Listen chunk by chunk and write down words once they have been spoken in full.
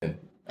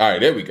All right,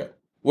 there we go.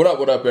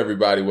 What up,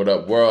 everybody? What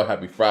up, world?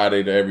 Happy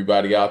Friday to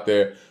everybody out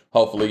there.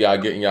 Hopefully, y'all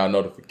getting y'all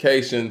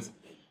notifications.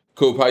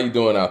 Coop, how you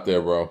doing out there,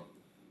 bro?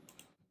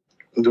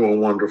 I'm doing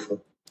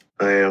wonderful.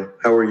 I am.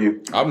 How are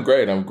you? I'm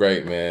great,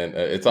 man.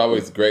 It's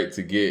always great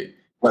to get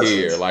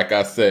here. Like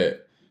I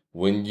said,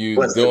 when you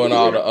doing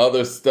all the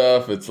other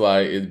stuff, it's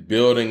like it's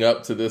building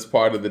up to this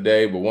part of the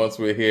day. But once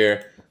we're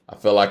here, I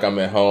feel like I'm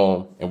at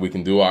home and we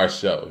can do our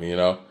show, you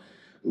know?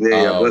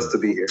 Yeah, blessed to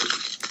be here.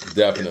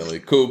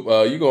 Definitely. Coop,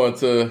 you going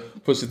to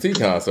Pusha T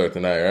concert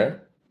tonight, right?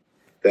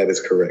 That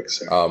is correct,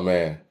 sir. Oh,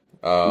 man.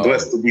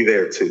 Blessed to be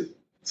there, too,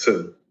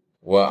 soon.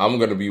 Well, I'm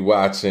going to be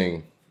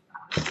watching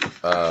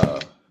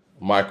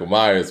Michael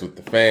Myers with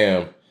the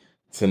fam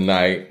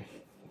tonight.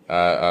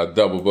 I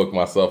double booked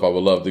myself. I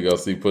would love to go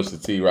see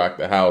Pusha T rock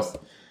the house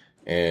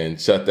and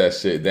shut that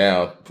shit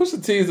down.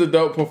 Pusha T is a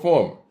dope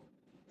performer.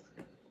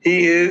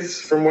 He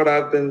is, from what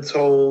I've been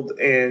told,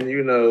 and,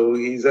 you know,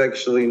 he's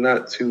actually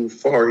not too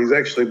far. He's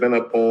actually been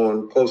up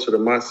on closer to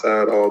my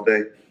side all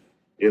day.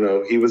 You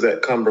know, he was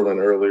at Cumberland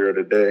earlier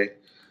today.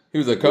 He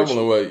was at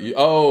Cumberland,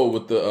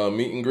 with the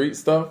meet and greet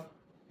stuff?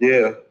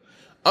 Yeah.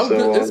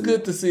 It's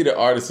good to see the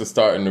artists are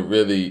starting to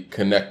really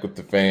connect with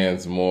the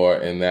fans more,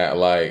 and that,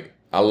 like,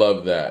 I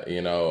love that,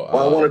 you know.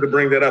 Well, I wanted to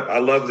bring that up. I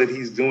love that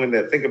he's doing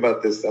that. Think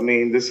about this.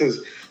 This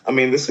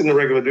isn't a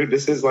regular dude.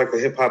 This is like a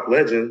hip hop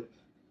legend.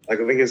 Like,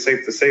 I think it's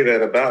safe to say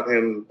that about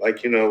him,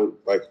 like, you know,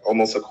 like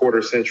almost a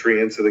quarter century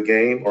into the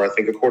game, or I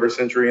think a quarter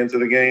century into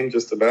the game,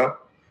 just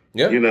about.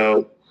 Yeah. You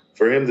know,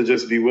 for him to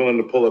just be willing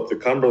to pull up the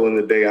Cumberland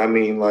today,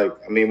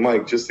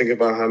 Mike, just think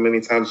about how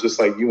many times just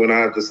like you and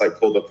I have just like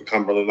pulled up the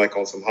Cumberland like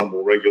on some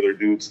humble regular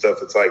dude stuff.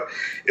 It's like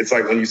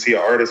when you see an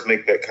artist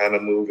make that kind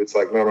of move, it's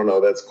like,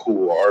 no, that's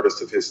cool. An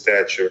artist of his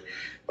stature.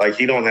 Like,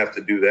 he don't have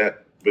to do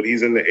that, but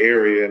he's in the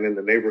area and in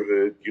the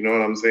neighborhood. You know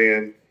what I'm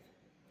saying?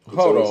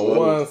 Hold on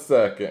 1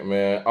 second,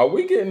 man. Are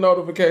we getting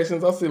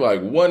notifications? I see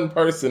like one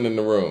person in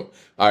the room.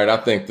 All right, I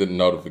think the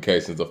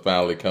notifications are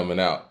finally coming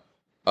out.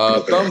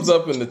 Thumbs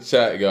up in the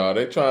chat, y'all.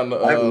 They trying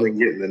to. I haven't been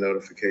getting the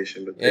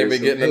notification, but ain't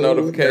been getting the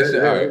notification.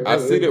 All right, I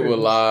see that we're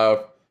live.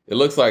 It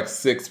looks like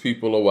 6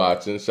 people are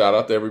watching. Shout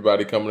out to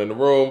everybody coming in the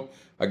room.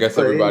 I guess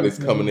everybody's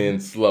coming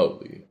in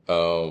slowly.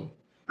 Let's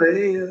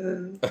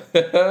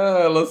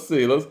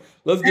see. Let's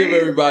give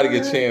everybody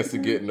a chance to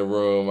get in the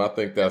room. I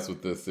think that's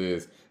what this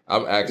is.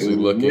 I'm actually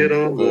looking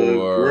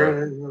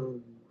for.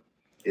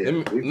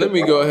 Let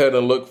me go ahead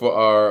and look for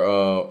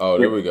our.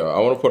 There we go. I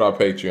want to put our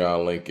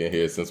Patreon link in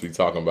here since we're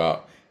talking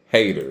about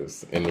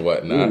haters and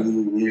whatnot.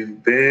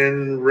 You've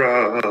been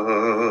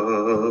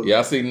robbed. Yeah,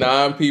 I see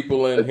 9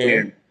 people in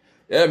here.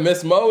 Yeah,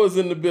 Miss Mo is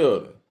in the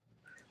building.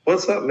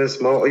 What's up,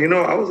 Miss Mo? You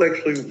know, I was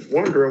actually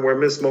wondering where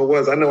Miss Mo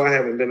was. I know I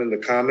haven't been in the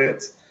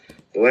comments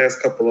the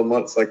last couple of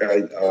months like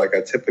I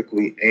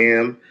typically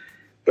am.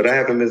 But I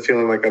haven't been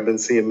feeling like I've been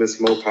seeing Miss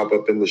Mo pop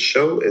up in the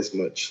show as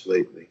much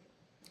lately.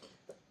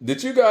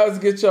 Did you guys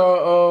get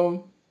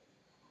y'all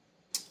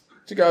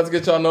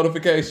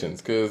notifications?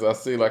 Because I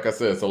see, like I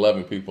said, it's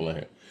 11 people in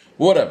here.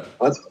 Whatever.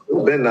 I've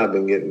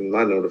been getting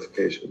my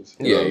notifications.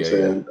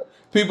 Yeah.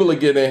 People are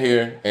getting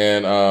here,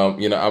 and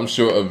I'm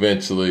sure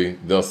eventually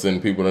they'll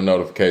send people the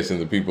notifications,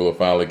 and people will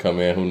finally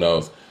come in. Who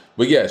knows?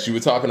 But yes, you were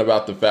talking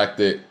about the fact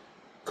that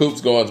Coop's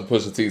going to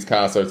Pusha T's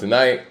concert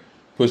tonight.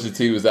 Pusha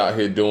T was out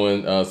here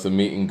doing some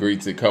meet and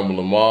greets at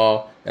Cumberland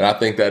Mall, and I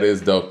think that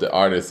is dope. The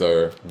artists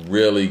are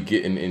really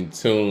getting in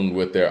tune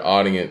with their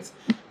audience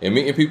and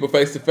meeting people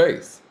face to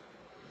face.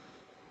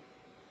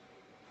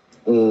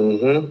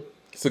 Mm-hmm.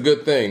 It's a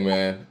good thing,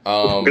 man.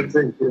 Good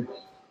thing.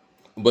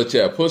 But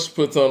yeah, Push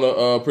puts on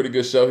a pretty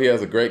good show. He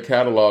has a great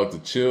catalog to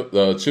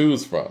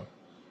choose from.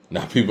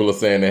 Now people are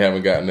saying they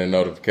haven't gotten their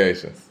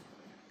notifications.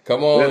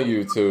 Come on,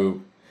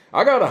 YouTube.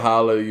 I gotta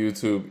holler at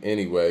YouTube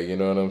anyway, you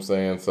know what I'm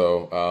saying?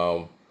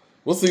 So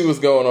we'll see what's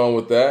going on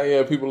with that.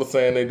 Yeah, people are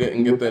saying they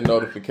didn't get their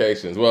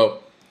notifications.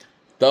 Well,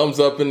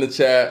 thumbs up in the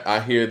chat. I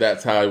hear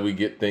that's how we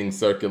get things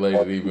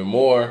circulated even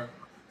more.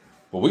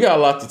 But we got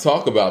a lot to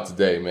talk about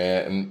today,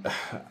 man. And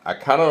I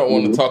kind of don't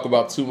want to talk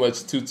about too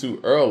much too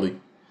early.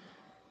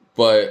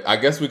 But I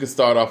guess we could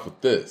start off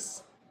with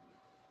this.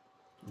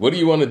 What do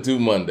you want to do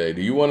Monday?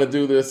 Do you want to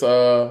do this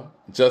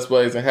Just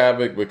Blaze and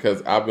Havoc?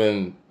 Because I've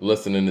been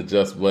listening to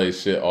Just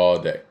Blaze shit all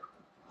day.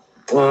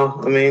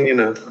 Well, I mean, you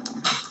know,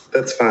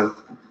 that's fine.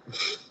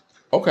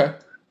 Okay.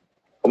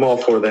 I'm all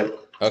for that.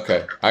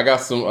 Okay. I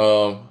got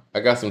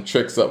some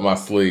tricks up my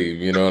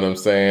sleeve, you know what I'm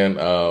saying?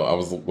 I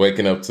was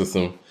waking up to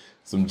some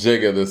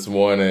Jigga this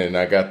morning, and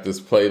I got this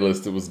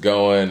playlist that was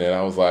going, and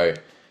I was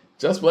like,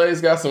 Just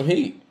Blaze got some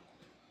heat.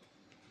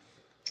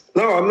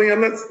 No, I mean,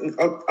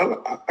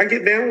 I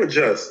get down with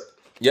Just.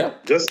 Yeah.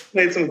 Just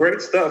made some great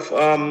stuff.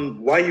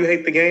 Why You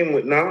Hate the Game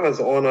with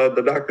Nas on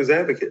The Doctor's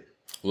Advocate.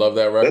 Love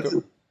that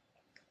record.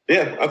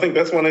 I think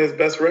that's one of his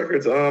best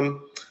records. I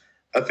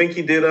think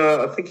he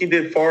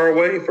did Far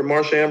Away for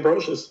Marsha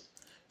Ambrosius.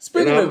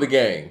 Speaking of the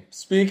game,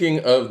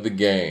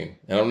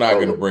 and I'm not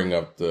going to bring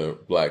up the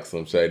Black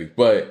Slim Shady,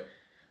 but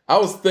I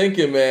was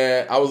thinking,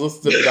 man, I was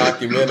listening to the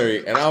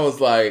documentary, and I was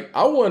like,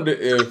 I wonder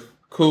if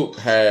Coop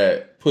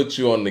had put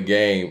you on the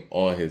game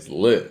on his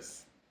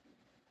list.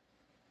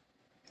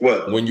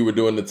 What? When you were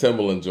doing the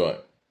Timberland joint.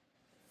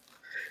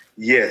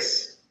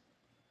 Yes.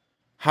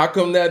 How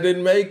come that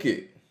didn't make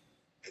it?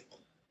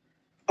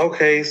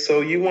 Okay,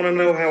 so you want to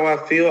know how I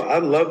feel? I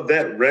love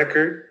that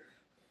record,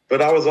 but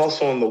I was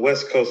also on the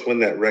West Coast when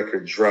that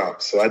record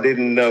dropped, so I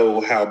didn't know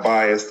how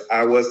biased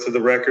I was to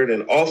the record,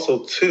 and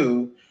also,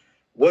 too,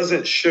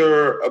 wasn't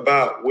sure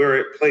about where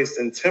it placed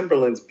in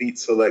Timberland's beat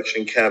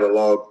selection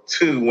catalog,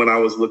 too, when I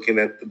was looking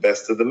at the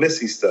best of the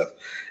Missy stuff.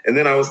 And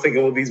then I was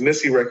thinking, well, these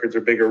Missy records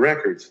are bigger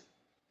records,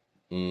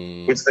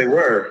 which they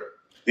were.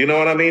 You know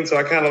what I mean? So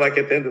I kind of like,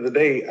 at the end of the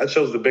day, I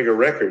chose the bigger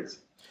records.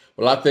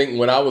 Well, I think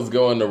when I was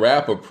going the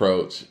rap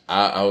approach,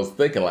 I was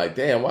thinking like,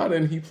 damn, why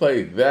didn't he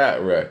play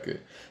that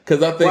record?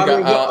 Because I think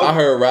I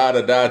heard Ride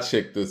or Die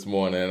Chick this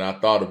morning, and I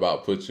thought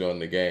about Put You on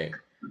the Game.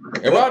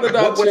 And Ride or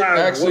Die Chick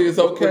actually is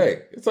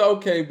okay. It's an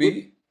okay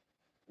beat.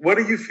 What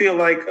do you feel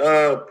like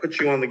Put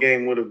You on the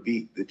Game would have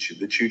beat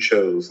that you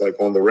chose, like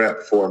on the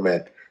rap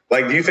format?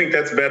 Like, do you think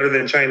that's better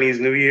than Chinese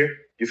New Year?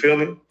 You feel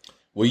me?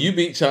 Well, you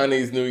beat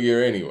Chinese New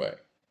Year anyway.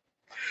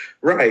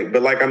 Right,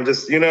 but like I'm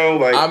just,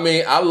 like... I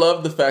mean, I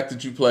love the fact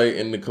that you play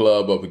in the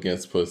club up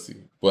against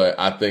Pussy, but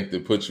I think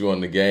that Put You on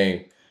the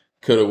Game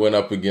could have went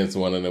up against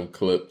one of them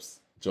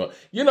Clips.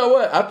 You know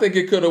what? I think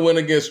it could have went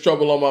against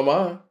Trouble on My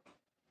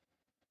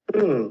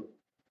Mind.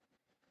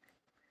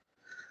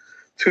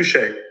 Touche.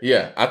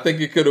 Yeah, I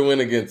think it could have went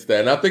against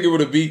that, and I think it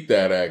would have beat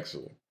that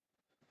actually.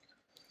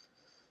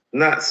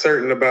 Not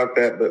certain about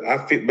that, but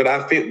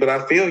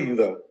I feel you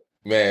though.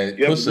 Man,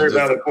 you have a very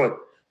valid point.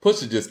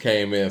 Pusha just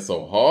came in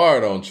so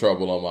hard on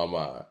Trouble on My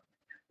Mind.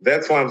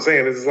 That's why I'm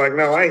saying it's like,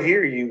 no, I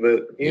hear you,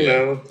 but you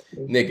know,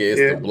 nigga, it's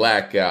the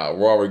blackout.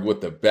 Rory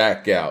with the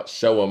back out,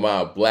 showing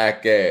my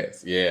black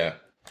ass. Yeah.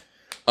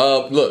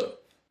 Look,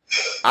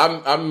 I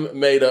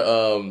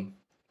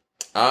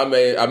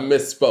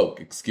misspoke.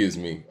 Excuse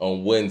me.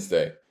 On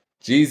Wednesday,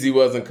 Jeezy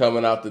wasn't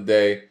coming out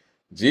today.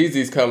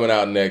 Jeezy's coming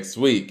out next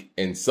week,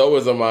 and so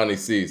is Armani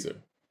Caesar.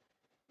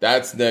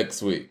 That's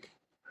next week.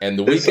 And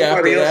the week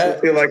after that,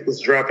 I feel like it's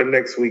dropping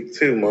next week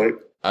too, Mike.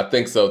 I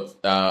think so.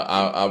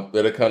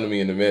 It'll come to me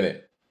in a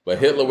minute. But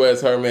Hitler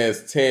Wears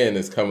Hermes 10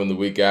 is coming the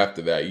week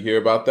after that. You hear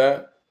about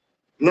that?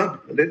 No,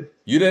 I didn't.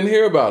 You didn't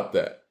hear about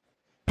that?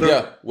 No.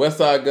 Yeah,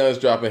 Westside Gunn's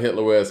dropping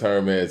Hitler Wears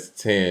Hermes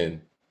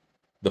 10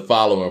 the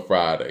following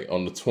Friday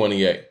on the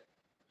 28th.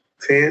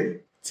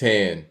 10?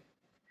 10.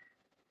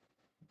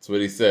 That's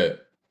what he said.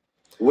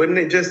 Wasn't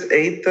it just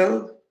 8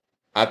 though?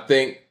 I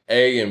think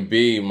A and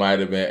B might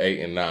have been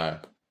 8 and 9.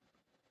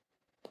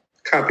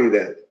 Copy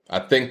that. I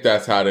think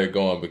that's how they're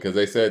going because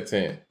they said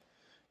 10.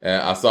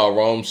 And I saw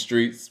Rome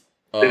Streets.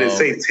 Did it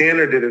say 10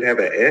 or did it have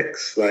an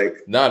X?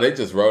 No, they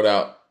just wrote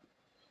out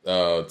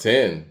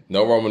 10.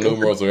 No Roman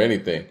numerals or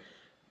anything.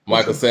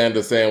 Michael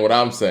Sanders saying what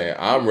I'm saying.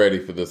 I'm ready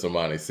for this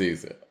Armani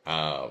season.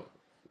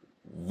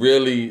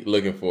 Really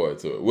looking forward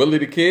to it. Willie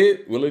the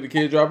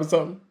Kid dropping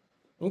something?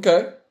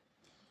 Okay.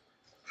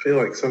 I feel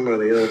like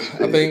somebody else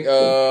did. I think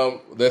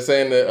they're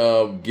saying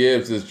that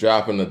Gibbs is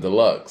dropping the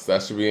deluxe.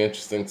 That should be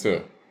interesting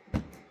too.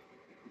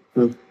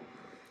 That's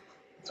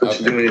what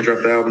you do when you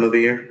drop the album of the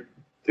year?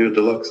 Do a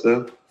deluxe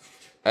now?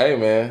 Hey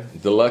man,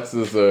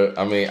 deluxes are,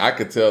 I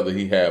could tell that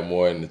he had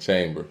more in the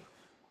chamber.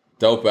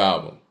 Dope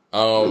album.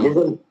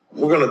 We're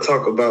gonna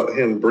talk about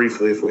him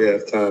briefly if we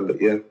have time,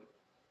 but yeah.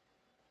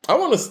 I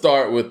want to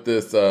start with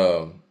this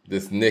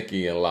this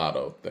Nicki and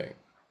Latto thing.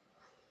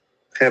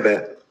 Have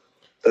at.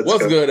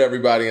 What's good,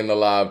 everybody in the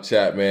live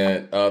chat,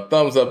 man?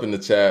 Thumbs up in the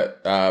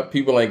chat.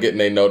 People ain't getting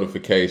their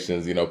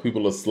notifications. You know,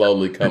 people are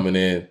slowly coming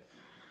in.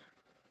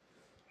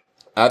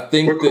 I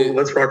think we're cool.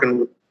 Let's rock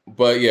and.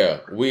 But yeah,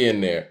 we in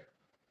there.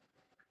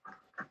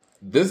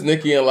 This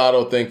Nicki and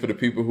Latto thing, for the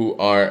people who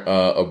aren't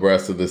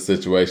abreast of this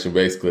situation,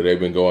 basically they've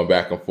been going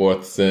back and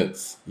forth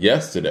since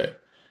yesterday.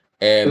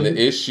 And the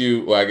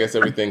issue, well, I guess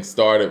everything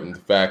started with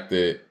the fact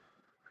that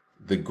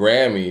the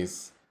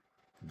Grammys,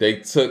 they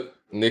took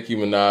Nicki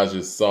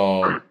Minaj's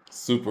song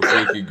Super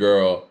Freaky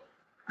Girl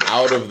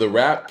out of the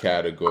rap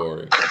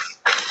category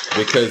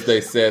because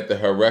they said that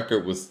her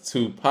record was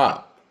too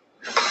pop.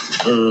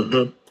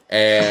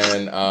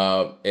 And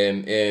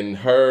in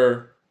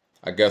her,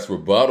 I guess,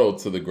 rebuttal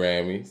to the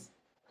Grammys,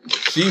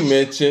 she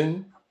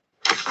mentioned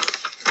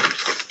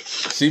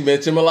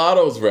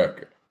Mulatto's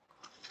record.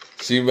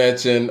 She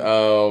mentioned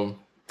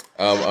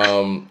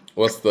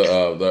what's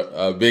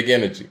the Big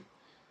Energy,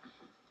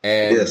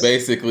 and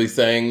basically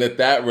saying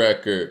that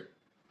record,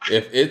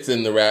 if it's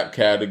in the rap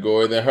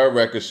category, then her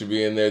record should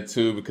be in there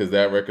too because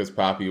that record's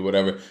poppy or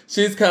whatever.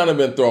 She's kind of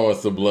been throwing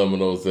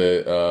subliminals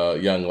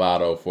at Young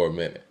Latto for a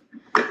minute.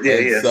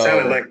 Yeah. So,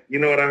 sounded like, you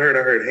know what I heard?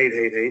 I heard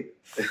hate.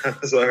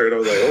 That's what I heard. I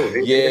was like, oh,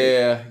 hate.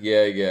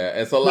 Yeah.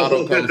 And so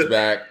Latto comes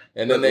back,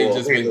 and then they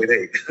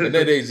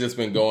just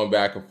been going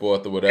back and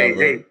forth or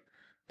whatever. Hate.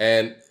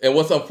 And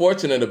what's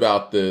unfortunate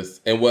about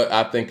this, and what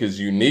I think is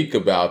unique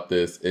about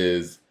this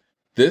is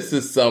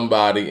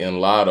somebody in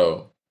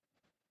Latto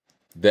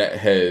that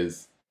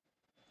has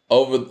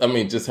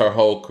just her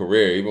whole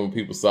career, even when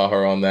people saw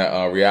her on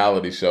that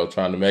reality show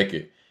trying to make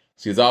it,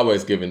 she's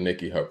always given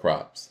Nicki her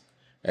props.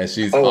 And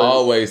she's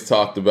always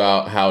talked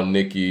about how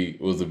Nicki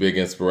was a big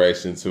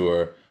inspiration to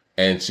her.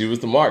 And she was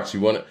the mark. She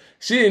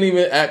didn't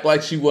even act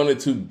like she wanted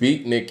to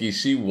beat Nicki.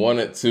 She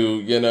wanted to,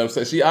 you know what I'm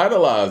saying? She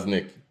idolized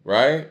Nicki,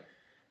 right?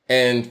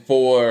 And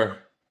for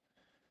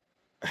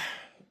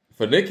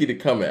Nicki to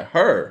come at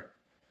her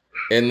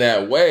in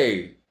that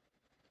way,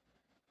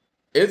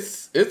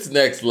 it's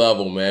next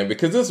level, man.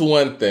 Because it's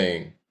one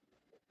thing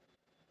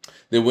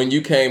that when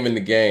you came in the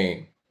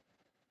game,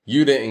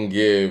 you didn't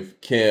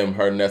give Kim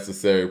her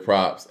necessary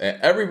props,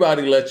 and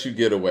everybody let you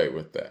get away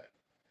with that.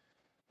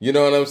 You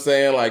know what I'm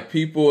saying? Like,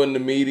 people in the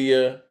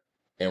media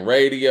and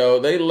radio,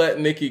 they let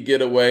Nicki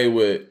get away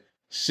with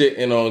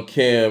shitting on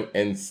Kim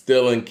and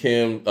stealing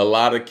a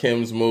lot of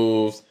Kim's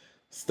moves,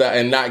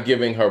 and not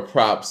giving her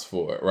props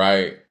for it,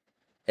 right?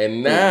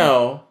 And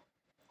now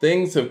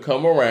things have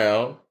come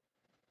around.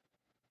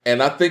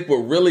 And I think what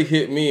really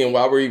hit me, and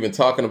why we're even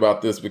talking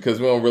about this, because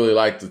we don't really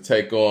like to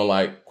take on,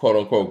 like, quote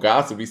unquote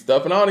gossipy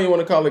stuff. And I don't even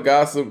want to call it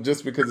gossip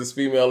just because it's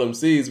female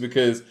MCs,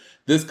 because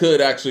this could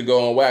actually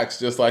go on wax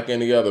just like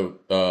any other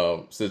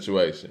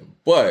situation.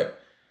 But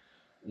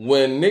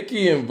when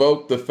Nicki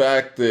invoked the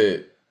fact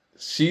that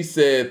she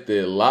said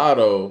that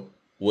Latto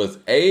was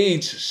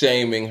age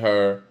shaming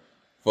her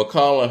for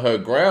calling her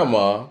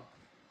grandma,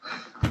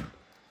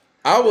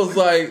 I was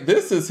like,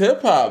 this is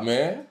hip hop,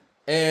 man.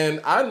 And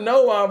I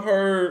know I've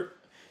heard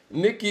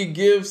Nicki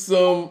give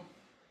some,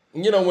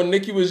 when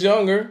Nicki was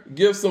younger,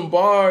 give some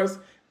bars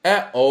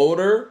at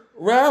older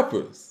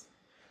rappers.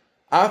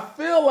 I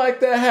feel like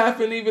that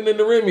happened even in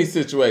the Remy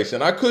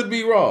situation. I could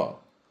be wrong.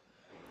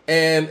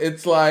 And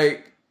it's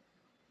like,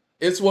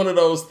 it's one of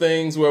those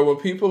things where when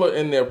people are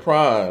in their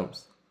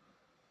primes,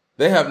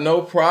 they have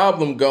no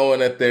problem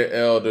going at their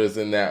elders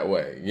in that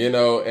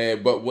way,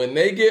 but when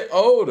they get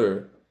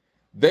older,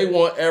 they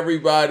want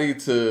everybody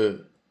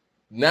to...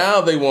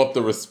 Now they want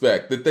the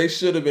respect that they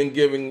should have been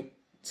giving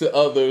to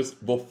others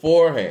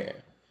beforehand.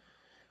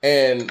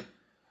 And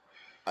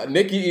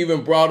Nicki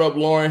even brought up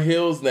Lauryn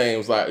Hill's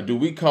names. Like, do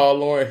we call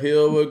Lauryn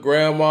Hill a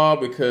grandma?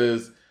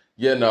 Because,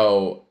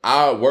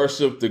 I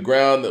worship the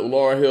ground that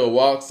Lauryn Hill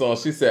walks on.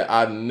 She said,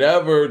 I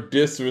never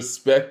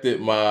disrespected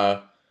my,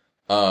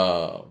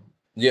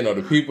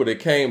 the people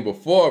that came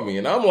before me.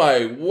 And I'm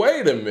like,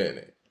 wait a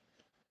minute.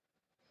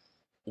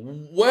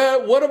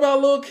 What about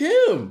Lil'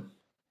 Kim?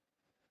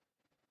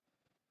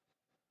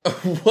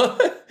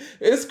 What?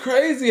 It's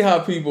crazy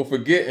how people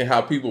forget and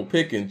how people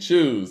pick and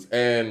choose.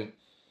 And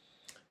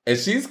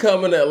she's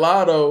coming at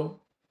Latto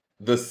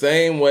the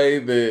same way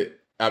that,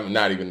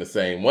 not even the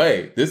same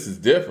way. This is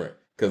different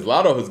because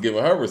Latto has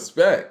given her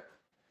respect.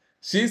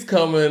 She's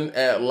coming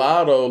at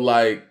Latto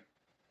like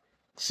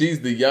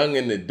she's the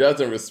youngin' that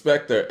doesn't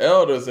respect her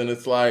elders. And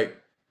it's like,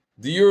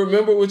 do you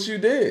remember what you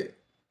did?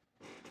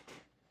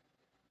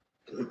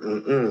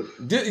 Do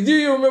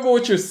you remember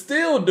what you're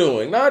still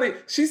doing?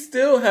 She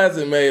still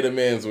hasn't made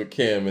amends with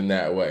Kim in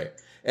that way.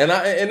 And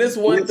it's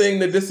one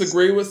thing to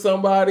disagree with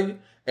somebody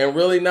and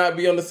really not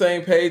be on the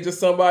same page as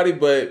somebody,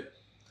 but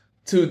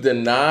to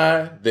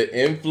deny the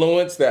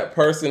influence that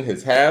person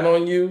has had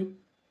on you,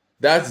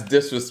 that's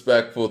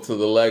disrespectful to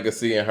the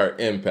legacy and her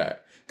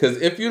impact.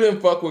 Because if you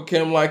didn't fuck with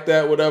Kim like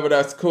that, whatever,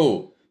 that's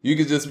cool. You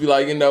could just be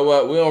like, you know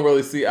what? We don't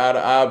really see eye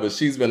to eye, but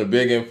she's been a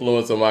big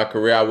influence on my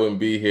career. I wouldn't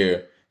be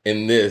here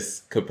in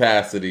this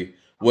capacity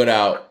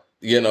without,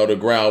 the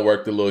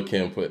groundwork that Lil'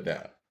 Kim put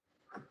down.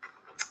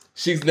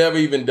 She's never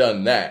even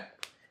done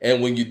that.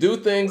 And when you do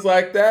things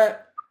like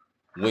that,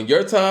 when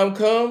your time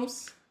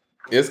comes,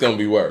 it's going to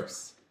be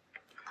worse.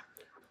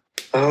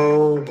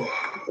 Oh.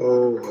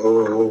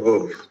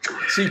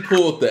 She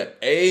pulled the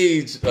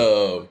age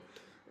of...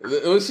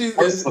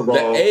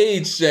 the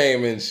age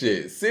shaming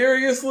shit.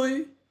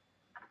 Seriously?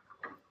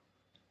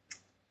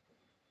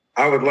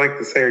 I would like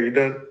to say, are you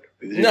done?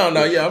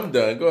 No, yeah, I'm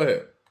done. Go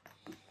ahead.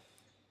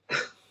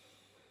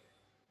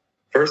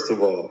 First of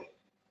all,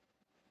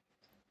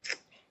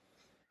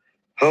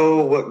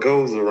 what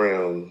goes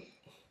around,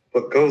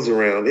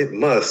 it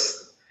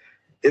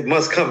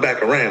must come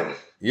back around.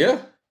 Yeah.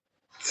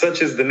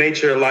 Such is the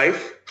nature of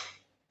life.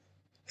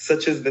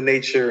 Such is the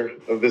nature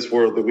of this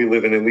world that we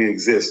live in and we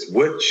exist.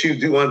 What you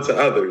do unto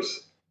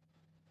others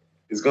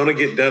is going to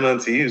get done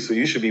unto you. So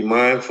you should be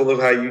mindful of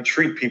how you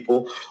treat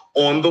people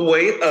on the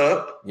way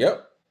up.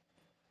 Yep.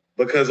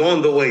 Because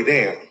on the way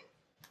down,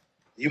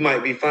 you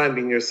might be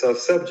finding yourself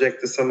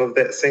subject to some of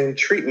that same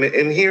treatment.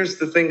 And here's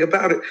the thing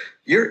about it.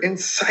 You're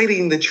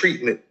inciting the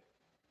treatment.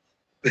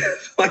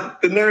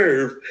 Like the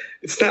nerve.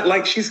 It's not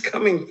like she's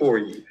coming for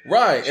you.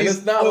 Right. And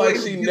it's not like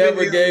she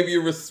never gave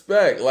you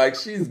respect. Like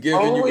she's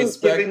giving you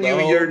respect the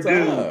whole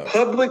time.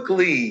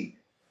 Publicly.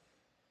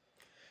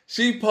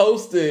 She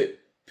posted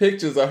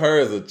pictures of her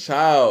as a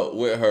child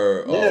with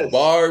her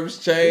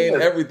barbs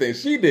chain, everything.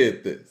 She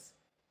did this.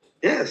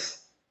 Yes.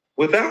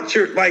 Without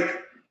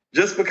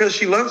just because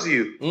she loves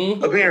you,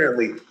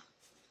 apparently.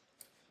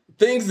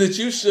 Things that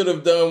you should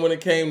have done when it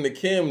came to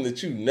Kim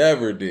that you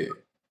never did.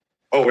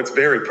 Oh, it's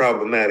very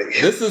problematic.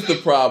 This is the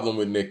problem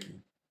with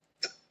Nicki.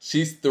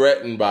 she's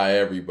threatened by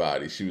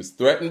everybody. She was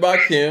threatened by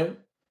Kim.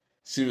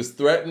 She was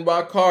threatened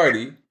by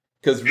Cardi.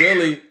 Because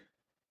really,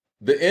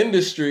 the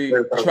industry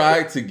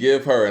tried to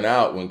give her an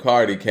out when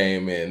Cardi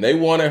came in. They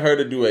wanted her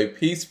to do a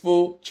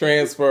peaceful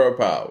transfer of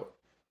power.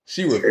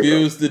 She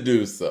refused to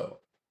do so.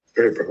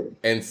 Very problem.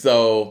 And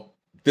so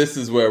this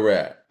is where we're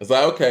at. It's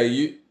like, okay,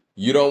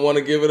 you don't want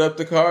to give it up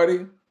to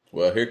Cardi?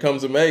 Well, here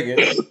comes a Megan.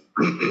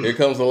 Here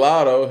comes a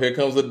Lotto. Here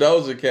comes a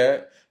Doja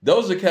Cat.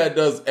 Doja Cat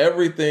does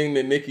everything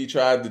that Nicki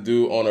tried to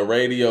do on a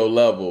radio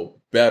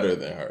level better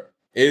than her.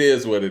 It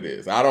is what it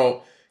is. I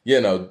don't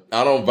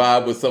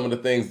vibe with some of the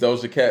things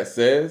Doja Cat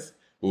says.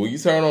 But when you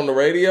turn on the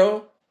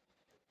radio,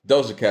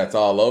 Doja Cat's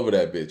all over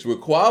that bitch with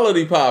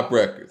quality pop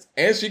records.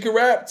 And she can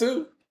rap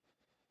too.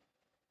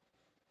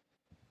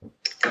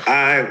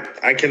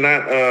 I cannot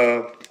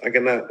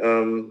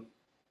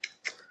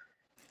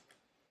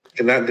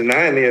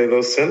deny any of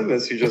those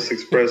sentiments you just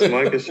expressed,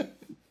 Mike.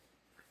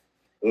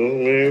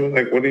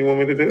 Like, what do you want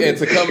me to do? And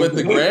to come at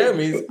the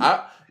Grammys,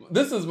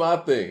 this is my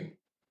thing.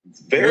 It's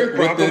very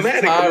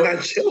problematic. I'm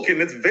not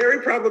joking. It's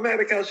very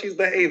problematic how she's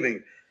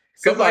behaving.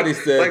 Somebody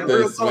said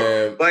this,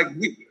 man. Like,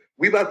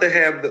 we about to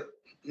have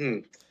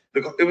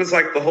it was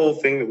like the whole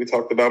thing that we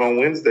talked about on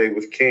Wednesday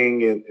with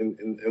King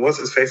and what's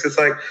his face. It's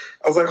like,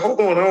 I was like,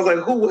 hold on. I was like,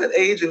 who, what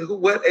age, and who,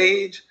 what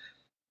age?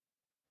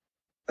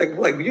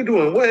 Like you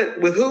doing what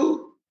with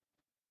who?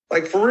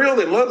 Like, for real,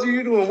 that loves you?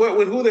 You doing what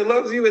with who that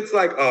loves you? It's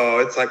like,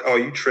 oh,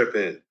 you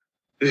tripping.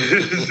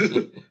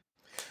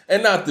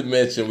 And not to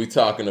mention, we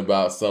talking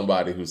about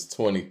somebody who's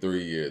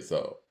 23 years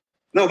old.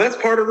 No, that's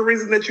part of the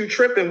reason that you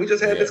tripping. We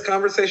just had this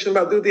conversation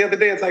about dude the other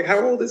day. It's like, how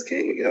old is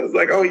King? I was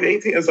like, oh, he's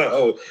 18. It's like,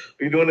 oh,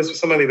 are you doing this for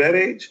somebody that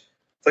age?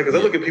 It's like, because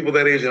I look at people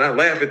that age and I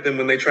laugh at them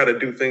when they try to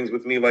do things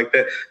with me like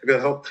that. I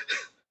go,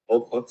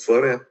 hold on,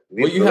 slow down.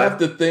 Well, you have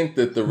to think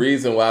that the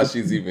reason why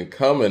she's even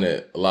coming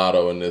at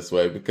Lotto in this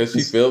way, because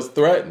she feels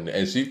threatened.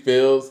 And she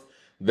feels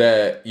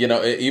that,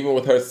 even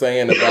with her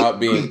saying about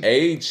being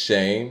age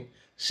shamed,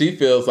 she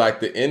feels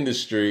like the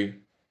industry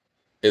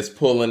is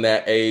pulling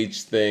that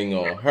age thing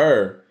on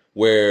her,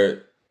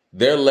 where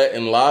they're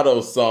letting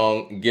Lotto's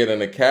song get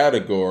in a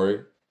category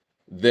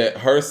that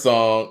her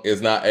song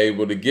is not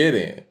able to get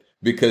in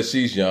because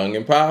she's young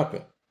and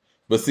popping.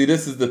 But see,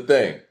 this is the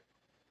thing.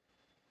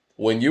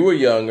 When you were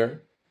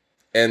younger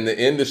and the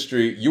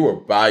industry, you were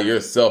by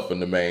yourself in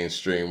the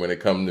mainstream when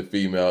it comes to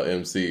female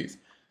MCs.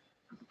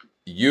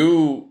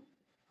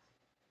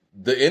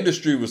 The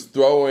industry was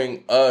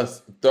throwing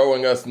us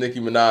Nicki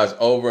Minaj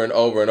over and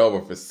over and over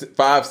for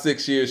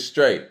 5-6 years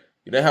straight.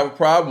 You didn't have a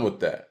problem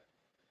with that.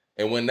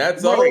 And when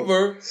that's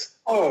over,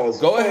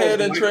 go ahead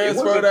and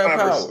transfer that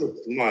power.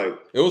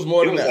 It was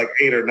more than that. It was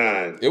like 8 or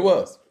 9. It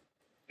was.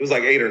 It was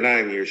like 8 or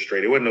 9 years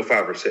straight. It wasn't no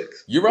 5 or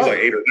 6. You're right. It was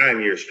like 8 or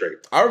 9 years straight.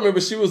 I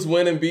remember she was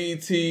winning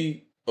BET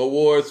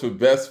awards for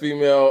Best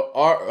Female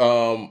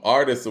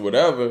Artist or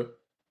whatever.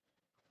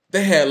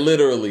 They had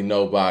literally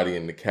nobody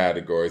in the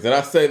categories. And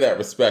I say that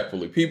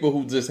respectfully. People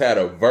who just had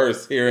a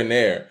verse here and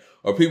there,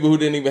 or people who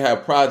didn't even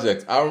have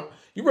projects.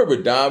 You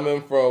remember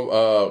Diamond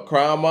from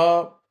Crime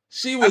Mob?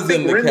 She was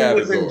in the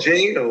category. Was in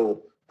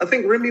jail. I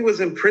think Remy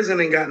was in prison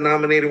and got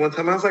nominated one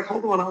time. I was like,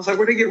 hold on. I was like,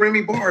 where'd they get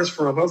Remy bars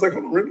from? I was like,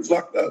 hold on, Remy's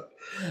locked up.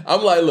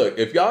 I'm like, look,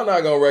 if y'all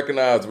not going to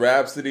recognize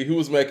Rhapsody, who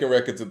was making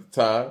records at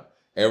the time,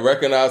 and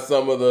recognize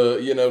some of the,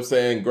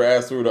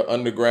 grassroots or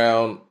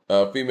underground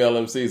female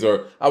MCs,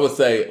 or I would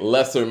say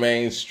lesser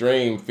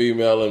mainstream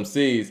female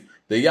MCs,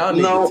 then y'all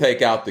need to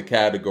take out the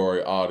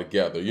category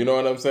altogether. You know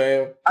what I'm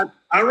saying?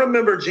 I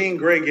remember Jean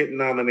Grey getting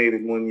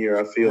nominated one year,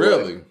 I feel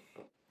Really? Like.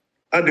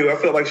 I do. I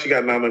feel like she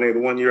got nominated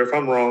one year. If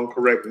I'm wrong,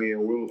 correct me,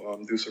 and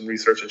we'll do some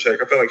research and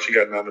check. I feel like she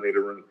got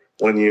nominated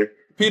one year.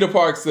 Peter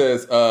Park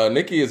says,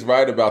 Nicki is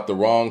right about the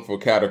wrongful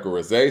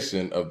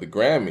categorization of the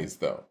Grammys,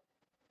 though.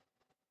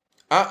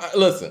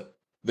 Listen,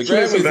 the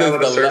Grammys is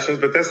valid assertions,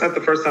 but that's not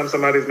the first time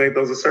somebody's made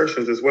those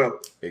assertions as well.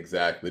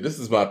 Exactly. This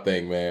is my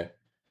thing, man.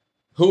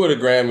 Who are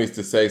the Grammys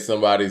to say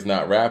somebody's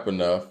not rap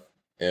enough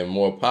and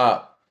more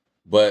pop?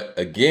 But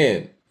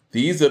again,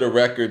 these are the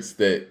records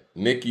that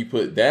Nicki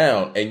put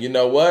down. And you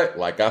know what?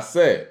 Like I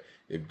said,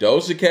 if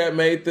Doja Cat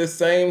made this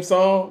same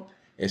song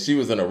and she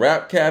was in a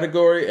rap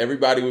category,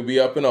 everybody would be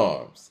up in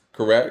arms.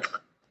 Correct?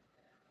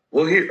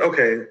 Well,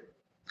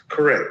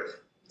 correct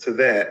to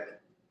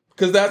that.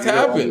 Because that's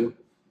happened.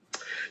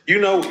 You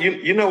know,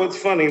 it's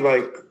funny.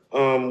 Like,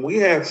 we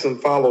have some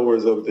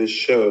followers of this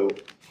show.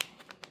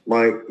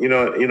 Like,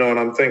 and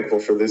I'm thankful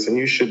for this, and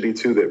you should be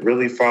too, that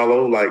really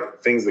follow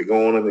like things that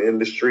go on in the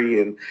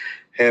industry and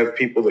have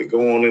people that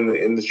go on in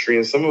the industry.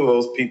 And some of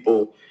those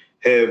people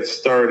have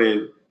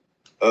started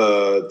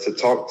to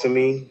talk to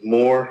me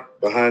more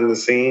behind the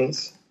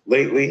scenes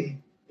lately,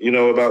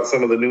 about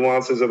some of the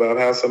nuances about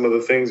how some of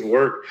the things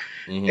work.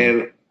 Mm-hmm.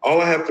 And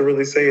all I have to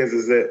really say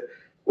is that,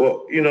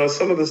 well,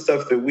 some of the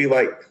stuff that we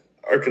like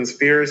are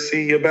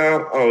conspiracy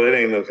about, it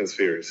ain't no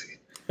conspiracy.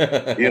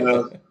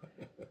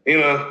 you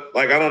know,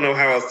 like, I don't know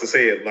how else to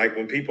say it. Like,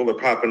 when people are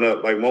popping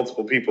up, like,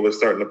 multiple people are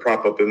starting to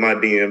prop up in my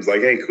DMs, like,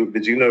 hey, Coop,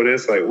 did you know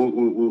this? Like, woo,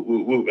 woo, woo,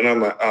 woo, woo. And I'm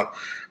like, oh.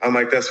 I'm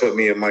like, that's what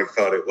me and Mike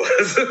thought it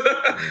was.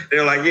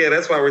 They're like, yeah,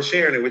 that's why we're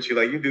sharing it with you.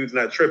 Like, you dudes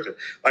not tripping.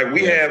 Like,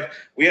 we have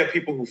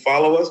people who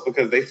follow us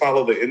because they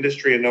follow the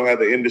industry and know how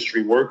the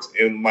industry works.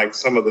 And, like,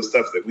 some of the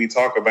stuff that we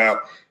talk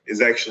about is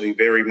actually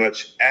very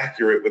much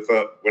accurate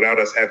without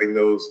us having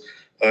those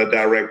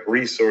direct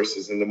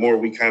resources. And the more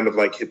we kind of,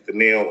 like, hit the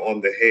nail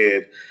on the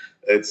head,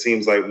 it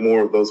seems like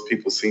more of those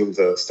people seem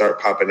to start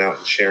popping out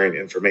and sharing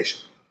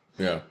information.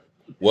 Yeah.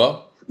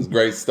 Well, it's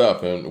great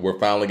stuff. And we're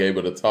finally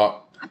able to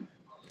talk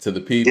to the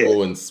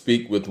people and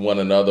speak with one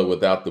another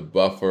without the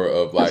buffer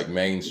of like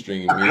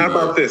mainstream media. How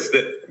about this?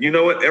 You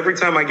know what? Every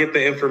time I get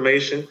the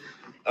information,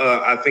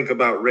 I think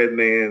about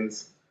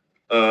Redman's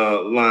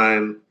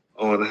line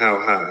on How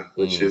High,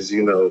 which is,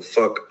 you know,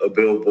 fuck a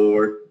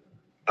billboard.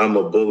 I'm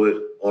a bullet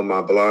on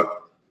my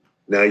block.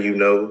 Now you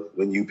know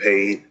when you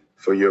paid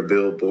for your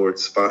billboard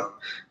spot.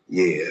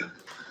 Yeah.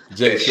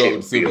 Jake Short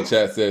with Super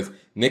Chat says,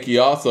 Nicki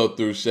also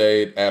threw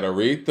shade at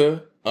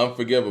Aretha,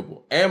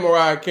 Unforgivable, and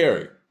Mariah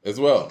Carey as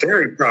well.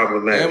 Very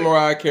problematic. And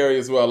Mariah Carey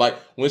as well. Like,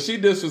 when she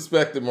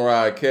disrespected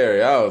Mariah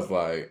Carey, I was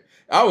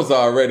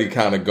already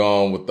kind of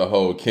gone with the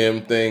whole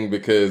Kim thing,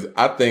 because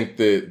I think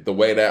that the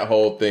way that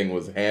whole thing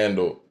was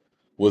handled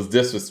was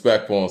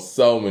disrespectful on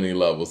so many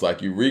levels.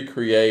 Like, you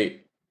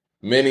recreate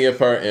many of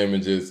her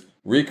images,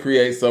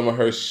 recreate some of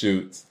her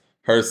shoots,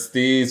 her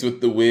steez with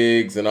the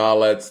wigs and all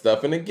that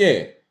stuff. And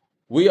again,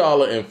 we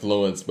all are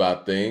influenced by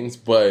things,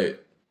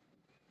 but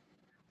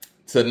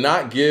to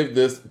not give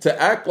this, to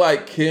act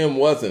like Kim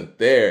wasn't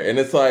there. And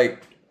it's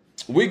like,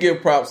 we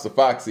give props to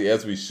Foxy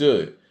as we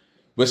should,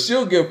 but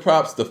she'll give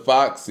props to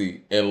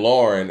Foxy and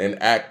Lauren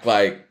and act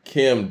like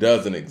Kim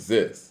doesn't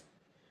exist.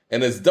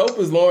 And as dope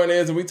as Lauren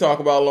is, and we talk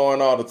about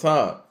Lauren all the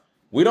time,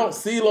 we don't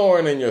see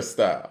Lauren in your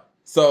style.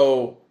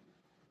 So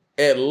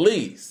at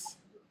least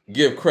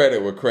give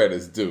credit where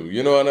credit's due.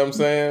 You know what I'm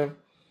saying?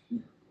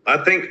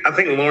 I think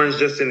Lauren's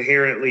just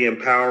inherently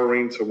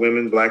empowering to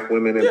women, Black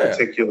women in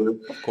particular.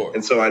 Of course.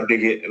 And so I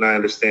dig it and I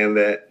understand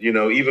that, you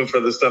know, even for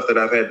the stuff that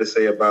I've had to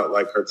say about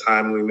like her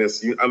timeliness.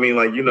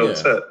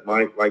 Tut,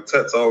 Mike, like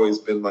Tut's always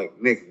been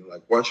like, Nicki,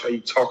 like, watch how you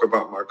talk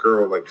about my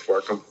girl, like, before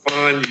I come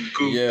find you,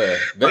 Coop. Yeah,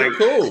 very like,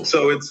 cool.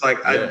 So it's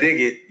like, I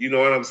dig it. You know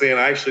what I'm saying?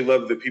 I actually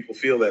love that people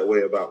feel that way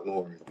about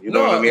Lauren. You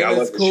know what I mean? I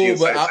love it's cool,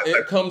 but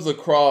it comes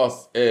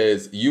across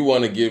as you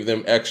want to give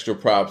them extra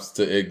props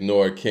to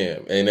ignore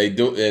Kim. And they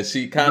do, and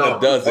she kind of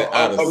does it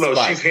out of spite. No,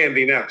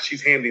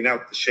 she's handing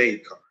out the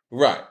shade card.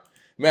 Right.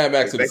 Mad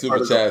Max with the Super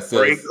Chat says,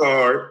 great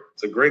card.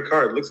 It's a great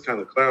card. It looks kind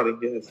of cloudy.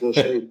 Yeah, it's a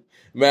little shady.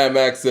 Mad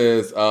Max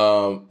says,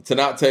 to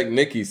not take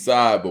Nicki's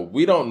side, but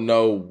we don't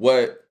know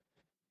what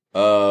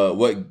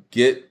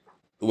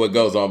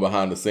goes on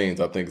behind the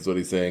scenes, I think is what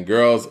he's saying.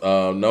 Girls,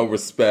 no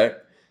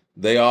respect.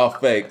 They all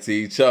fake to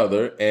each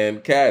other.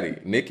 And Caddy,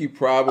 Nicki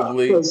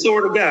probably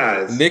sort of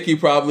guys. Nicki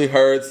probably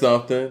heard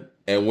something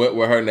and went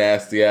with her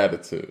nasty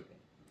attitude.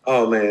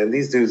 Oh man,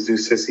 these dudes do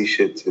sissy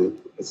shit too.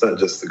 It's not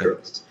just the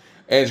girls.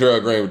 Andrew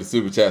Green with the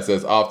Super Chat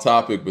says, off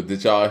topic, but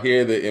did y'all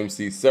hear that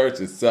MC Search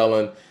is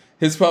selling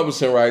his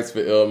publishing rights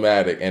for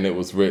Illmatic, and it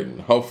was written?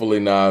 Hopefully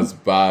Nas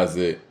buys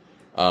it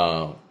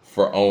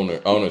for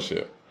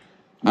ownership.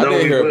 I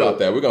didn't hear about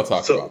that. We're going to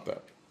talk about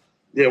that.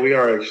 Yeah, we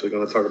are actually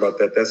going to talk about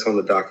that. That's on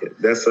the docket.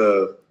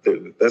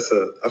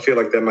 I feel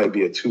like that might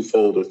be a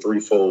twofold or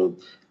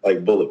threefold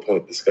like bullet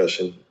point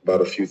discussion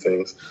about a few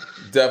things.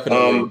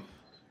 Definitely.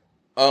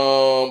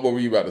 What were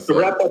you about to say?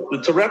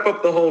 To wrap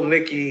up the whole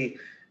Nicki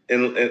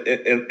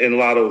and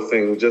Lotto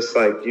thing, just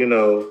like, you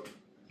know,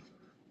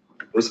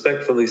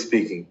 respectfully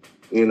speaking,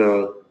 you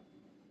know,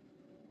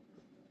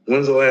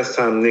 when's the last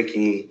time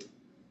Nicki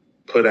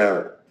put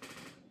out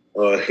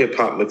hip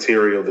hop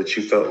material that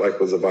you felt like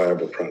was a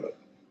viable product?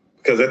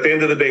 Because at the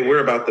end of the day, we're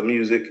about the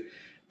music,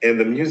 and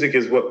the music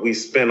is what we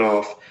spin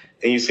off.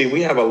 And you see,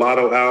 we have a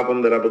Lotto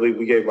album that I believe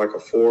we gave like a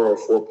 4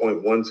 or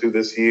 4.12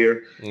 this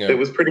year. Yeah. It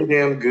was pretty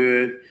damn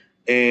good.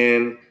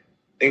 And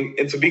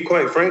to be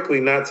quite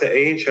frankly, not to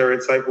age her,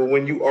 it's like, well,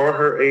 when you are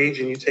her age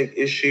and you take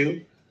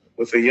issue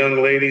with a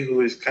young lady who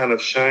is kind of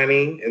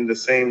shining in the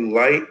same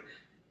light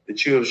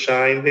that you have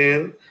shined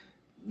in,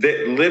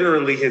 that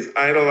literally has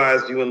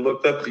idolized you and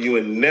looked up to you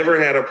and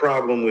never had a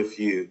problem with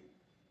you.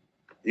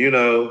 You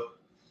know,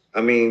 I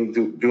mean,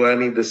 do I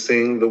need to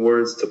sing the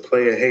words to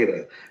Play a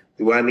Hater?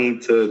 Do I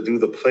need to do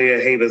the Play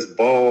a Hater's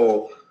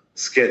Ball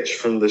sketch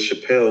from the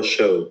Chappelle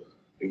Show?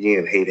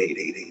 Again, hate.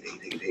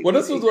 Well,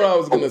 this was what I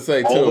was going to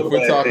say, too, if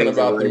we're talking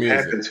about the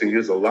music.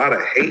 There's a lot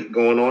of hate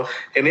going on,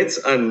 and it's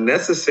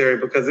unnecessary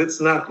because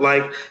it's not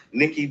like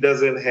Nicki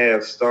doesn't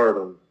have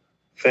stardom,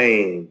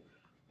 fame,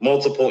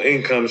 multiple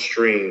income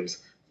streams,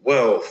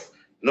 wealth,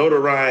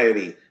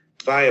 notoriety,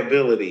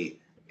 viability.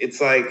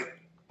 It's like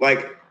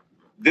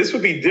this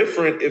would be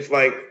different if,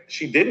 like,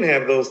 she didn't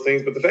have those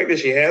things, but the fact that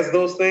she has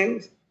those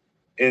things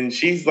and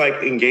she's, like,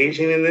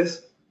 engaging in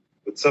this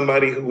with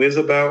somebody who is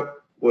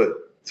about, what,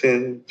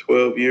 10,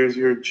 12 years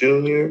your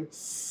junior?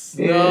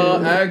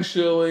 No,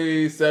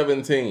 actually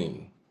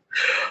 17.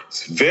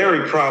 It's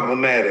very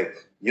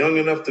problematic. Young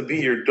enough to be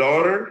your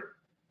daughter?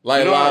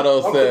 Like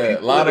Lotto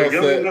said.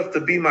 Young enough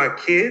to be my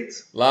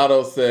kids?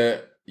 Lotto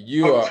said,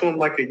 talk to him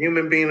like a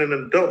human being, an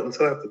adult,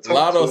 until I have to talk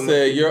Lotto to him.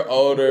 said, you're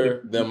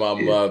older than my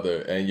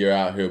mother, and you're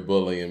out here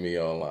bullying me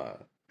online.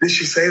 Did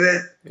she say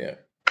that? Yeah.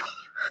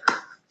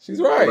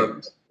 She's right.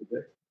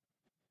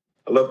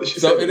 I love that she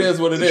so said it that. is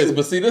what it is.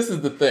 But see, this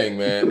is the thing,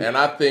 man. And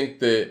I think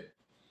that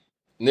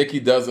Nicki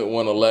doesn't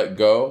want to let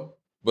go.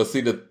 But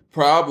see, the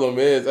problem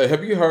is,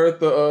 have you heard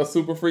the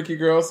Super Freaky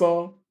Girl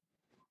song?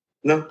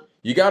 No.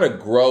 You got to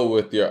grow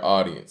with your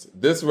audience.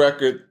 This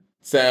record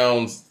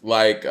sounds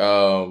like,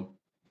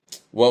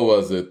 what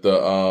was it?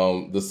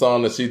 The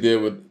song that she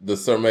did with the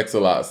Sir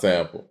Mix-a-Lot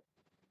sample.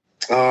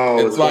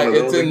 Oh, it's like,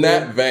 it's in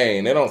that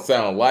vein. It don't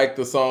sound like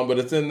the song, but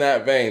it's in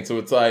that vein. So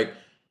it's like,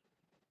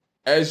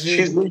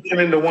 she's reaching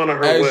into one of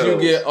her wells. You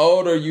get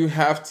older, you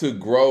have to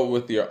grow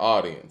with your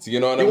audience. You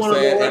know what I'm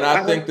saying? And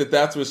I think that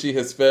that's what she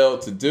has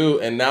failed to do.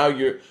 And now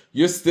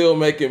you're still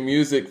making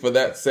music for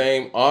that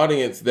same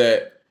audience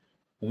that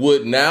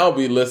would now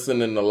be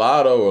listening to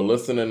Lotto or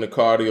listening to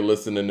Cardi or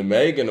listening to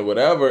Megan or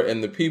whatever.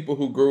 And the people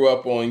who grew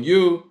up on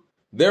you,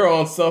 they're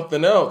on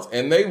something else.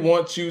 And they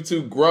want you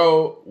to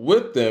grow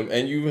with them.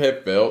 And you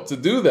have failed to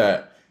do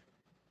that.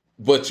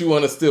 But you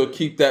want to still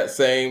keep that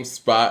same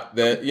spot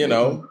that, you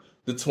know,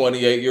 the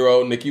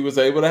 28-year-old Nicki was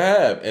able to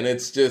have. And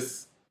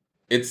it's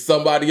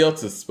somebody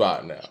else's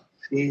spot now.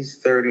 She's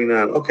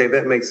 39. Okay,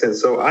 that makes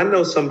sense. So I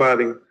know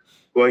somebody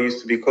who I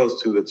used to be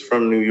close to that's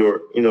from New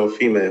York, you know,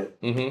 female.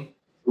 Mm-hmm.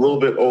 A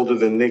little bit older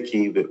than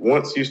Nicki, that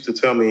once used to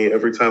tell me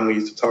every time we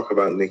used to talk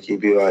about Nicki,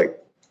 be like,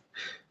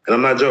 and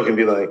I'm not joking,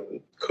 be like,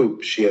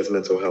 Coop, she has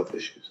mental health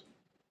issues.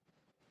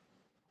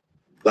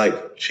 Like,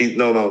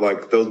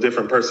 like those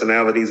different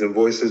personalities and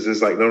voices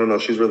is like, no,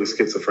 she's really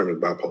schizophrenic,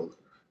 bipolar,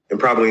 and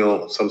probably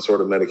on some sort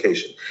of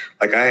medication.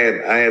 Like I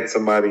had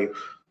somebody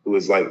who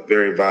was like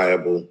very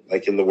viable,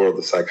 like in the world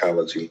of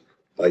psychology,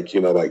 like, you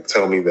know, like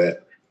tell me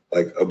that,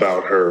 like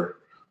about her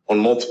on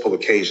multiple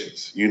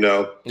occasions, you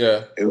know?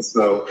 Yeah. And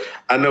so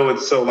I know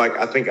it's so like,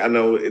 I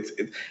know it's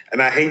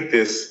and I hate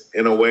this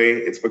in a way.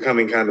 It's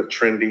becoming kind of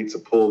trendy to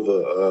pull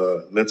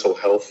the mental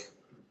health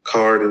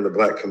card in the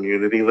Black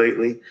community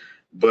lately.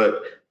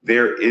 But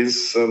there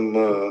is some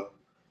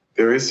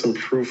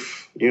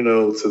proof, you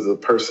know, to the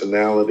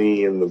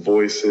personality and the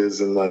voices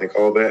and like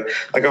all that.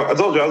 Like I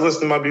told you, I was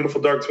listening to My Beautiful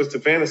Dark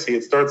Twisted Fantasy.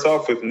 It starts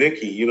off with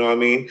Nicki, you know what I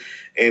mean?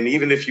 And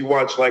even if you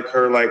watch like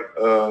her, like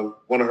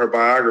one of her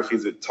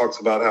biographies, it talks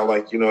about how,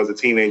 like, you know, as a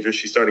teenager,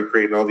 she started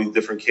creating all these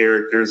different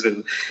characters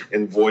and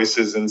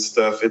voices and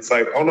stuff. It's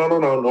like, oh, no.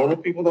 Normal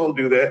people don't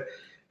do that.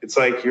 It's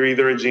like you're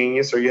either a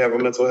genius or you have a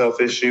mental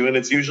health issue. And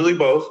it's usually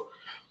both.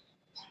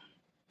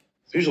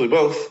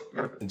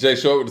 Jay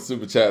Short with the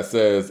super chat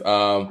says,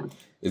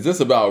 is this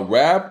about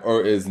rap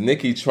or is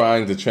Nicki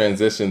trying to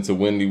transition to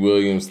Wendy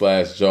Williams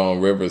 /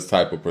 Joan Rivers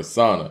type of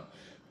persona?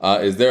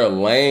 Is there a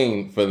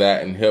lane for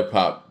that in hip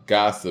hop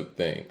gossip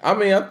thing? I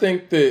mean, I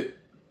think that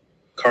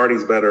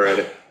Cardi's better at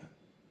it.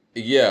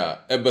 Yeah,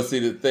 but see,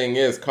 the thing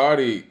is,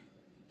 Cardi's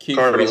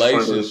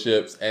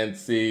relationships funny. And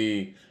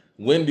see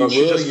Wendy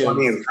Williams. She's just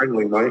funny and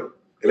friendly, Mike.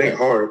 It ain't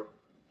hard.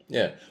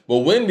 Yeah,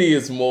 but Nicki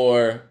is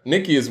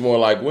more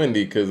like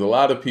Wendy because a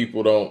lot of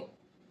people don't,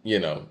 you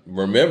know,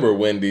 remember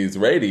Wendy's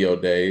radio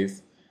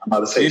days.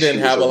 She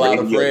didn't have a lot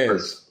of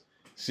friends.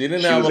 She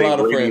didn't have a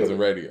lot of friends in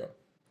radio.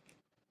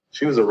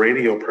 She was a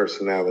radio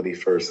personality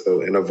first,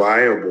 though, and a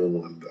viable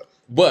one, though.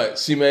 But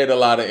she made a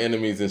lot of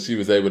enemies, and she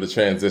was able to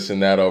transition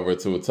that over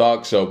to a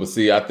talk show. But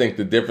see, I think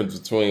the difference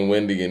between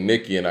Wendy and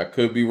Nicki, and I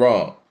could be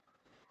wrong,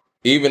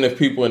 even if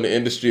people in the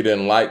industry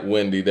didn't like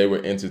Wendy, they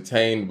were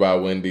entertained by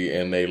Wendy,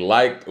 and they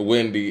liked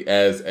Wendy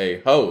as a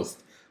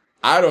host.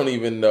 I don't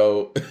even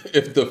know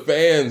if the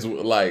fans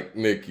would like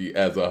Nicki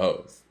as a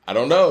host. I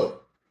don't know.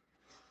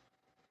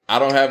 I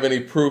don't have any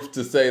proof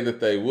to say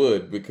that they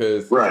would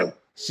because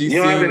she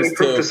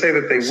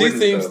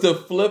seems to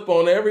flip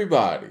on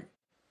everybody.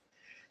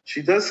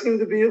 She does seem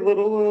to be a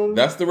little.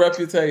 That's the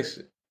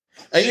reputation.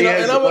 And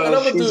I'm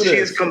gonna do this.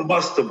 She's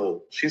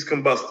combustible. She's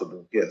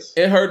combustible. Yes.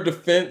 In her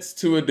defense,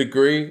 to a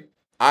degree,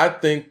 I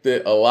think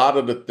that a lot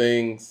of the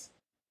things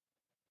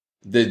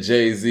that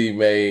Jay-Z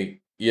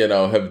may, you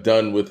know, have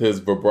done with his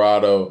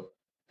vibrato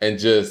and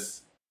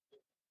just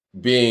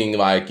being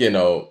like, you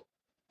know,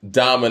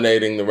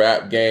 dominating the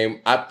rap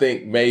game, I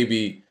think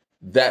maybe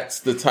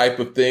that's the type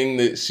of thing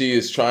that she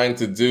is trying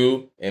to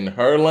do in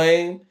her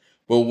lane.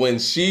 But when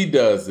she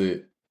does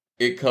it,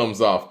 it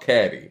comes off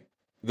catty.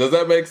 Does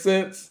that make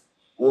sense?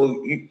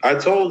 Well, I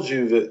told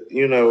you that,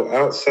 you know,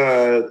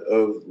 outside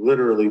of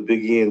literally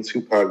Biggie and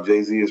Tupac,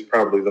 Jay-Z is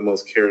probably the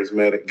most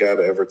charismatic guy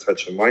to ever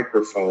touch a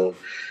microphone.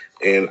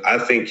 And I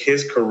think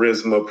his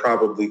charisma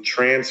probably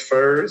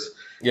transfers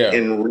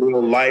in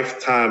real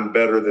lifetime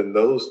better than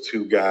those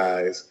two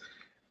guys.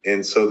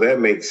 And so that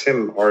makes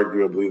him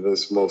arguably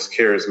the most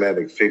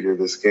charismatic figure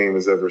this game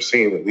has ever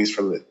seen, at least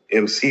from the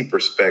MC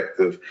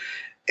perspective.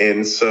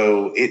 And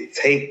so it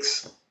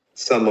takes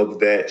some of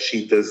that.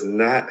 She does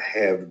not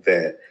have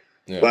that.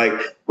 Yeah.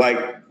 Like,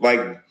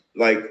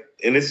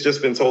 and it's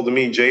just been told to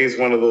me, Jay is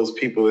one of those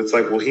people. It's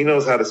like, well, he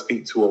knows how to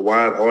speak to a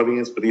wide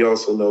audience, but he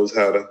also knows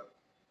how to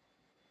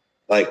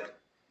like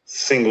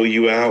single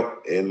you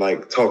out and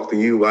like talk to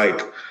you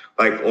like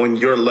on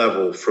your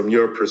level from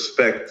your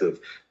perspective.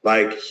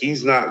 Like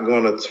he's not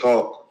going to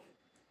talk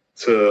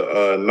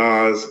to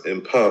Nas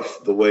and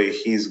Puff the way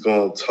he's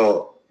going to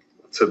talk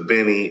to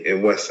Benny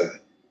and Westside.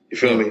 You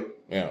feel me?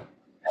 Yeah.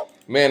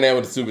 Man, that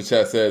with the super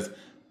chat says,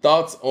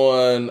 thoughts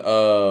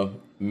on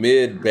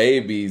Mid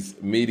Baby's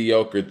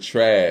mediocre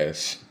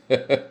trash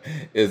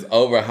is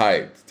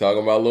overhyped.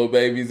 Talking about Lil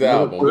Baby's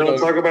album. We're going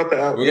to talk about the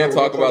album. We're going to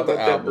talk about the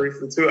album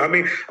briefly too. I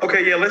mean,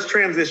 okay, yeah, let's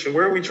transition.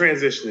 Where are we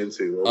transitioning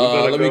to?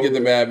 Let me get the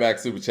Mad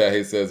Max super chat.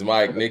 He says,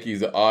 Mike,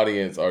 Nicki's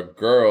audience are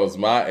girls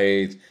my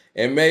age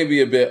and maybe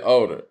a bit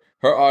older.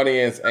 Her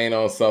audience ain't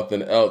on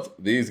something else.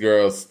 These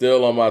girls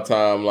still on my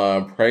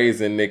timeline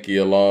praising Nicki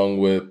along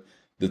with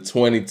the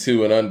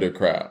 22 and under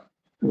crowd.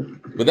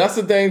 But that's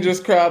a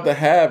dangerous crowd to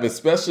have,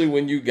 especially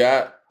when you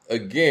got the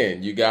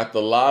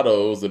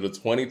Lottos that are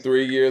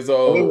 23 years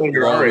old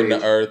roaming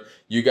the earth.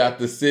 You got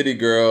the city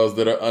girls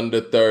that are under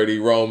 30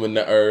 roaming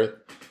the earth.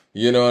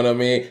 You know what I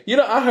mean? You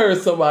know, I heard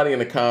somebody in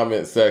the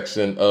comment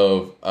section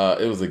of,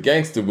 it was a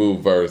Gangsta Boo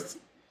verse.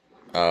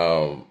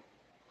 I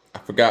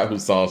forgot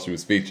whose song she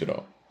was featured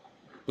on.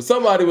 But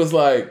somebody was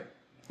like,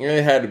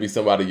 it had to be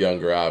somebody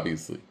younger,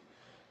 obviously.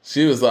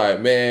 She was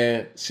like,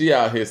 man, she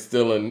out here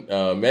stealing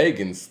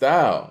Megan's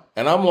style.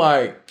 And I'm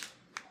like,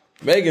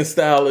 Megan's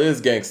style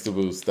is Gangsta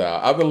Boo style.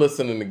 I've been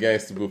listening to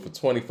Gangsta Boo for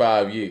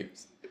 25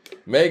 years.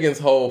 Megan's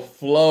whole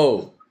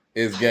flow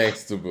is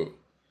Gangsta Boo.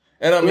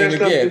 And I mean,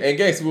 again, and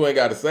Gangsta Boo ain't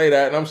got to say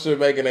that. And I'm sure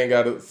Megan ain't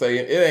got to say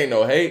it. It ain't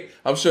no hate.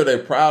 I'm sure they're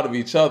proud of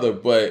each other.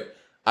 But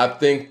I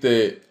think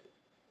that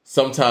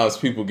sometimes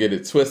people get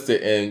it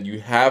twisted, and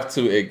you have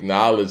to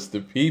acknowledge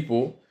the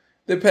people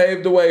that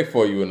paved the way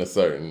for you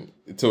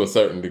to a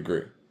certain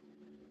degree.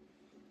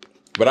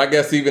 But I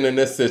guess even in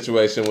this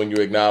situation, when you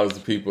acknowledge the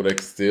people, they can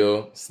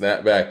still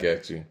snap back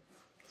at you.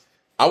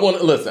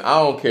 Listen, I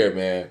don't care,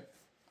 man.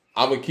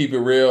 I'm going to keep it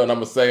real, and I'm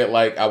going to say it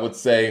like I would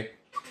say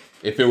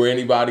if it were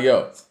anybody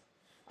else.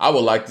 I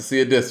would like to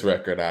see a diss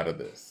record out of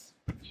this.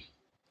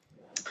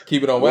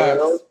 Keep it on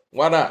wax.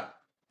 Why not?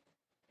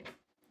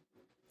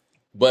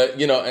 But,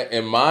 you know,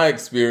 in my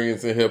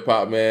experience in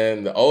hip-hop,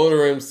 man, the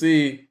older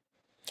MC,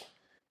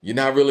 you're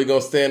not really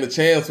going to stand a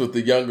chance with the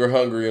younger,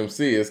 hungry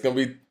MC. It's going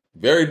to be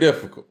very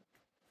difficult.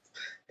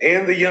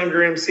 And the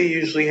younger MC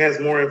usually has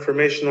more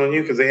information on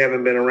you because they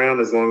haven't been around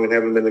as long and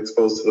haven't been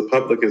exposed to the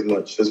public as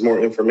much. There's more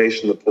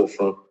information to pull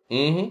from.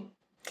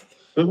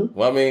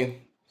 Well, I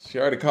mean, she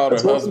already called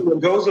her husband.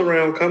 What goes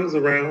around comes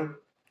around.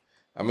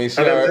 I mean,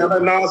 how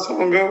that Nas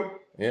song go?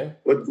 Yeah.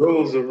 What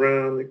goes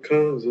around, it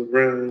comes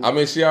around. I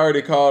mean, she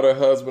already called her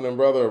husband and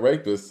brother a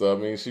rapist. So, I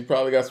mean, she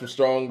probably got some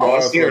strong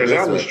bars. Out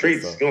in the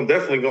streets. So.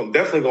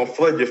 Definitely gonna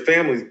flood your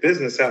family's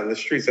business out in the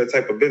streets. That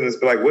type of business.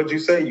 Be like, what'd you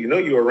say? You know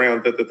you were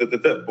around. Boom,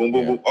 boom,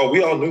 boom. Oh,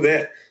 we all knew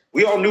that.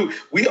 We all knew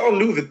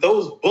that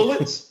those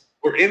bullets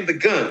were in the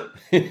gun.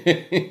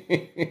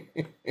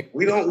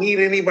 We don't need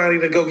anybody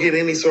to go get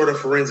any sort of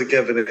forensic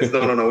evidence.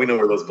 No. We know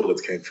where those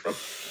bullets came from.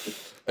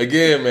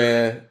 Again,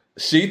 man,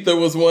 Sheetha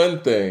was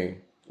one thing.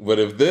 But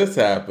if this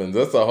happens,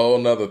 that's a whole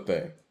nother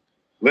thing.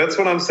 That's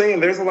what I'm saying.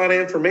 There's a lot of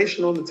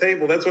information on the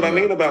table. That's what I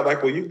mean about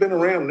like, well, you've been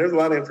around. There's a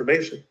lot of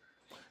information.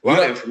 A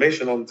lot of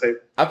information on the table.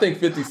 I think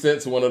 50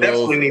 Cent's one of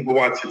Definitely need to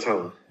watch your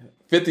tone.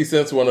 50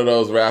 Cent's one of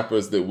those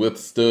rappers that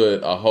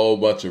withstood a whole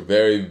bunch of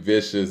very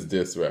vicious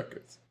diss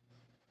records.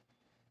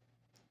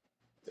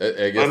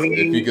 I guess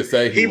if you could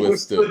say he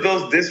withstood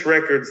those diss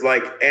records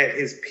like at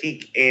his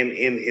peak and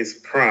in his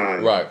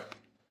prime. Right.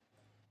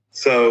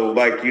 So,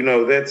 like, you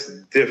know, that's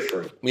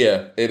different.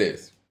 Yeah, it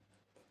is.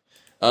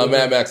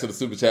 Mad Max of the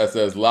Super Chat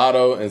says,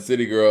 Lotto and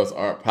City Girls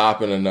aren't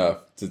popping enough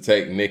to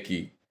take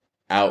Nicki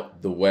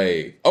out the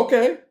wave.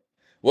 Okay.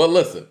 Well,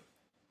 listen.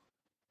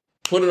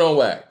 Put it on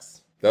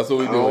wax. That's what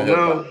we do in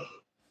hip-hop.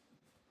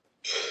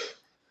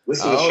 This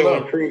is a show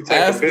and prove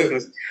type of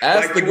business.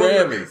 Ask the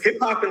Grammys.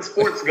 Hip-hop and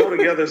sports go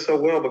together so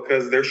well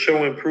because they're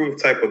show and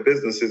prove type of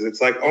businesses.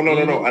 It's like, oh,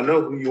 no. I know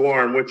who you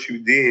are and what you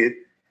did.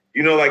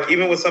 You know, like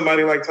even with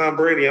somebody like Tom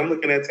Brady, I'm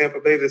looking at Tampa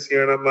Bay this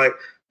year and I'm like,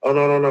 oh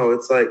no.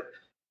 It's like,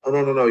 oh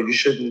no. You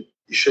shouldn't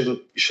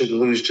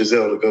lose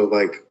Giselle to go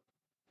like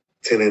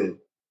 10 and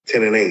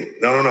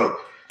 8. No.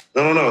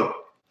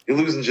 You're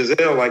losing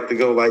Giselle like to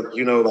go like,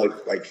 you know,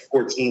 like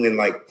 14 and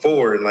like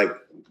 4 and like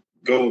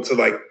go to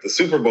like the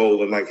Super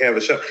Bowl and like have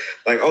a shot.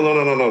 Like, oh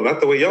no,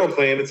 not the way y'all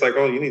playing. It's like,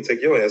 oh, you need to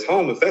take your ass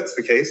home if that's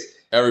the case.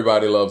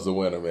 Everybody loves a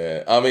winner,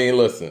 man. I mean,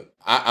 listen,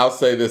 I'll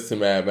say this to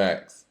Mad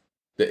Max.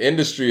 The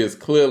industry has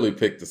clearly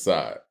picked a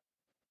side.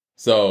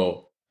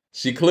 So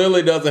she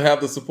clearly doesn't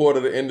have the support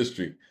of the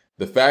industry.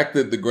 The fact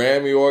that the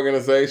Grammy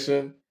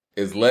organization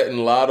is letting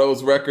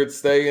Lotto's records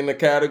stay in the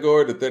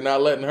category that they're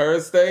not letting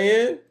hers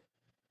stay in,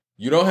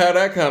 you don't have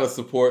that kind of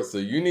support. So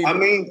you need.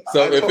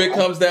 If it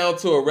comes down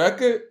to a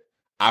record,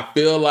 I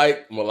feel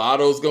like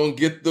Mulatto's going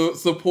to get the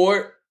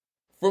support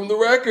from the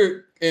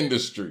record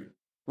industry,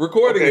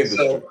 recording industry.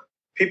 So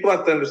people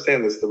have to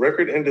understand this. The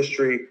record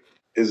industry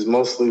is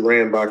mostly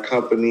ran by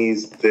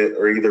companies that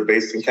are either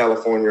based in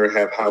California or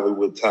have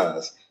Hollywood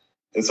ties.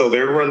 And so they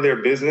run their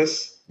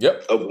business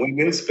of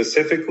women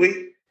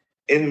specifically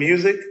in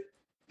music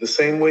the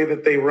same way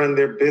that they run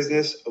their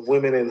business of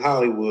women in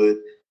Hollywood.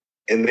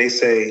 And they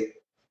say,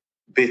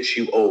 bitch,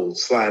 you old,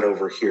 slide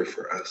over here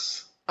for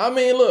us. I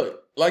mean,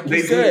 look, like you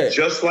they said. do it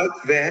just like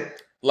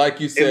that.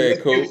 Like you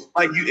said, Coop.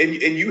 Like you,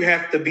 and you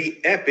have to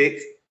be epic,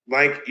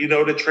 like, you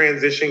know, to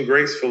transition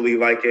gracefully,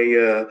 like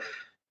a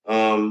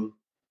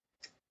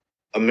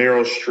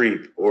Meryl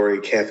Streep or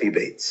a Kathy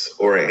Bates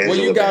or an Angela Well,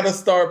 you got to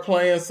Bassett. Start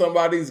playing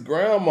somebody's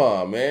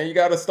grandma, man. You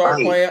got to start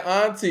playing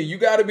auntie. You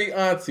got to be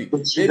auntie.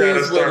 But you got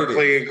to start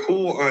playing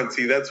cool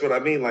auntie. That's what I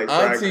mean. Like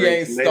auntie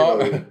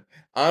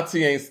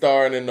ain't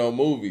starring in no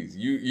movies.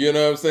 You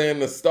know what I'm saying?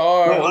 The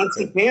star. No,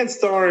 auntie can't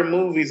star in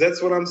movies.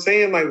 That's what I'm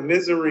saying. Like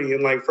Misery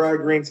and like Fried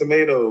Green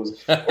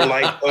Tomatoes, or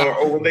like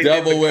or when they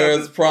Devil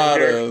Wears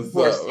Prada.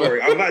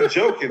 Story. I'm not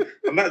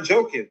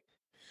joking.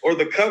 Or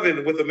The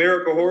Coven with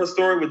American Horror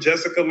Story with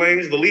Jessica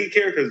Lange, the lead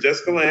character is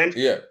Jessica Lange,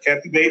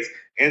 Kathy Bates,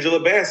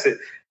 Angela Bassett.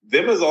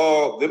 Them is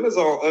all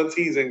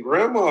aunties and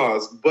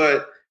grandmas,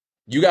 but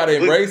you got to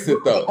embrace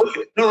it though.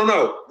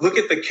 No. Look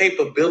at the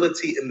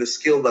capability and the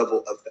skill level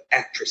of the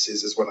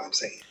actresses is what I'm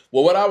saying.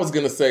 Well, what I was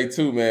gonna say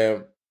too,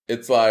 man,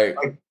 it's like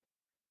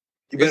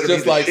it's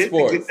just like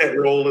sports. To get that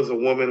role as a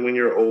woman when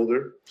you're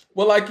older.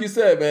 Well, like you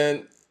said,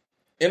 man,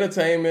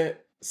 entertainment,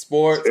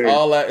 sports,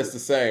 all that is the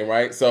same,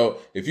 right? So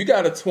if you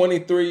got a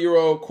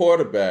 23-year-old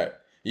quarterback,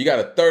 you got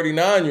a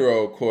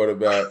 39-year-old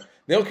quarterback,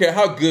 they don't care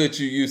how good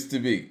you used to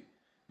be.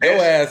 Your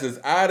ass is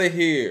out of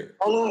here.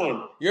 Hold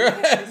on. Your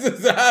ass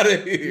is out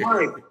of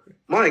here.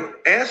 Mike,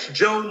 ask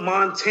Joe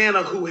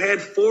Montana, who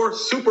had 4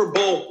 Super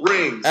Bowl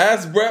rings.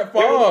 Ask Brett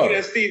Favre. They were looking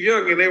at Steve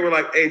Young, and they were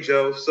like, hey,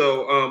 Joe,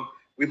 so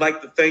we'd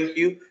like to thank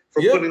you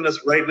for putting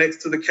us right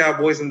next to the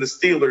Cowboys and the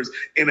Steelers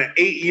in an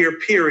 8-year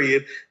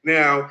period.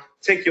 Now,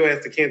 take your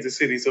ass to Kansas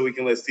City so we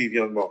can let Steve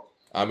Young ball.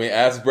 I mean,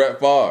 ask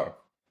Brett Favre.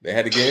 They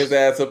had to get his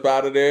ass up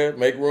out of there,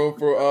 make room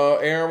for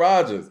Aaron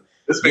Rodgers.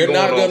 You're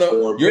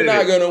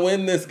not gonna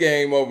win this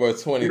game over a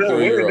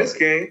 23-year-old. This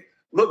game.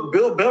 Look,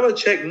 Bill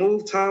Belichick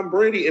moved Tom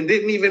Brady and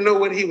didn't even know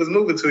what he was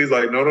moving to. He's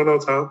like, no,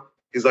 Tom.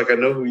 He's like, I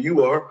know who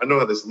you are. I know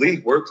how this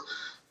league works.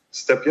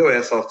 Step your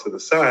ass off to the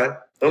side.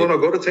 No,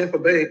 go to Tampa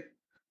Bay.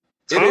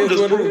 Tom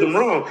just proved them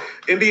wrong.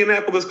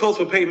 Indianapolis Colts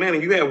with Peyton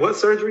Manning. You had what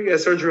surgery? You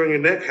had surgery on your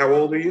neck. How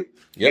old are you?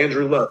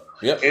 Andrew Luck.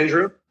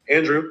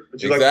 Andrew,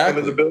 would you like to come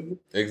in the building?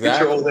 Get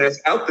your old ass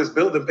out this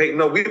building, Peyton.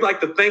 No, we'd like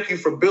to thank you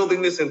for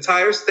building this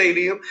entire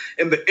stadium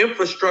and the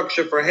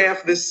infrastructure for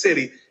half this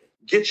city.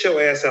 Get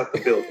your ass out the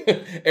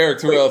building. Eric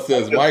Terrell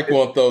says, Mike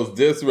want those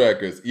disc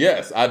records.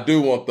 Yes, I do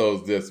want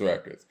those disc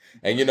records.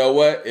 And you know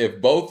what?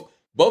 If both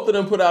of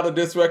them put out a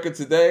disc record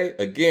today,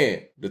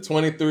 again, the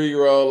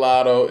 23-year-old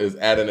Lotto is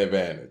at an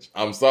advantage.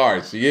 I'm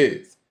sorry, she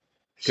is.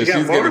 Because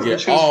she's going to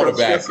get all the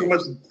backing.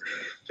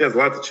 She has a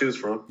lot to choose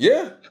from.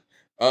 Yeah.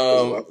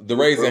 The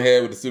Raisin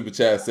Head with the super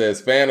chat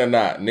says, fan or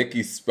not,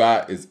 Nikki's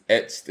spot is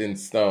etched in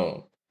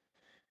stone.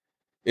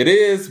 It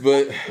is,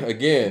 but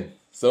again,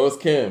 so is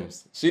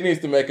Kim's. She needs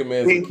to make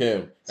amends with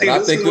Kim. And I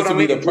think this would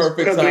be the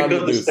perfect time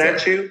to do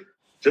so.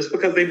 Just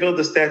because they build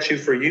a statue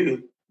for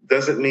you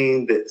doesn't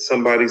mean that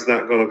somebody's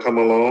not going to come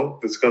along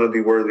that's going to be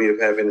worthy of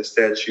having a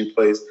statue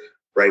placed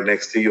right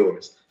next to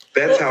yours.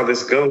 That's how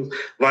this goes.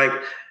 Like,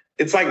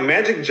 it's like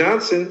Magic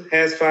Johnson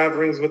has 5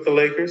 rings with the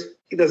Lakers.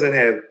 He doesn't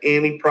have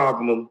any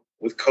problem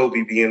with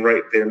Kobe being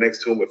right there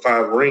next to him with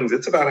 5 rings.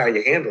 It's about how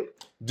you handle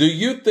it. Do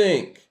you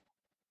think,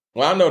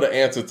 well, I know the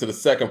answer to the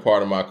second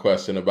part of my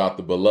question about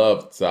the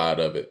beloved side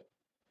of it.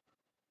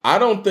 I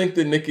don't think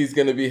that Nikki's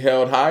going to be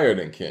held higher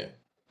than Kim.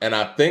 And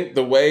I think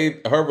the way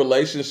her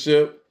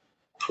relationship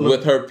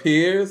with her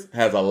peers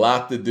has a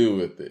lot to do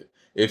with it.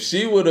 If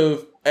she would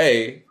have,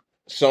 A,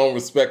 shown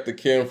respect to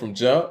Kim from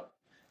jump,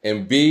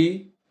 and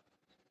B,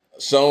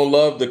 shown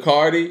love to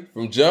Cardi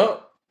from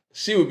jump,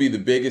 she would be the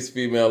biggest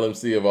female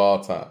MC of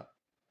all time.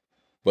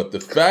 But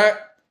the fact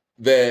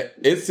that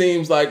it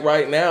seems like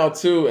right now,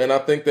 too, and I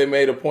think they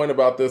made a point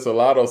about this,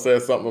 Alado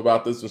said something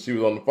about this when she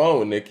was on the phone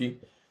with Nikki,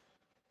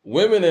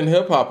 women in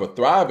hip-hop are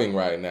thriving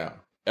right now.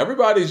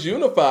 Everybody's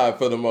unified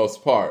for the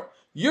most part.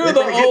 You're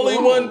the only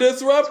one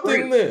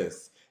disrupting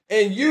this.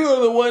 And you're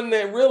the one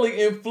that really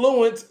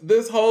influenced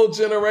this whole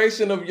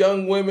generation of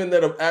young women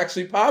that are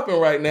actually popping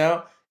right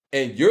now.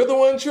 And you're the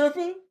one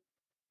tripping?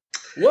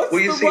 What's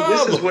the problem?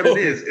 This is what it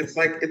is. It's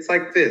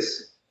like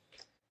this.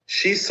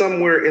 She's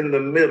somewhere in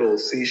the middle.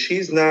 See,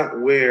 she's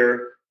not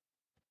where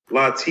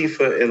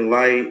Latifah and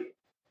Light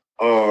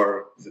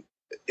are,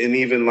 and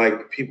even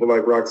like people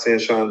like Roxanne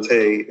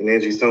Shante and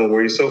Angie Stone,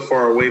 where you're so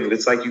far away that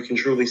it's like you can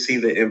truly see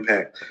the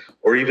impact.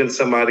 Or even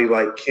somebody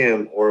like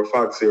Kim or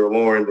Foxy or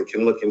Lauren that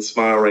can look and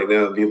smile right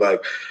now and be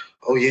like,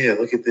 oh yeah,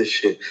 look at this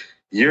shit.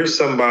 You're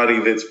somebody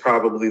that's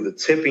probably the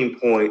tipping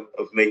point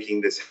of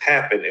making this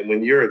happen. And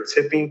when you're a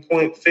tipping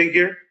point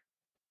figure,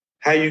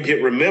 how you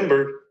get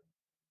remembered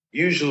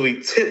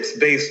usually tips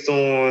based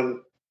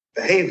on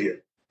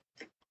behavior.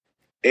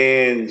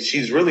 And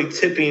she's really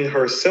tipping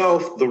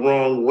herself the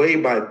wrong way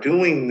by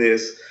doing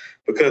this,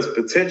 because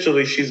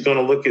potentially she's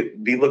going to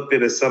be looked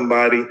at as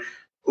somebody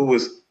who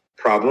was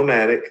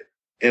problematic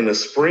and a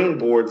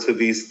springboard to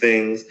these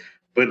things,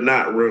 but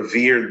not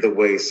revered the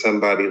way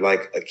somebody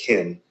like a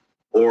Kim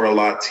or a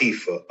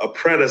Latifah, a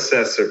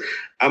predecessor.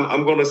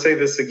 I'm going to say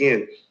this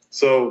again.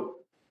 So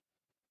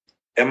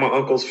at my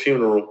uncle's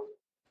funeral,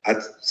 I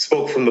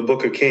spoke from the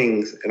Book of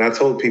Kings, and I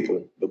told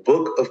people the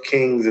Book of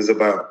Kings is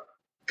about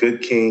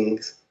good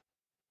kings,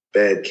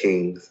 bad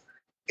kings,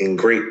 and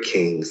great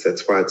kings.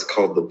 That's why it's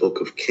called the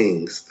Book of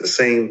Kings. The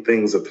same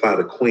things apply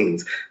to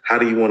queens. How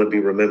do you want to be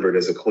remembered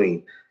as a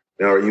queen?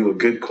 Now, are you a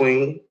good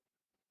queen?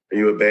 Are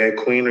you a bad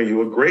queen? Are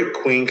you a great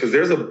queen? Because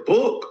there's a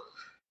book,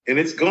 and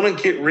it's going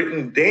to get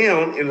written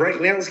down, and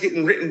right now it's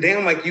getting written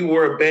down like you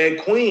were a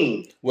bad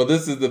queen. Well,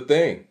 this is the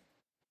thing.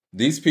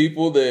 These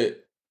people that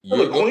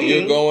you're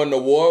going to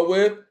war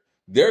with,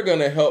 they're going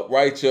to help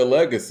write your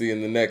legacy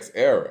in the next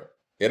era.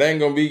 It ain't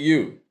going to be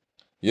you.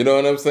 You know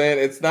what I'm saying?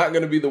 It's not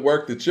going to be the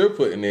work that you're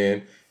putting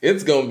in.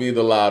 It's going to be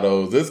the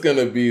Lottos. It's going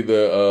to be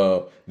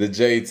the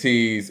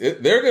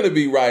JTs. They're going to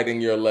be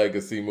writing your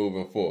legacy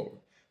moving forward.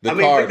 Think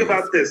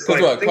about this.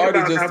 Because what? Cardi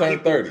just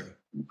turned 30.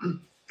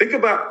 Think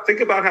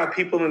about how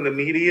people in the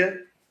media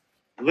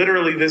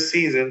literally this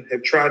season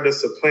have tried to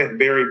supplant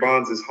Barry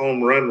Bonds'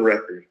 home run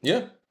record.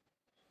 Yeah.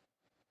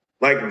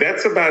 Like,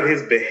 that's about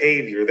his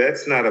behavior.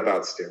 That's not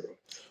about steroids.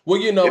 Well,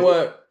 you know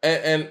what?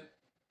 And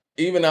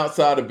even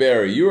outside of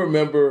Barry, you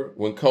remember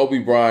when Kobe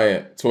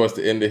Bryant, towards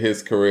the end of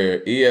his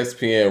career,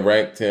 ESPN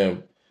ranked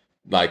him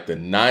like the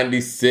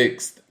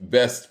 96th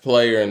best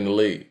player in the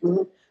league.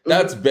 Mm-hmm.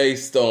 That's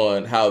based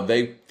on how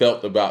they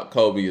felt about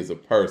Kobe as a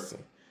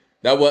person.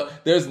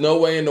 There's no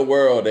way in the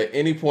world at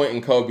any point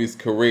in Kobe's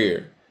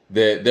career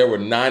that there were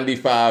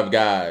 95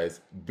 guys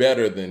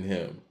better than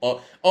him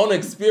on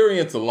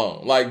experience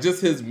alone, like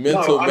just his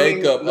mental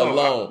makeup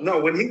alone.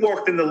 When he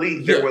walked in the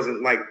league, there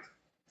wasn't like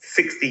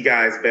 60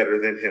 guys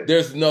better than him.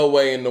 There's no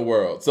way in the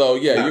world. So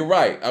you're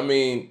right. I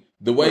mean,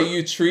 the way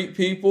you treat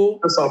people,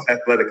 that's off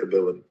athletic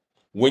ability.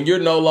 When you're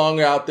no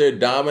longer out there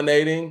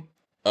dominating,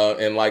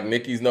 and like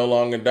Nicki's no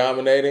longer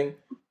dominating,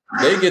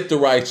 they get to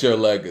write your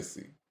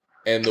legacy,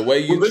 and the way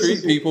you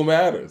treat people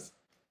matters.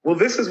 Well,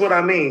 this is what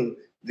I mean.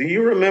 Do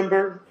you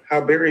remember how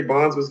Barry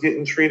Bonds was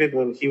getting treated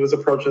when he was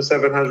approaching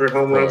 700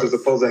 home runs, as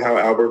opposed to how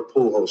Albert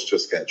Pujols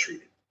just got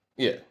treated?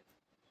 Yeah.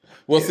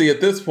 Well, see,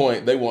 at this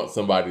point, they want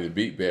somebody to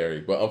beat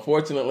Barry. But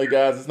unfortunately,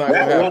 guys, it's not going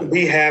to happen. That won't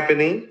be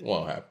happening.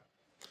 Won't happen.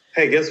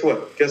 Hey, guess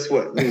what?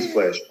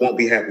 Newsflash. Won't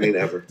be happening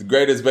ever. The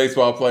greatest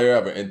baseball player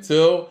ever.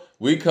 Until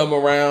we come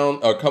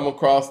around or come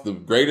across the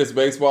greatest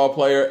baseball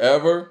player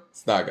ever,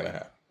 it's not going to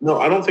happen. No,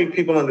 I don't think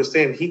people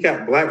understand. He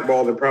got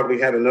blackballed and probably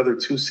had another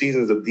 2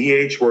 seasons of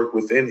DH work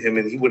within him,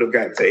 and he would have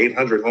gotten to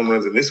 800 home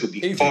runs, and this would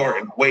be far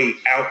and way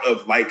out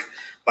of like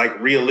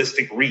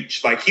realistic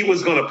reach. Like, he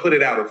was going to put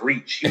it out of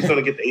reach. He was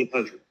going to get to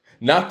 800.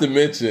 Not to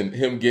mention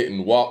him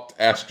getting walked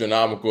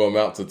astronomical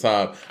amounts of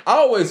time. I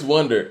always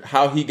wondered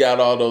how he got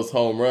all those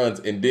home runs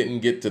and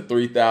didn't get to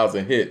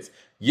 3,000 hits.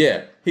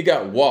 Yeah, he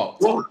got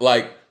walked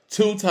like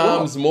 2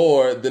 times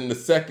more than the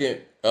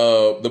second,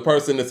 the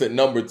person that's at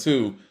number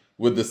 2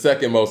 with the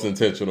second most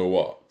intentional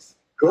walks.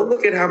 Go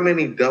look at how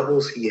many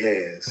doubles he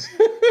has.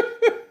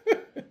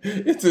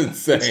 It's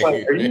insane. It's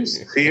like, are you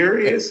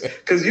serious?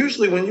 Because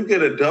usually when you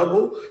get a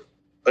double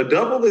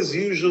is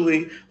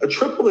usually, a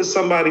triple is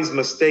somebody's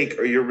mistake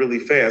or you're really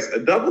fast. A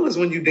double is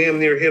when you damn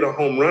near hit a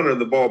home run or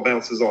the ball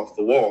bounces off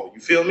the wall. You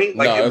feel me?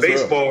 Like in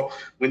baseball,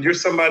 when you're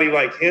somebody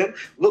like him,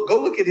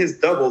 go look at his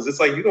doubles. It's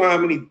like, you know how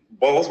many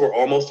balls were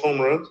almost home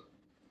runs?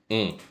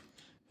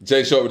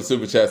 Jay Short with the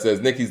Super Chat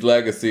says, Nicki's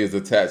legacy is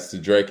attached to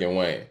Drake and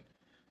Wayne.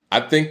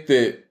 I think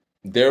that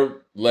their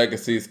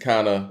legacies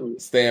kind of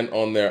stand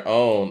on their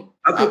own.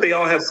 I think they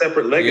all have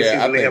separate legacies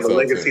and they have a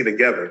legacy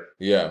together.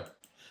 Yeah.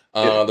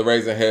 The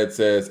Raisin Head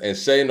says, and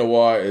Shay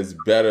Noir is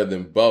better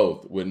than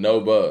both with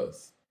no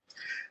buzz.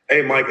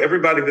 Hey, Mike,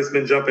 everybody that's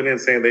been jumping in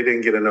saying they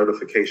didn't get a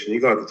notification,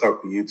 you're going to have to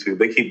talk to YouTube.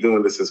 They keep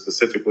doing this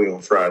specifically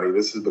on Friday.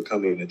 This is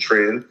becoming a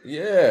trend.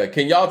 Yeah.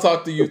 Can y'all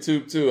talk to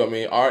YouTube too? I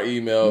mean, our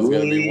email is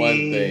going to be one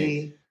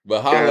thing,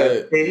 but holla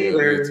at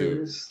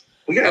YouTube.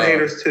 We got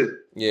haters too.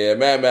 Yeah,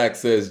 Mad Max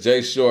says,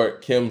 Jay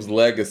Short, Kim's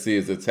legacy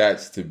is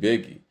attached to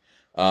Biggie.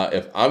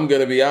 If I'm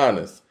going to be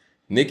honest,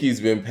 Nicki's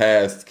been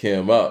past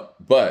Kim up,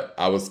 but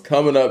I was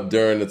coming up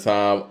during the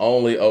time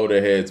only older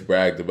heads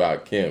bragged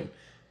about Kim.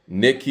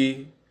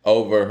 Nicki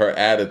over her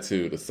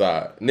attitude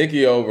aside.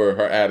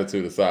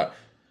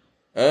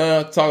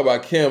 Talk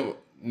about Kim,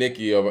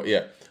 Nicki over,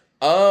 yeah.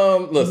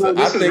 Listen,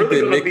 I think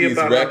that Nicki's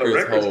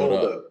records hold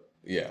up.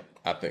 Yeah,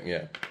 I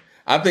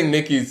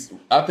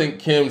think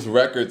Kim's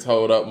records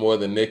hold up more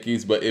than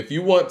Nicki's, but if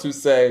you want to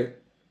say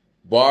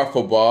bar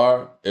for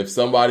bar, if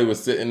somebody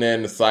was sitting there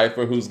in the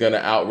cypher who's going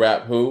to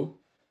out-rap who,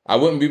 I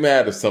wouldn't be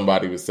mad if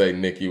somebody would say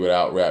Nicki would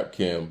out-rap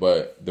Kim.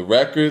 But the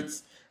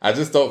records, I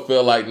just don't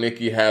feel like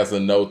Nicki has a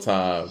no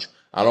time.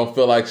 I don't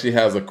feel like she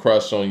has a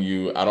crush on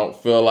you. I don't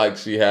feel like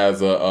she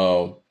has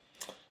a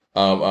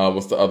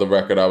What's the other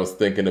record I was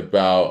thinking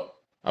about?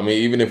 I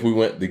mean, even if we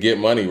went the Get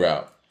Money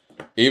route,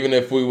 even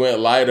if we went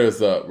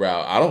Lighters Up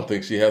route, I don't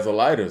think she has a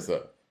Lighters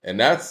Up. And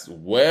that's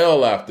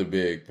well after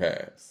Big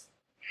Pass.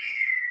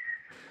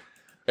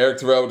 Eric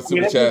Terrell with the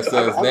super chat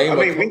says,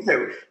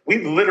 we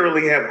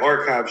literally have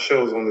archive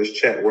shows on this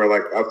chat where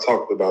like I've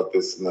talked about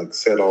this and like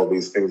said all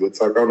these things. It's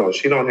like, oh no,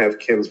 she don't have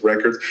Kim's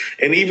records.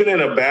 And even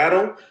in a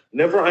battle,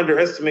 never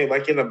underestimate,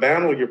 like in a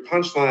battle, your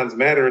punchlines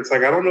matter. It's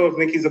like, I don't know if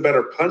Nicki's a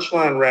better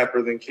punchline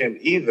rapper than Kim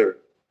either.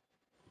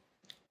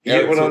 You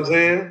get what I'm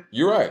saying?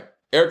 You're right.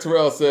 Eric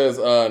Terrell says,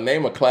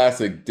 name a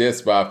classic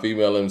diss by a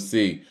female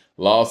MC.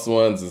 Lost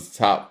Ones is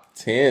top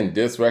 10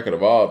 diss record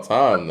of all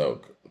time,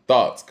 though.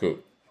 Thoughts,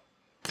 Coop?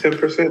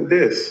 10%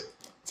 diss.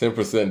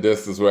 10%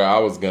 diss is where I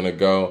was going to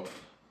go.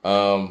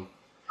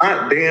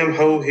 Hot damn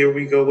ho, here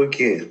we go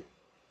again.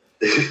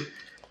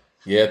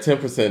 Yeah,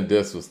 10%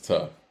 diss was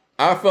tough.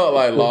 I felt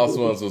like Lost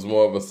Ones was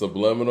more of a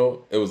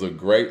subliminal. It was a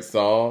great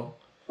song.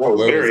 Well, it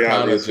was very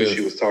obvious who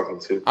she was talking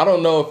to. I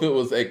don't know if it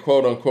was a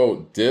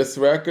quote-unquote diss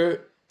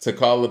record to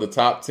call it a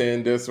top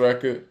 10 diss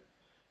record.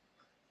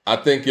 I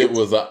think it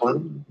was a...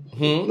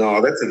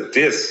 No, that's a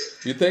diss.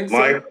 You think so?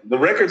 Mike, the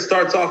record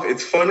starts off,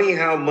 it's funny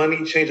how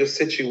money changes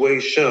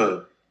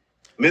situation.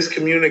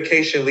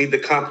 Miscommunication lead to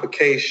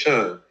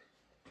complication.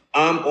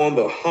 I'm on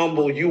the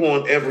humble, you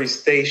on every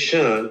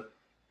station.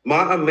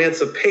 My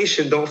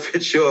emancipation don't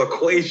fit your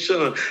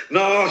equation.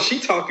 No, she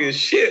talking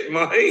shit,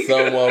 Mike.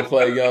 Someone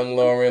play Young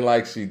Lauren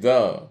like she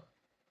done.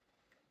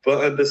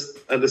 But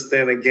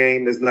understand the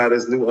game is not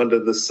as new under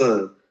the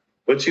sun.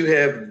 What you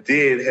have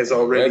did has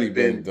already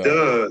been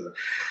done.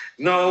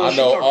 No, I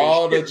know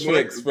all the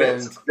tricks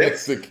from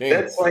Mexican.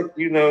 That's like,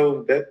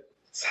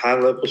 that's high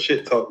level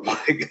shit talk,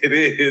 Mike. It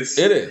is.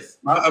 It is.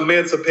 My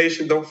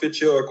emancipation don't fit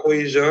your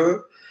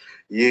equation.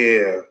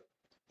 Yeah.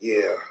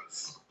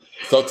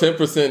 So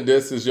 10%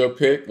 diss is your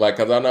pick? Like,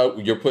 because I know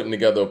you're putting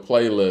together a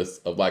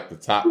playlist of like the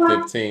top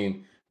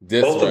 15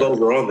 diss Both of those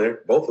are on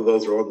there. Both of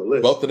those are on the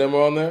list. Both of them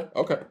are on there?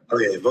 Okay. Oh,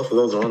 yeah, both of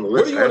those are on the list.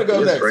 Where do you want to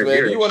go next,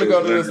 man? Do you want to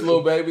go to this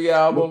Lil Baby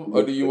album?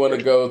 Or do you want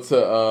to go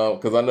to,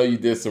 because I know you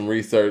did some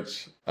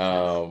research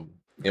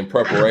in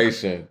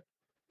preparation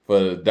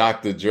for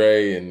Dr.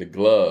 Dre and the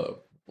Glove,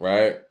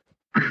 right?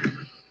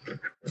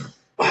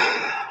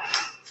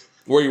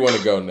 Where you want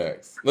to go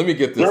next? Let me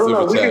get this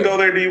super chat. We can go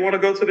there. Do you want to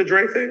go to the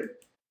Dre thing?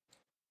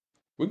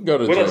 We can go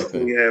to the Dre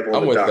thing. Do we have on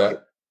I'm the with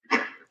docket?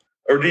 that.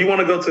 Or do you want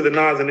to go to the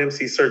Nas and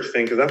MC Search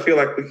thing? Because I feel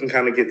like we can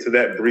kind of get to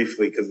that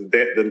briefly because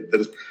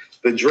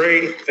the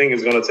Dre thing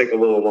is going to take a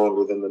little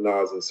longer than the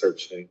Nas and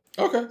Search thing.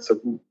 Okay.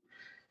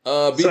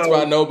 Beats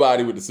by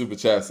Nobody with the super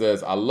chat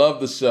says, I love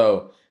the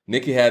show.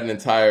 Nicki had an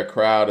entire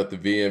crowd at the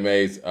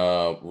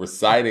VMAs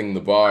reciting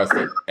the bars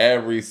to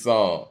every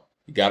song.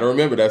 You got to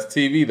remember, that's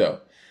TV, though.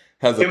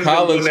 Has a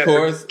college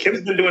course.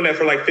 Kim's been doing that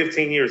for like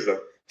 15 years, though.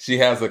 She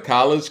has a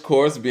college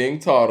course being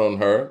taught on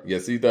her.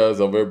 Yes, he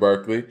does, over at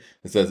Berkeley.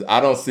 It says,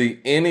 I don't see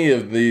any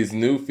of these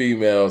new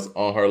females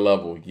on her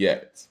level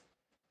yet.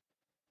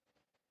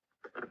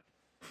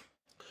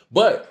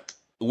 But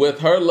with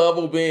her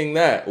level being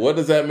that, what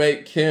does that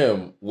make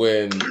Kim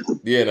when,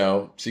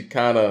 she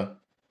kind of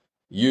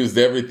used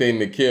everything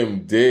that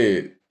Kim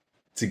did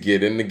to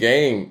get in the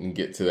game and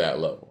get to that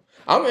level?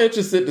 I'm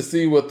interested to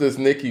see what this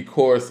Nicki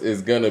course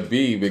is going to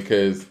be,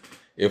 because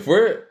if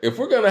we're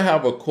going to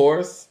have a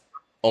course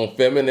on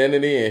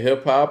femininity and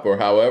hip hop, or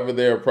however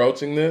they're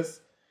approaching this,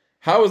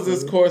 how is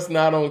this course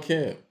not on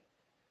Kim?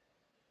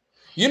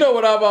 You know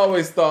what I've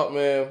always thought,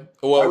 man?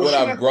 What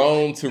I've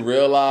grown to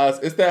realize,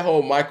 it's that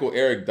whole Michael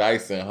Eric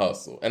Dyson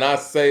hustle. And I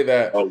say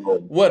that,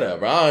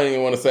 whatever. I don't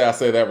even want to say I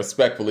say that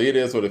respectfully. It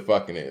is what it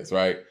fucking is,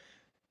 right?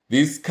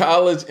 These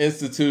college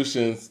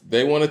institutions,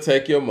 they want to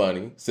take your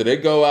money. So they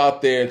go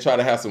out there and try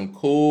to have some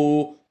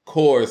cool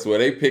course where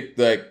they pick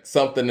like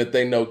something that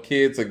they know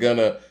kids are going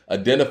to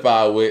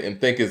identify with and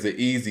think is an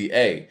easy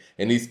A.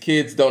 And these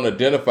kids don't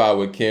identify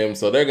with Kim,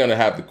 so they're going to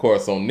have the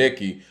course on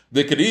Nicki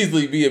that could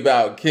easily be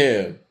about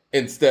Kim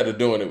instead of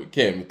doing it with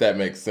Kim, if that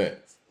makes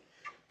sense.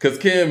 Because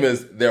Kim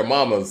is their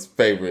mama's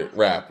favorite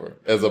rapper,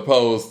 as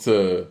opposed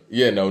to,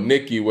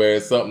 Nicki, where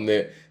it's something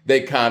that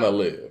they kind of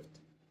lived.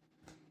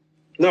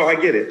 No, I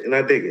get it, and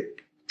I dig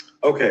it.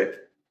 Okay.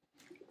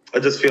 I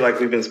just feel like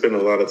we've been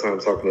spending a lot of time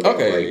talking about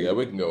it. Okay, yeah,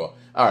 we can go on.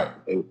 All right.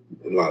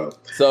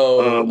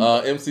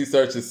 So MC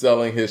Search is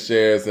selling his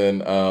shares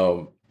and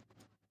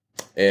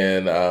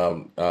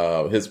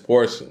his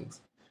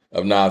portions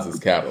of Nas's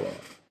catalog.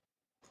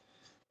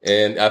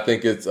 And I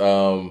think it's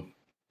I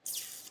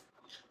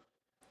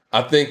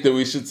think that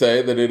we should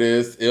say that it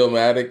is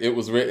Illmatic. It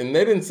was written.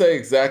 They didn't say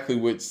exactly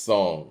which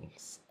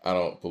songs, I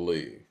don't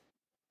believe.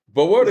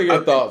 But what are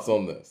your thoughts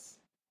on this?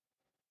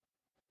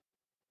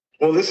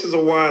 Well, this is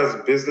a wise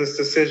business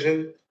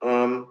decision.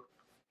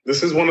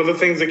 This is one of the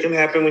things that can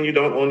happen when you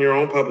don't own your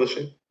own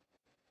publishing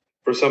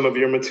for some of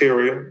your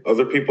material.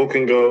 Other people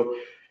can go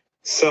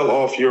sell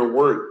off your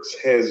works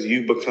as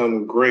you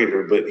become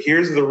greater. But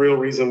here's the real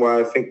reason why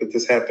I think that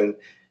this happened.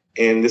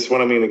 And this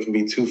one, it can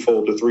be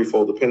twofold or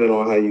threefold, depending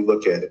on how you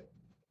look at it.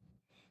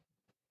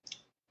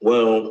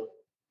 Well,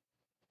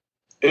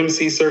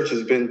 MC Search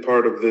has been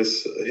part of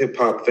this hip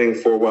hop thing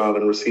for a while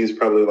and receives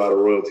probably a lot of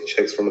royalty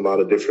checks from a lot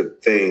of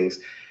different things.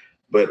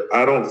 But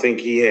I don't think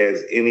he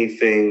has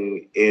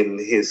anything in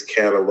his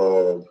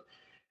catalog,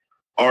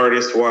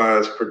 artist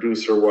wise,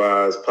 producer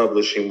wise,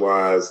 publishing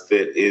wise,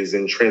 that is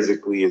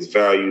intrinsically as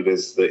valued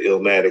as the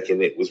Illmatic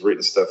and It Was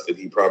Written stuff that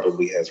he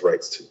probably has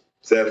rights to.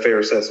 Is that a fair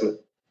assessment?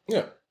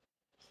 Yeah.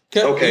 Do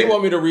you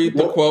want me to read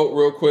the quote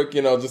real quick,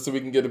 just so we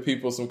can give the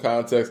people some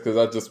context? Because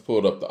I just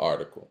pulled up the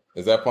article.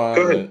 Is that fine?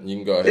 Go ahead. You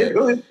can go ahead. Yeah,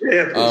 go ahead.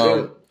 Yeah, go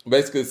ahead.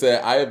 Basically, it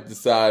said, I have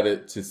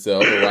decided to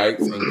sell the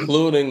rights,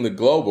 including the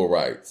global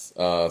rights,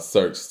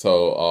 Search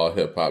told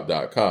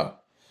allhiphop.com.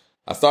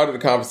 I started a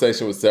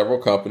conversation with several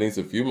companies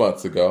a few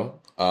months ago.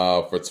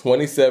 For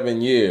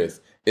 27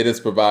 years, it has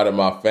provided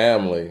my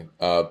family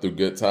through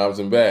good times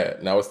and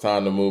bad. Now it's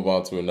time to move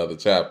on to another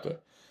chapter.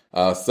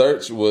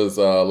 Search was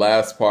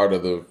last part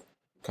of the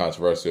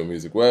controversial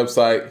music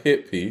website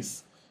Hit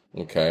Piece.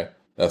 Okay,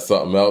 that's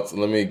something else.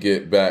 Let me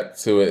get back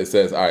to it. It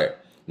says, all right,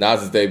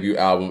 Nas's debut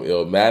album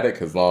Illmatic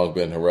has long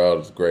been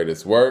heralded as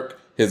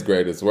his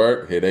greatest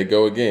work. Here they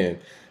go again.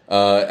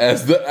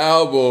 As the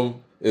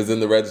album is in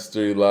the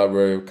Registry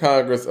Library of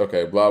Congress.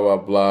 Okay, blah, blah,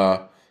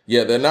 blah.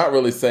 Yeah, they're not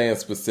really saying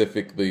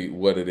specifically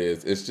what it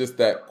is. It's just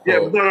that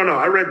quote. Yeah, no.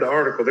 I read the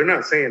article. They're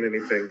not saying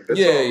anything.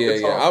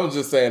 Yeah. I was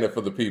just saying it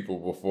for the people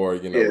before,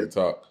 we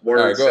talk. Word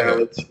all right, go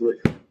salad.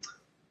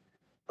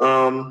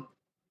 Ahead.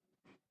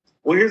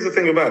 Well, here's the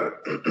thing about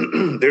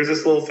it. There's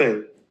this little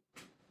thing.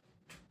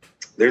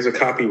 There's a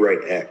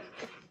Copyright Act.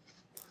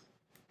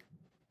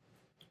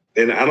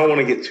 And I don't want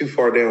to get too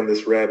far down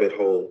this rabbit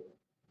hole,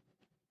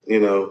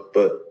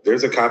 but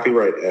there's a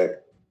Copyright Act.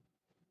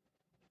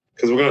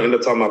 Because we're going to end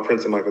up talking about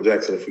Prince and Michael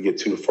Jackson if we get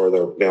too far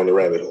down the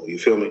rabbit hole. You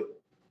feel me?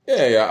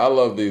 Yeah. I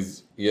love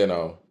these,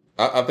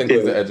 I think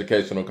these are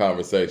educational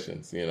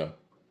conversations,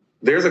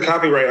 There's a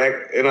Copyright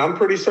Act, and I'm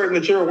pretty certain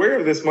that you're aware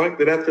of this, Mike,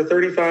 that after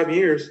 35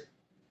 years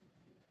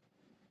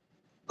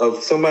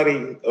of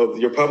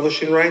your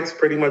publishing rights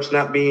pretty much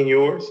not being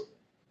yours,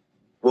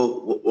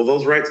 well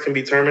those rights can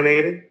be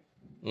terminated,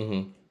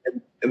 and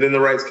then the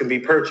rights can be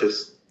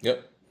purchased.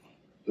 Yep.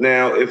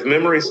 Now, if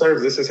memory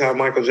serves, this is how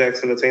Michael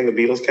Jackson attained the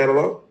Beatles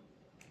catalog?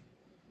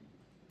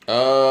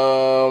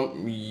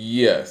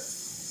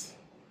 Yes.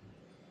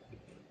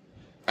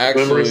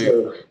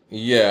 Actually,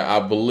 yeah, I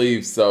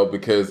believe so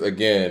because,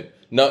 again,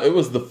 no, it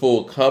was the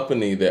full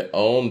company that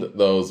owned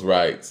those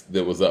rights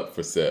that was up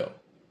for sale.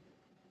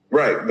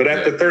 Right, but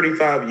after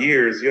 35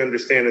 years, you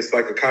understand it's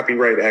like a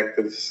Copyright Act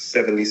of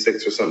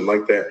 76 or something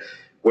like that,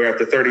 where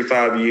after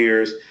 35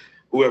 years,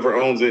 whoever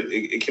owns it,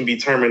 it can be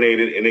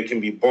terminated and it can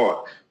be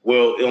bought.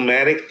 Well,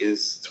 Illmatic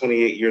is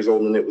 28 years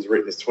old and It Was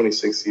Written is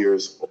 26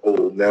 years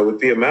old. Now, with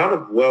the amount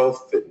of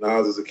wealth that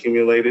Nas has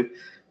accumulated,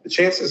 the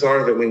chances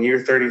are that when year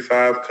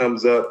 35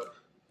 comes up,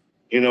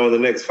 in the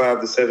next 5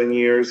 to 7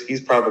 years,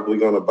 he's probably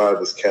going to buy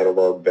this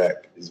catalog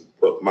back, is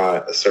what my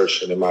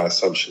assertion and my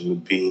assumption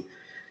would be.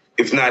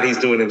 If not, he's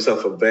doing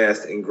himself a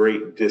vast and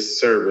great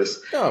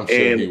disservice. I'm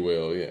sure he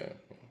will, yeah.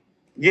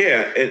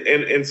 Yeah,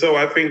 and so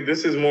I think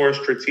this is more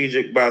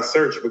strategic by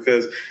Search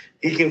because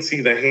he can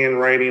see the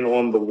handwriting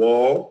on the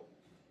wall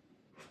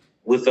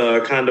with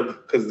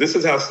because this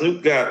is how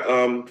Snoop got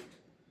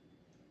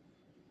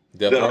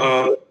Death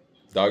Row?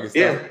 Doggy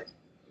Style? Yeah,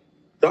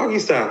 Doggy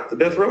Style, the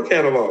Death Row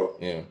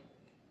catalog. Yeah.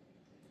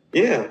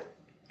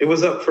 It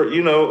was up for,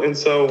 and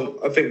so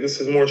I think this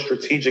is more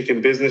strategic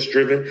and business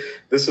driven.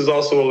 This is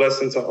also a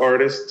lesson to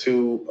artists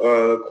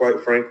to, quite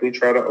frankly,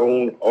 try to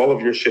own all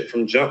of your shit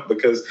from jump,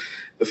 because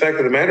the fact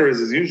of the matter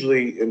is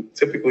usually, and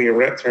typically in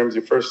rap terms,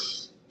 your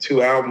first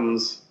 2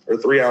 albums or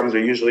 3 albums are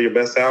usually your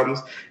best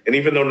albums. And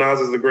even though Nas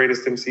is the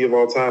greatest MC of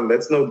all time,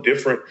 that's no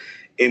different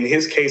in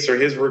his case or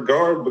his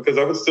regard, because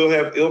I would still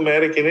have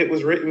Illmatic and It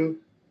Was Written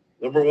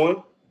number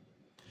 1.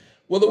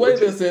 Well, the way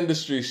this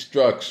industry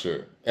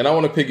structured, and I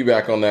want to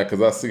piggyback on that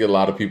because I see a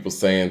lot of people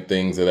saying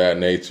things of that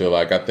nature.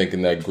 Like I think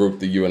in that group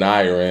that you and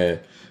I are in,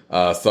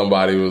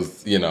 somebody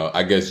was,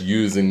 I guess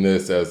using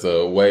this as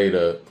a way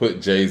to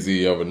put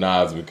Jay-Z over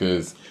Nas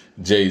because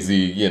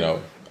Jay-Z,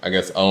 I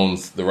guess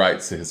owns the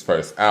rights to his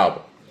first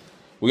album.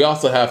 We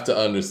also have to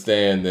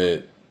understand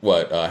that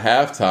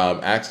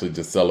Halftime actually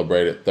just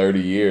celebrated 30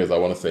 years, I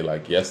want to say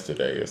like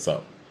yesterday or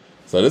something.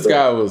 So this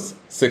guy was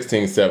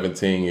 16,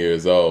 17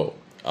 years old.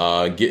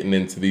 Getting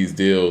into these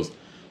deals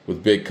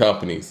with big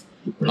companies.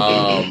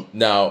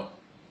 Now,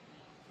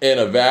 in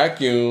a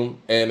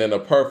vacuum and in a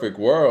perfect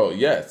world,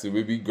 yes, it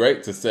would be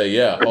great to say,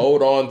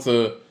 hold on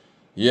to,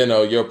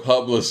 your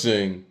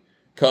publishing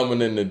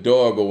coming in the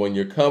door. But when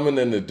you're coming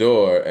in the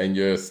door and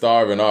you're a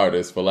starving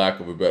artist, for lack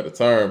of a better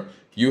term,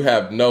 you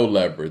have no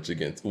leverage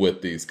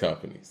with these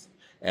companies.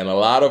 And a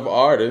lot of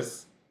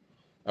artists,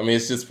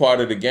 it's just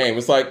part of the game.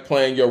 It's like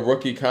playing your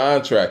rookie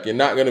contract. You're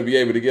not going to be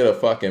able to get a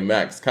fucking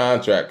max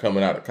contract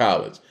coming out of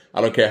college.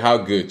 I don't care how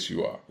good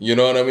you are. You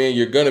know what I mean?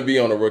 You're going to be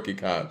on a rookie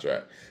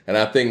contract. And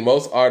I think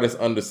most artists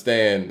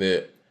understand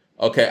that,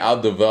 okay, I'll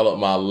develop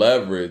my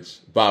leverage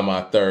by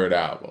my 3rd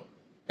album.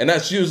 And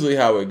that's usually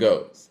how it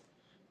goes.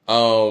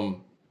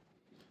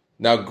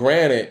 Now,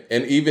 granted,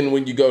 and even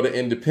when you go the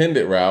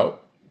independent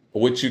route,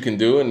 which you can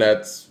do, and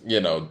that's,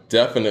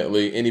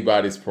 definitely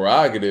anybody's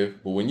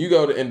prerogative. But when you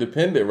go the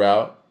independent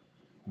route,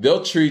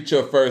 they'll treat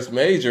your first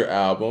major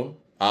album,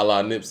 a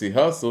la Nipsey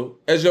Hussle,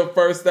 as your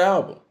first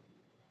album.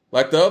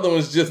 Like the other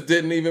ones just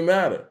didn't even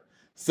matter.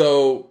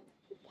 So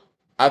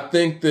I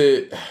think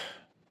that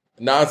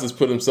Nas has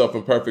put himself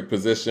in perfect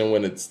position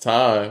when it's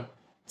time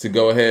to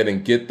go ahead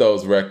and get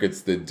those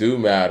records that do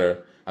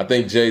matter. I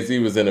think Jay-Z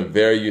was in a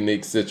very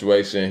unique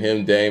situation.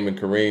 Him, Dame, and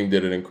Kareem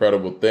did an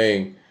incredible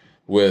thing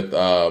with,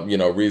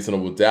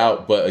 Reasonable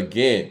Doubt. But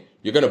again,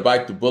 you're going to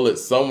bite the bullet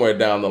somewhere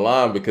down the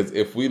line, because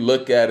if we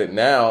look at it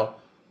now,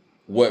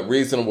 what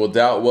Reasonable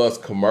Doubt was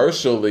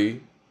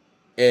commercially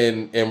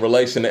in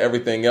relation to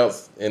everything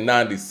else in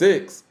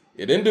 96,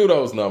 it didn't do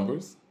those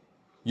numbers.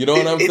 You know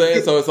what I'm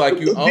saying? So it's like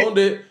you owned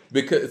it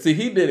because, see,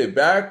 he did it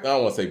I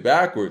don't want to say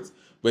backwards,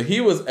 but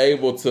he was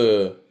able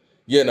to,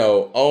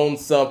 own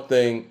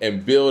something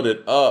and build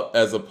it up,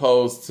 as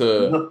opposed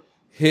to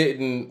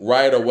hitting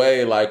right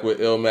away, like with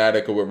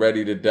Illmatic or with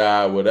Ready to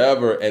Die,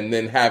 whatever, and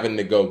then having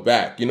to go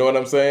back. You know what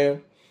I'm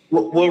saying?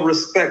 Well,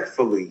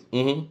 respectfully,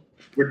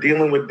 we're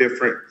dealing with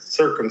different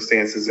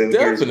circumstances, and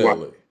here's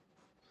why.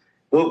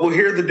 Well,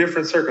 here are the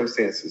different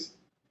circumstances.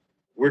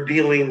 We're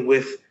dealing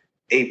with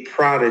a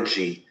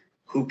prodigy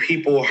who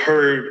people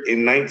heard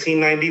in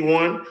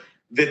 1991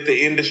 that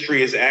the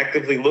industry is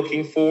actively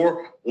looking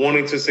for,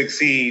 wanting to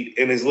succeed,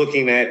 and is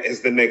looking at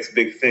as the next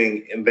big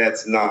thing, and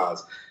that's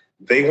Nas.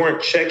 They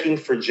weren't checking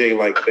for Jay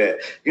like that.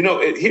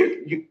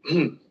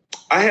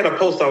 I had a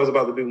post I was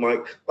about to do,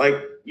 Mike. Like,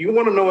 you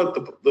want to know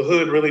what the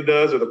hood really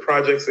does, or the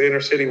projects, the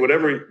inner city,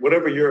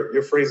 whatever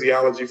your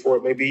phraseology for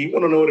it may be. You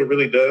want to know what it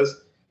really does?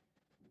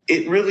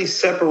 It really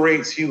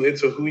separates you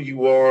into who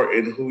you are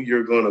and who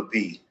you're going to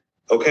be.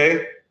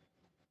 Okay?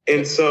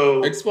 And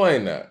so...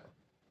 Explain that.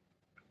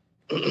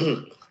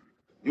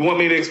 You want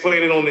me to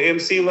explain it on the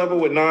MC level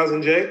with Nas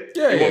and Jay?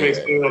 Yeah, You want me to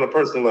explain it on a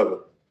personal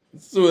level?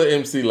 Let's do the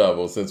MC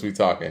level, since we're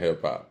talking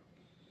hip-hop.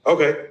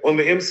 Okay, on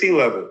the MC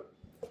level.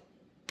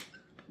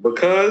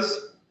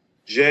 Because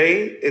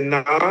Jay and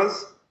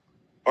Nas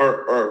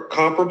are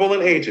comparable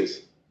in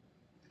ages,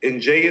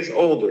 and Jay is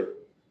older,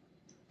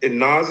 and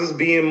Nas is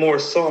being more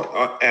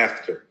sought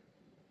after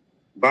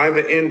by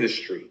the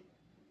industry,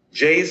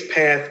 Jay's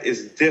path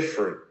is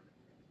different.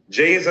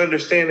 Jay is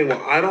understanding,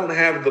 well, I don't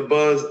have the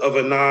buzz of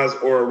a Nas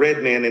or a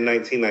Redman in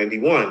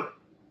 1991.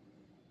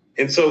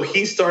 And so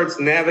he starts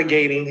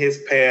navigating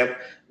his path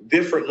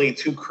differently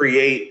to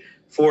create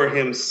for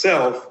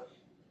himself,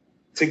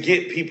 to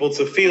get people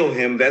to feel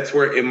him. That's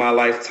where In My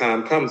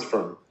Lifetime comes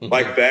from.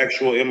 Like the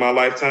actual In My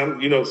Lifetime,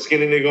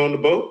 Skinny Nigga on the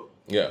Boat?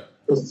 Yeah.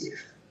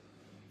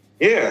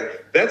 Yeah,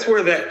 that's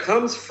where that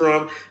comes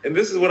from. And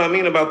this is what I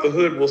mean about the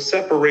hood will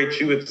separate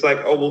you. It's like,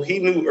 oh, well, he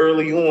knew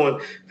early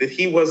on that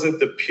he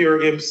wasn't the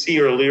pure MC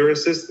or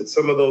lyricist that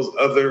some of those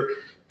other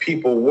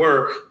people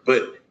were,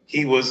 but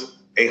he was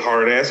a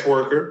hard-ass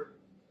worker.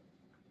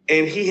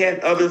 And he had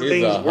other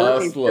things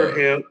working for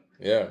him.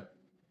 Yeah.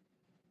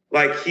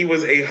 Like, he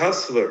was a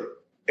hustler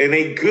and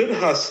a good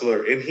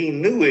hustler, and he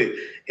knew it.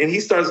 And he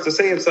starts to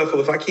say himself,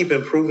 well, if I keep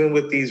improving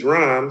with these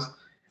rhymes,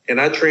 and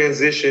I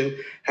transition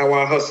how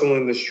I hustle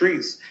in the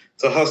streets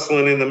to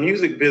hustling in the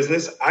music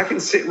business, I can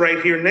sit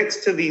right here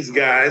next to these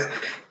guys,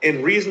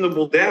 and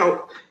Reasonable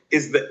Doubt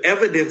is the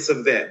evidence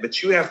of that.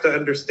 But you have to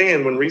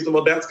understand, when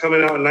Reasonable Doubt's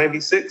coming out in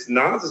 96,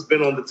 Nas has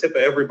been on the tip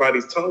of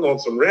everybody's tongue on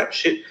some rap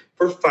shit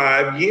for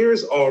 5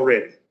 years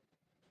already.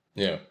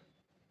 Yeah.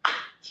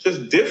 It's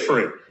just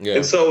different. Yeah.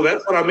 And so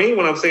that's what I mean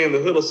when I'm saying the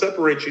hood will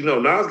separate you. No,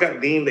 Nas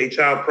got deemed a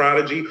child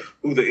prodigy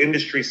who the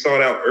industry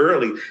sought out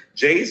early.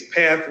 Jay's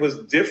path was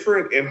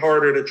different and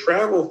harder to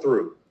travel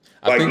through.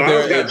 I think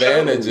there are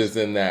advantages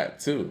in that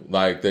too.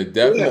 Like, there are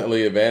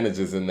definitely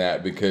advantages in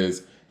that,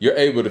 because you're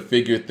able to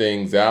figure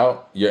things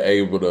out. You're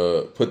able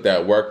to put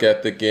that work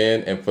ethic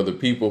in. And for the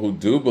people who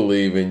do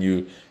believe in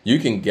you, you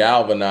can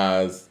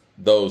galvanize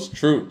those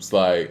troops.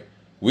 Like,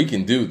 we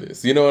can do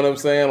this. You know what I'm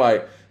saying?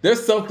 Like,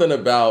 there's something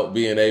about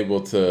being able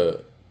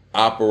to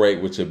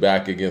operate with your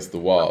back against the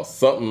wall.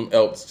 Something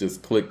else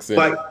just clicks in.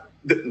 Like,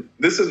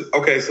 this is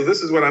okay. So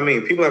this is what I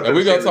mean. People have to. And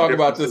we're gonna talk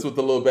about this with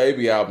the Lil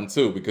Baby album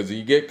too, because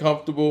you get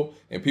comfortable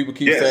and people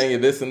keep saying you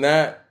this and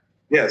that.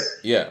 Yes.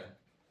 Yeah.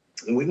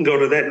 We can go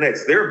to that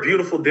next. There are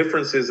beautiful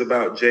differences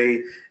about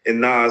Jay and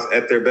Nas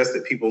at their best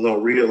that people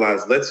don't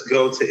realize. Let's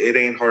go to It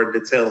Ain't Hard to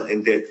Tell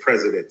and Dead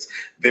Presidents,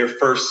 their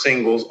first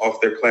singles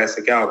off their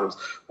classic albums.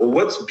 Well,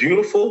 what's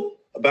beautiful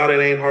about It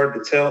Ain't Hard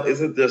to Tell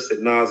isn't just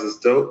that Nas is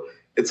dope.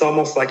 It's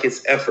almost like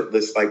it's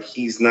effortless, like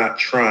he's not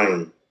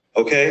trying.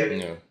 Okay?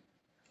 Yeah.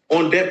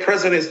 On Dead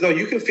Presidents, no,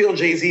 you can feel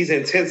Jay-Z's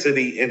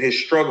intensity and his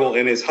struggle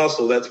and his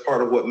hustle. That's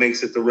part of what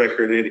makes it the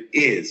record it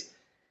is.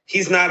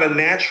 He's not a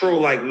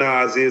natural like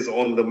Nas is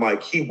on the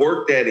mic. He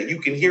worked at it. You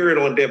can hear it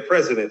on Dead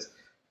Presidents.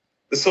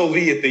 The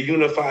Soviet, the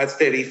unified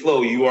steady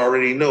flow. You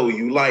already know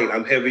you light.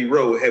 I'm heavy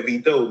row, heavy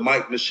dough.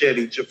 Mike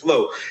machete, your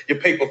flow. Your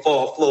paper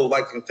fall flow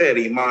like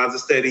confetti. Mine's a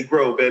steady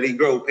grow, Betty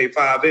grow. Pay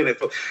 5 in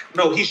it.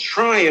 No, he's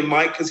trying,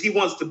 Mike, because he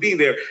wants to be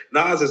there.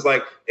 Nas is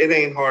like, it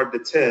ain't hard to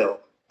tell.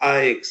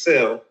 I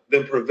excel,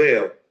 then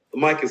prevail. The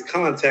mic is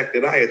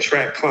contacted. I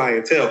attract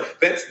clientele.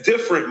 That's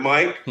different,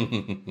 Mike.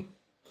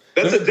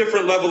 That's a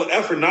different level of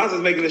effort. Nas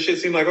is making this shit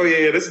seem like, oh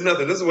yeah, this is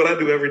nothing. This is what I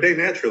do every day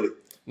naturally.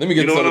 Let me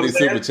get some of these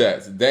super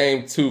chats.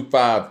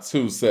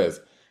 Dame252 says,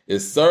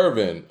 is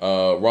Serving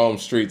Rome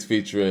Streets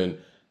featuring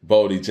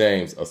Bodie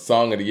James a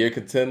Song of the Year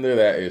contender?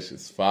 That is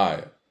just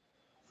fire.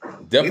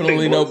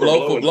 Definitely no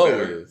Blow for Blow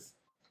is.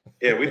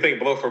 Yeah, we think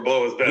Blow for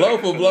Blow is better. Blow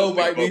for Blow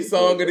might be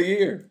Song of the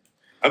Year.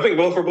 I think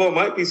Blow for Blow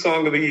might be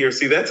Song of the Year.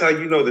 See, that's how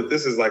you know that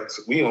this is like,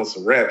 we on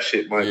some rap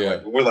shit, Mike. Yeah.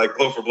 Like, we're like,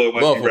 Blow for Blow might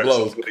be rap.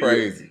 Blow for Blow is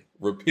crazy.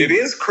 Repeat. It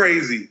is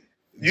crazy.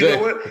 You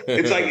know what?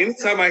 It's like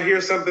anytime I hear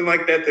something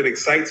like that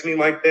excites me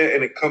like that,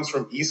 and it comes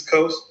from East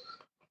Coast,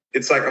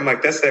 it's like I'm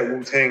like, that's that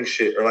Wu-Tang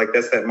shit, or like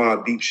that's that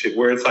Mobb Deep shit,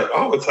 where it's like,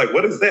 oh, it's like,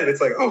 what is that?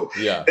 It's like, oh,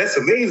 yeah, that's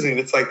amazing.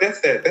 It's like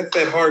that's that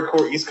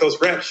hardcore East Coast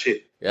rap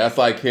shit. Yeah, it's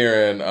like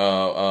hearing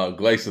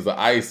Glaciers of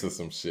Ice or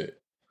some shit.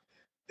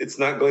 It's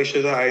not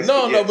Glaciers of Ice.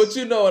 No, but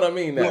you know what I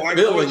mean. That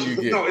feeling you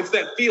get. No, it's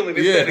that feeling.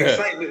 It's that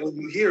excitement when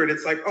you hear it.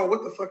 It's like, oh,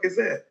 what the fuck is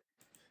that?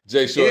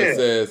 Jay Short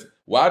says,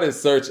 why did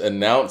Search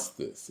announce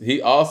this?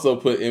 He also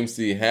put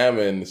MC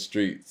Hammer in the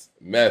streets.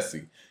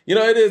 Messy. You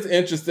know, it is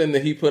interesting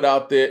that he put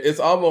out there. It's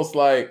almost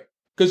like,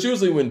 because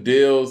usually when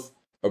deals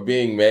are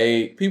being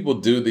made, people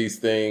do these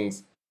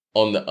things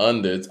on the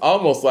under. It's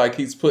almost like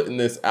he's putting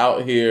this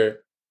out here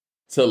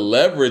to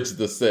leverage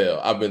the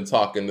sale. I've been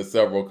talking to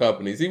several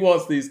companies. He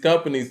wants these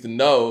companies to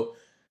know,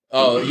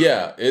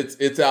 yeah,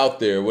 it's out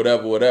there,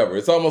 whatever.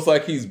 It's almost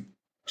like he's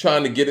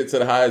trying to get it to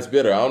the highest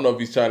bidder. I don't know if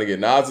he's trying to get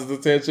Nas's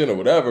attention or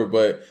whatever,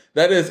 but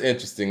that is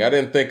interesting. I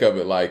didn't think of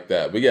it like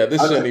that. But yeah,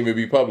 this shouldn't even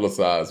be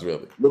publicized,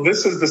 really. Well,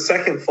 this is the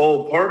second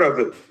fold part of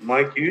it,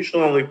 Mike. You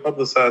usually only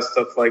publicize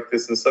stuff like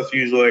this, and stuff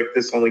usually like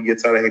this only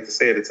gets out, I hate to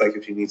say it, it's like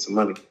if you need some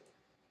money.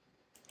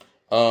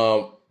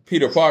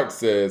 Peter Park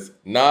says,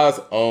 Nas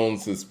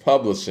owns his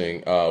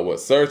publishing. What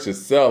Search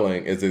is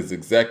selling is his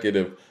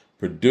executive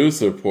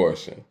producer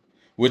portion,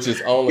 which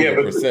is only a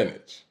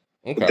percentage.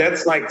 Okay.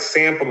 That's like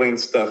sampling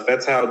stuff.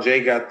 That's how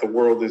Jay got the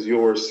World Is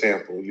Yours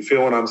sample. You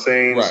feel what I'm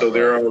saying? Right, so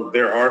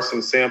there are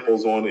some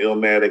samples on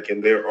Illmatic,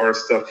 and there are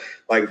stuff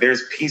like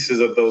there's pieces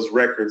of those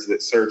records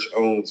that Search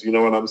owns. You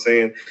know what I'm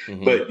saying?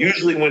 Mm-hmm. But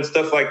usually when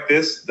stuff like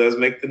this does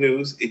make the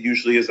news, it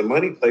usually is a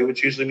money play,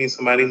 which usually means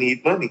somebody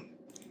needs money.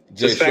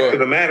 Just fact of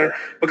the matter.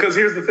 Because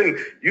here's the thing.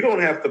 You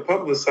don't have to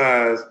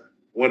publicize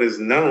what is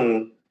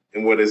known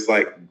and what is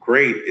like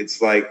great.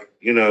 It's like,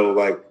 you know,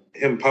 like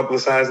him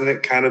publicizing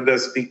it kind of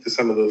does speak to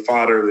some of the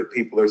fodder that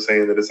people are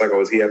saying that it's like, oh,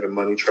 is he having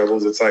money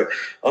troubles? It's like,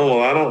 oh,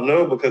 well, I don't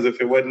know, because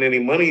if it wasn't any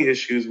money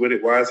issues with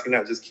it, why is he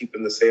not just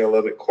keeping the sale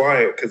of it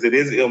quiet? Because it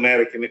is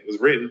Illmatic and it was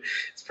written.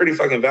 It's pretty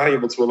fucking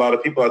valuable to a lot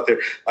of people out there.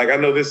 Like, I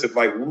know this, if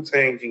like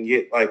Wu-Tang can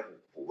get like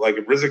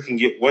if RZA can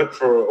get what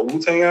for a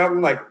Wu-Tang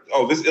album, like,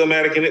 oh, this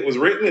Illmatic and it was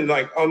written, and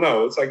like, oh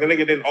no, it's like the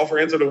nigga didn't offer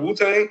Enter the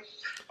Wu-Tang.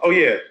 Oh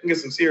yeah, you can get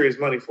some serious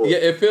money for it. Yeah,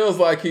 it feels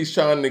like he's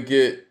trying to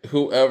get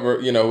whoever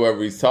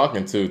he's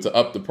talking to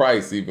up the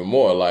price even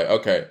more. Like,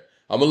 okay,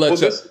 I'm gonna let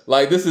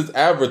this is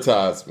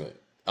advertisement.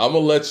 I'm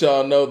gonna let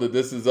y'all know that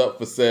this is up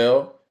for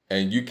sale,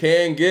 and you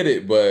can get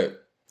it,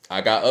 but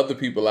I got other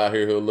people out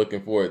here who are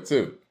looking for it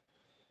too.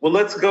 Well,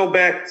 let's go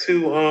back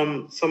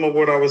to some of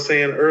what I was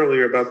saying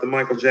earlier about the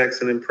Michael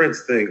Jackson and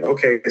Prince thing.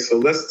 Okay, so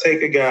let's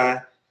take a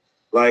guy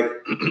like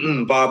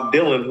Bob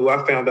Dylan, who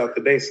I found out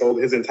today sold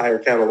his entire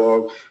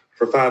catalog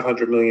for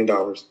 $500 million.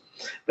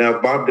 Now,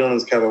 if Bob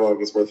Dylan's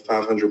catalog is worth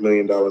 $500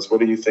 million, what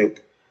do you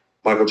think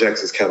Michael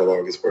Jackson's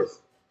catalog is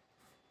worth?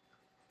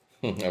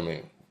 I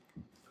mean,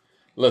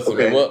 listen,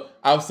 man, well,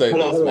 I'll say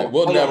this, man.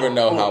 We'll never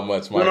know how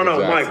much Michael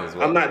Jackson's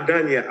worth. I'm not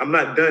done yet. I'm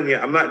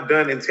not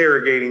done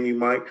interrogating you,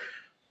 Mike.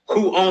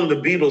 Who owned the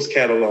Beatles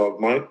catalog,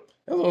 Mike?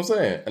 That's what I'm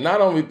saying. And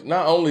not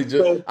only just,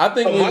 so, I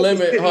think we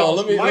limit. Hold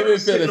on, let me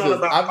finish this.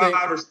 I think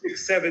 5 or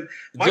 6, 7.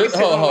 Just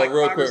hold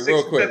real quick.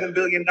 $7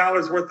 billion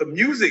worth of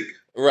music.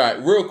 Right,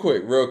 real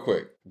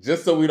quick.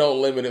 Just so we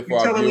don't limit it for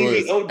our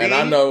viewers. And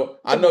I know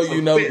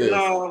you know this.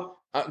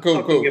 Cool.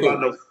 About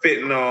no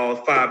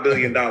fentanyl, $5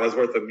 billion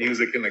worth of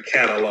music in the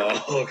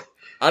catalog.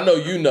 I know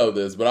you know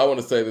this, but I want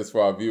to say this for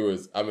our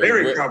viewers. I mean,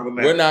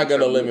 we're not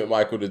going to limit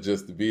Michael to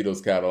just the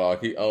Beatles catalog.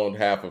 He owned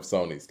half of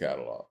Sony's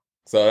catalog.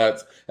 So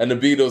and the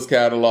Beatles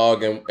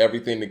catalog and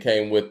everything that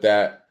came with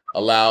that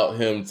allowed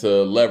him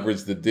to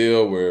leverage the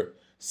deal where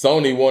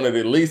Sony wanted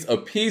at least a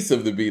piece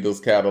of the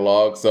Beatles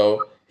catalog.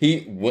 So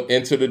he went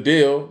into the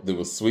deal that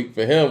was sweet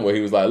for him, where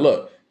he was like,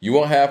 look, you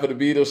want half of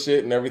the Beatles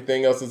shit and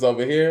everything else is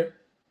over here?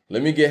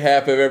 Let me get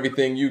half of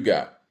everything you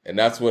got. And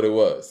that's what it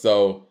was.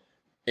 So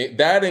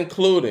that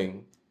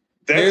including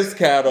his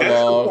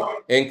catalog,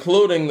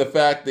 including the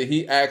fact that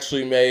he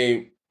actually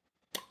made,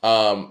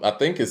 I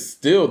think it's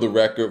still the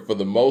record for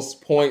the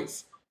most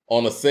points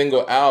on a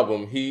single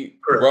album. He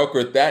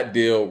brokered that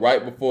deal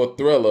right before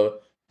Thriller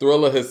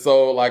Thriller has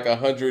sold like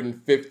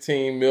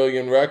 115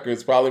 million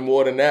records, probably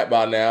more than that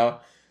by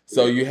now.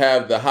 So you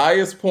have the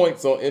highest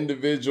points on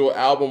individual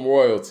album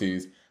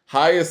royalties,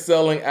 highest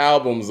selling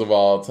albums of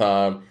all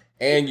time,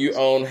 and you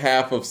own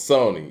half of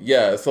Sony.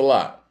 Yeah, it's a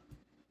lot.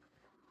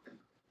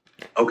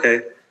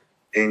 Okay.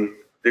 And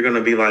they're going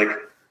to be like,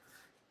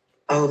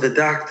 oh, the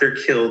doctor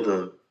killed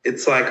him.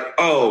 It's like,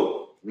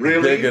 oh,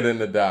 really? Bigger than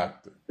the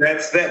doctor.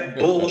 That's that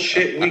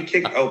bullshit we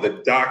kicked. Oh,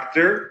 the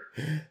doctor?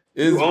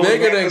 It's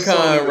bigger than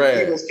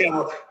Conrad.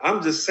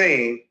 I'm just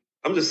saying.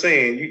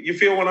 You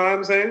feel what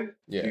I'm saying?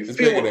 Yeah. You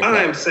feel what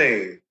I'm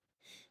saying?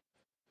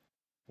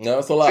 No,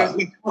 it's a lot.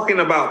 Since we're talking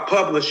about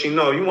publishing,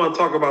 no, you want to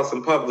talk about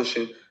some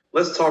publishing?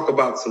 Let's talk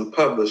about some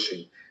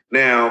publishing.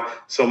 Now,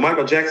 so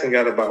Michael Jackson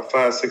got about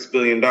 $5-6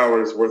 billion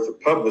worth of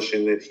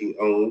publishing that he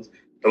owns.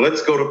 But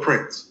let's go to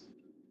Prince.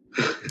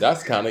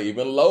 That's kind of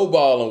even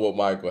lowballing what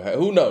Michael had.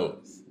 Who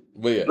knows?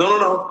 But yeah.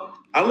 No.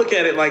 I look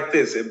at it like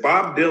this. If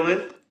Bob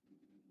Dylan,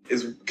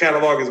 his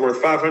catalog is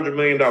worth $500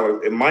 million,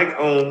 and Mike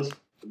owns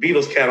the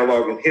Beatles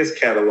catalog and his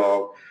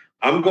catalog,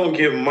 I'm going to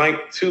give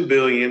Mike $2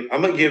 billion.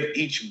 I'm going to give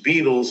each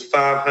Beatles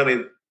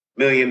 $500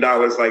 million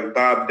like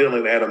Bob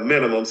Dylan at a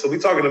minimum. So we're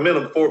talking a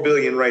minimum $4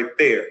 billion right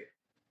there.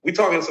 We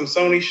talking some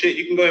Sony shit.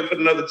 You can go ahead and put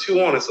another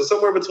 2 on it. So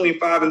somewhere between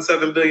 $5 and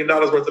 $7 billion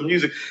worth of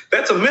music.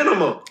 That's a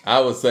minimum.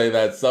 I would say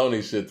that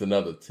Sony shit's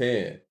another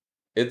 10.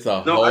 It's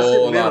a no,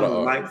 whole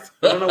minimum, lot of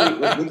Mike.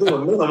 No, we're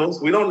doing minimums.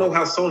 We don't know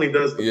how Sony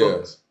does the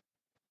books.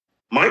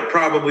 Mike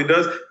probably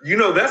does. You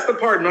know, that's the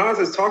part Nas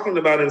is talking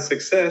about in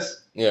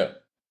Success. Yeah.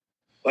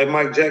 Like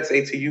Mike Jack's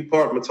ATU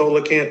part,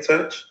 Mottola Can't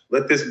Touch.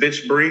 Let this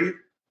bitch breathe.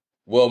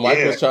 Well,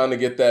 Mike was trying to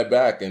get that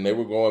back, and they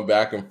were going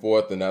back and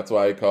forth, and that's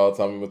why he called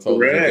Tommy Mottola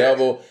the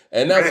devil.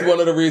 And that's one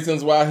of the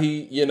reasons why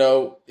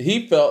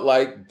he felt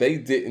like they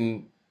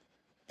didn't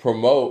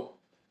promote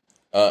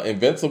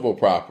Invincible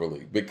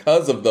properly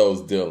because of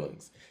those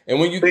dealings. And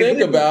when you think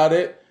about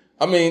it,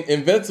 I mean,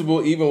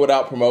 Invincible, even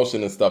without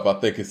promotion and stuff, I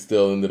think it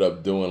still ended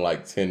up doing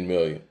like 10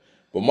 million.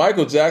 But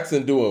Michael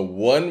Jackson doing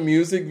one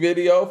music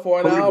video for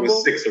an album? It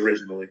was 6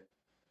 originally.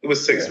 It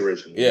was 6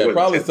 originally. Yeah,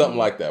 probably something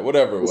like that.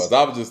 Whatever it was.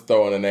 I was just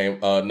throwing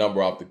a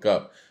number off the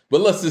cuff.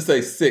 But let's just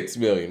say 6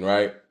 million,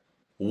 right?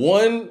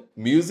 One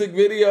music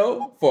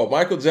video for a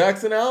Michael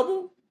Jackson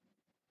album?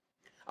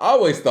 I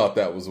always thought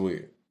that was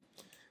weird.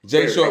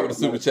 Jay Short with the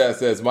super chat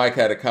says Mike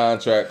had a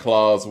contract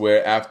clause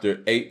where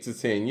after 8 to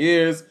 10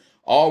 years,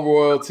 all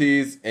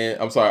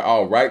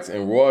rights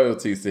and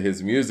royalties to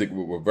his music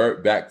would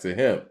revert back to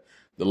him.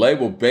 The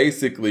label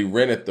basically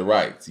rented the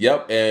rights.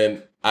 Yep,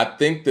 and I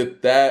think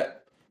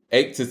that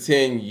 8 to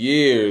 10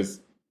 years,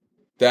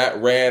 that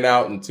ran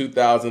out in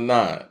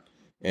 2009.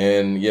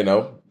 And,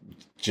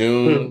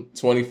 June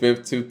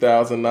 25th,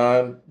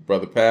 2009,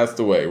 brother passed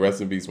away. Rest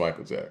in peace,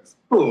 Michael Jackson.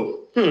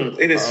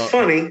 It is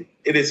funny.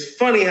 It is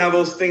funny how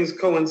those things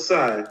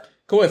coincide.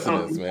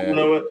 Coincidence, man. You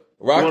know what?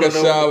 Raka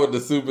Shah with the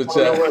super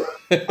chat.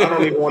 I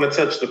don't even want to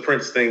touch the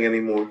Prince thing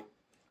anymore.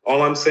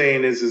 All I'm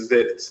saying is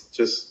that it's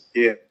just,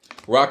 yeah.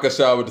 Raka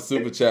Shah with the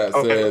super chat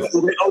says...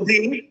 OD?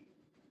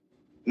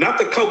 Not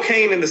the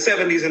cocaine in the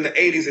 70s and the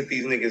 80s that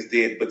these niggas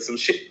did, but some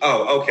shit.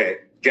 Oh, okay.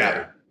 Got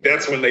it.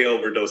 That's when they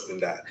overdosed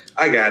and died.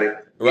 I got it.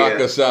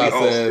 Raka Shah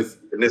says,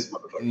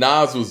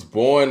 Nas was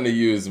born to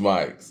use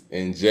mics,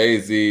 and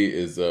Jay-Z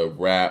is a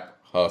rap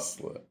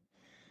hustler.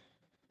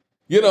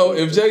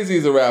 If Jay-Z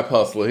is a rap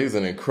hustler, he's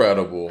an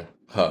incredible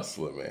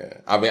hustler,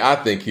 man. I mean, I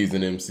think he's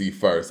an MC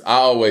first. I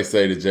always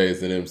say that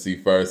Jay's an MC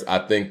first. I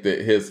think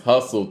that his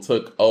hustle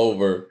took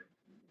over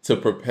to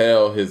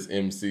propel his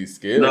MC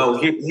skills. No,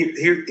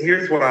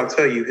 here's what I'll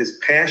tell you. His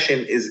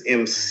passion is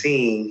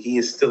MCing. He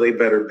is still a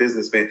better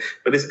businessman,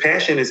 but his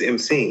passion is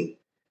MCing.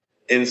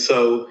 And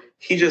so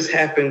he just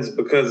happens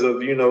because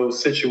of,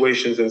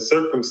 situations and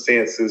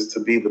circumstances to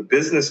be the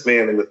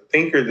businessman and the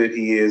thinker that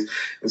he is.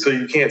 And so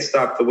you can't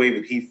stop the way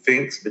that he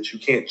thinks, but you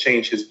can't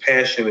change his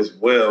passion as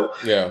well.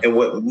 Yeah. And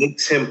what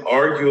makes him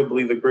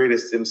arguably the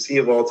greatest MC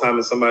of all time,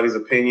 in somebody's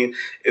opinion,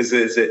 is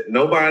that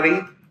nobody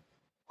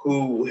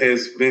who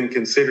has been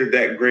considered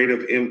that great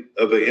of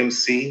an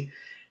MC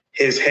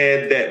has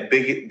had that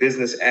big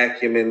business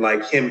acumen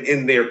like him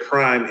in their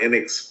prime and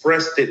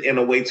expressed it in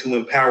a way to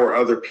empower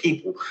other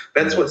people.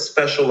 That's what's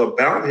special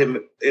about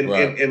him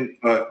in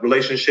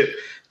relationship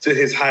to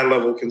his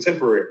high-level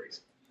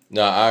contemporaries.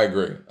 No, I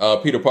agree.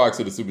 Peter Parks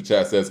of the super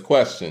chat says,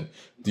 question,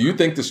 do you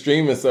think the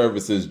streaming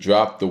services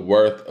drop the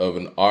worth of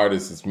an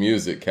artist's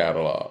music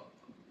catalog?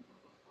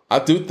 I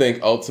do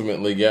think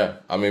ultimately, yeah.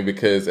 I mean,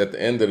 because at the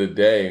end of the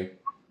day,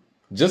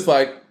 just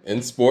like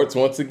in sports,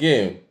 once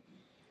again,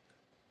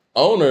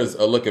 owners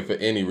are looking for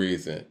any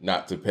reason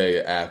not to pay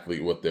an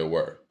athlete what they're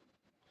worth.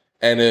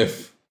 And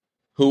if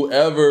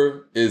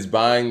whoever is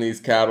buying these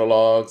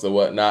catalogs or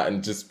whatnot,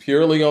 and just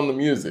purely on the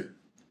music,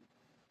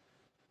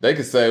 they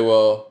could say,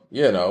 well,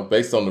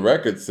 based on the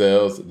record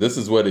sales, this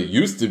is what it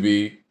used to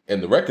be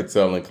in the record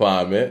selling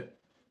climate,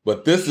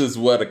 but this is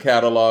what a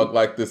catalog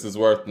like this is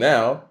worth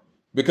now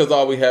because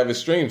all we have is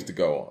streams to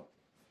go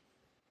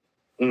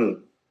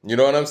on. You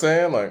know what I'm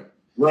saying? Like,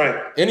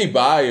 right. Any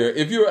buyer,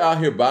 if you're out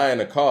here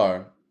buying a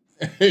car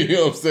You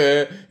know what I'm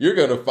saying? You're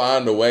gonna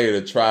find a way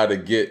to try to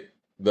get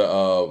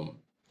the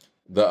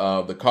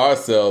car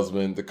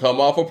salesman to come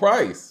off a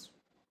price.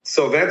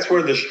 So that's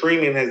where the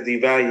streaming has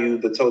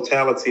devalued the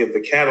totality of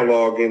the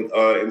catalog in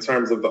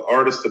terms of the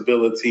artist's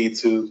ability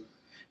to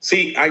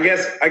see. I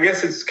guess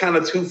it's kind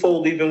of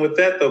twofold even with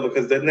that though,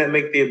 because doesn't that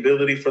make the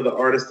ability for the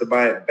artist to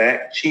buy it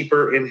back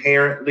cheaper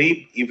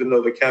inherently, even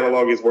though the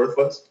catalog is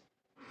worthless?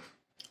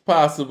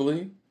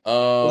 Possibly.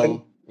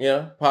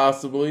 Yeah,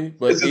 possibly.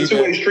 But it's a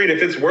two-way street.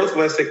 If it's worth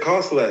less, it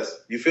costs less.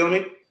 You feel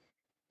me?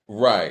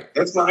 Right.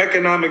 That's how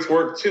economics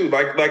work too.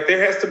 Like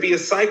there has to be a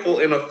cycle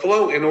and a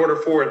flow in order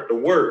for it to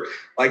work.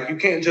 Like you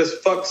can't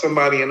just fuck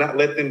somebody and not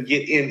let them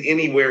get in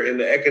anywhere in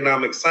the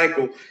economic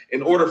cycle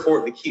in order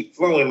for it to keep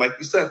flowing. Like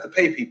you still have to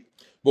pay people.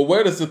 But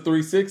where does the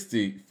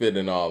 360 fit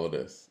in all of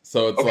this?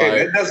 So it's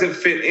okay, that doesn't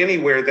fit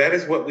anywhere. That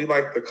is what we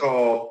like to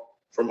call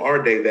from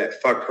our day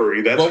that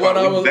fuckery. That's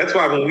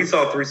why when we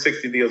saw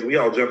 360 deals, we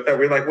all jumped out.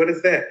 We're like, what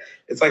is that?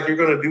 It's like, you're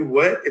going to do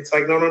what? It's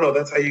like, no.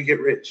 That's how you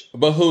get rich.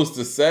 But who's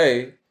to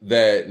say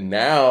that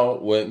now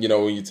when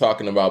you're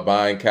talking about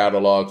buying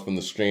catalogs from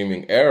the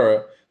streaming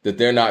era, that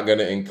they're not going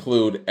to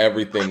include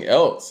everything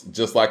else,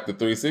 just like the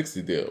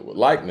 360 deal with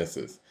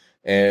likenesses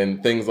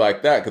and things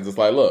like that. Because it's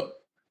like, look,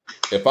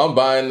 if I'm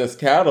buying this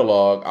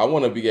catalog, I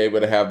want to be able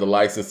to have the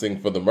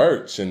licensing for the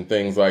merch and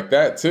things like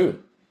that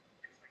too.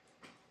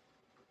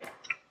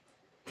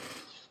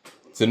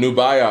 It's a new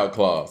buyout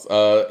clause.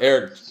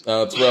 Eric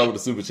Terrell with the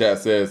super chat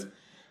says,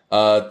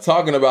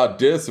 talking about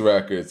diss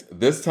records,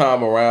 this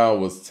time around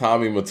was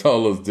Tommy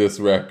Mottola's diss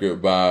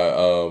record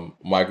by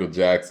Michael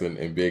Jackson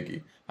and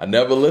Biggie. I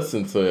never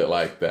listened to it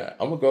like that.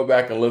 I'm going to go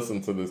back and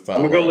listen to this time.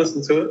 I'm going to go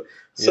listen to it.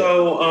 Yeah.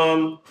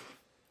 So,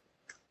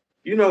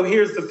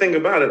 here's the thing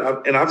about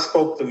it. I've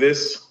spoke to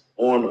this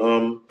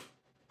on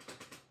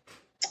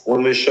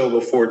this show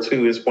before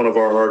too. It's one of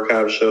our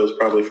archive shows,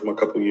 probably from a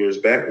couple years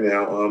back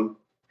now.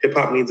 Hip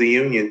hop needs a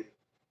union.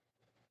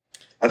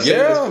 I've said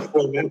this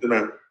before.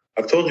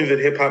 I've told you that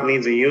hip hop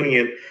needs a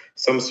union,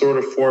 some sort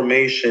of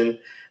formation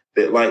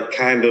that like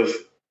kind of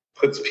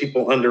puts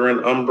people under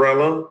an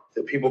umbrella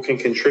that people can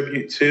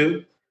contribute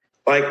to.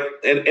 Like,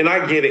 and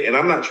I get it. And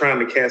I'm not trying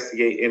to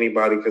castigate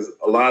anybody because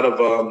a lot of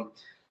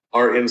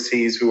our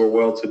MCs who are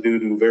well-to-do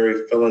do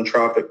very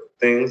philanthropic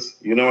things.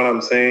 You know what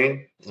I'm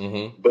saying?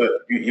 Mm-hmm. But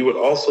you would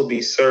also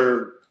be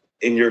served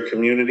in your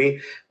community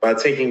by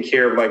taking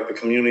care of like the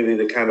community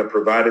that kind of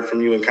provided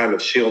from you and kind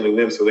of shielding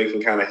them so they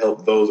can kind of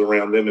help those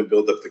around them and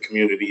build up the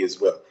community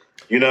as well.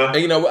 And,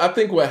 I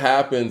think what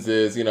happens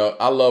is,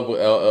 I love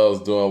what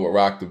LL's doing with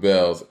Rock the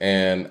Bells.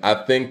 And I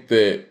think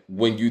that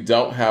when you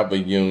don't have a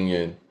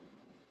union,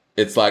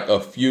 it's like a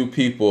few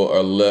people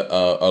are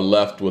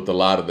left with a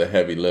lot of the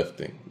heavy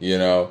lifting,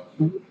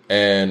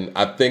 And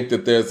I think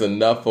that there's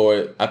enough for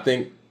it. I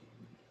think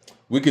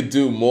we could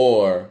do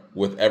more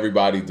with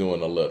everybody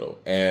doing a little.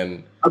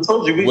 And I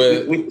told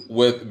you,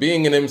 with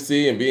being an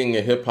MC and being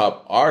a hip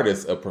hop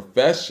artist, a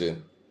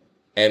profession,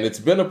 and it's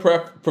been a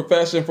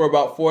profession for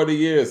about 40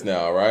 years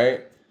now,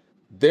 right?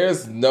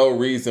 There's no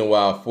reason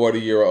why a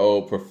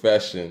 40-year-old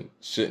profession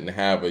shouldn't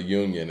have a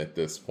union at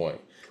this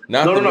point.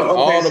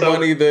 All the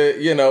money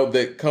that,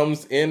 that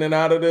comes in and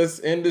out of this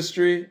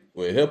industry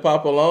with hip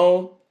hop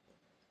alone,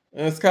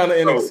 and it's kind of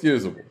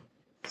inexcusable.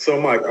 So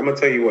Mike, I'm going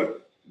to tell you what.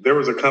 There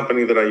was a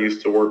company that I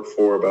used to work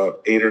for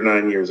about 8 or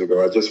 9 years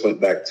ago. I just went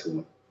back to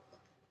them.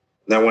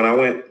 Now,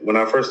 when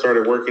I first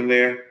started working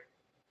there,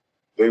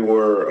 they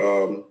were,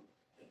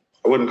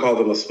 I wouldn't call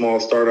them a small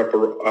startup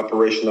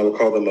operation. I would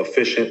call them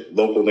efficient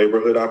local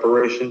neighborhood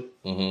operation.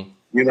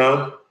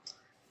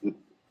 Mm-hmm.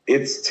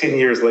 It's 10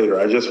 years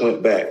later. I just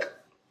went back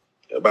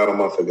about a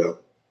month ago.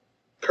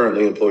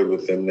 Currently employed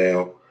with them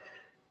now.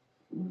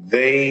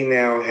 They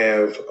now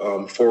have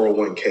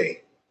 401k.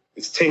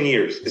 It's 10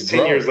 years. It's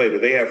 10 years later.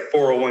 They have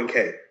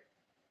 401k.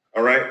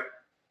 All right.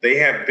 They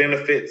have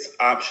benefits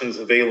options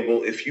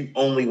available if you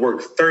only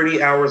work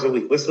 30 hours a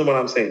week. Listen to what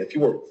I'm saying. If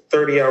you work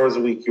 30 hours a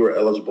week, you are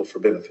eligible for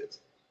benefits.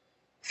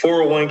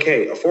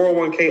 401k, a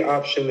 401k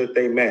option that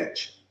they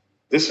match.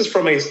 This is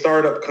from a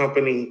startup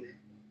company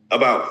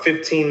about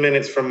 15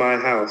 minutes from my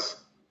house.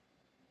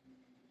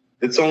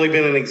 It's only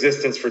been in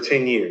existence for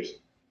 10 years.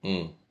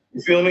 You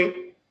feel me?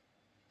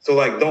 So,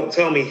 like, don't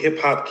tell me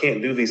hip-hop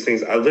can't do these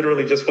things. I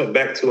literally just went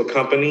back to a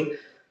company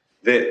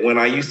that when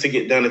I used to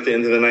get done at the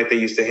end of the night, they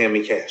used to hand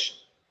me cash.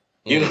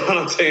 You know what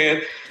I'm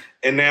saying?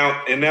 And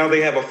now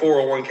they have a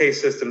 401k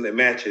system that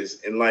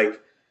matches and,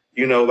 like,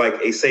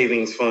 like a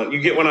savings fund.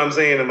 You get what I'm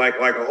saying? And, like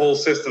a whole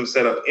system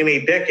set up in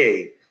a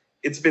decade.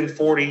 It's been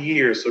 40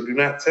 years. So do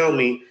not tell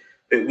me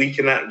that we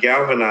cannot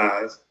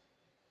galvanize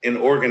and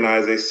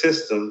organize a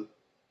system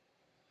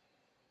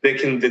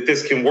that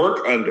this can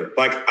work under.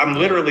 Like, I'm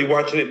literally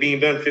watching it being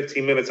done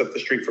 15 minutes up the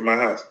street from my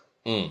house.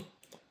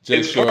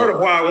 It's part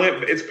of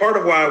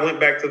why I went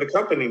back to the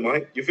company,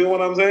 Mike. You feel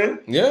what I'm saying?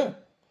 Yeah.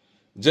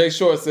 Jay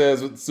Short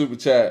says with the super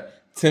chat,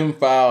 Tim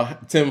for a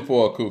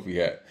Koofy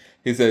hat.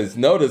 He says,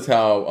 notice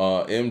how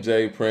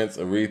MJ, Prince,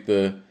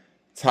 Aretha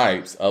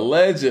types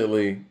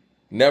allegedly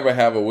never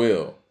have a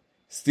will.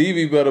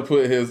 Stevie better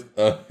put his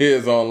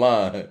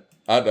online.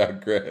 I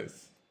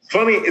digress.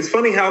 It's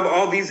funny how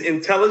all these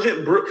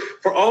intelligent,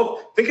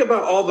 think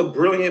about all the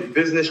brilliant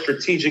business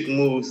strategic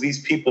moves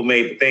these people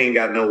made, but they ain't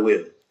got no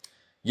will.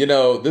 You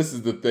know, this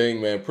is the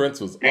thing, man.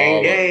 Prince was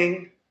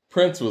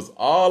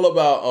all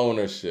about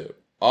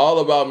ownership, all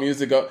about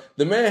music.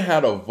 The man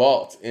had a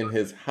vault in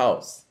his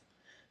house.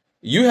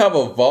 You have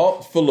a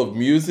vault full of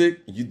music.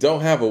 You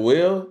don't have a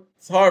will.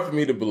 It's hard for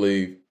me to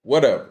believe.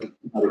 Whatever.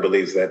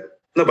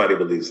 Nobody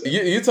believes that.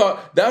 You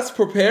talk. That's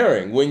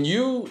preparing. When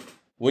you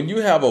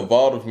have a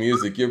vault of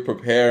music, you're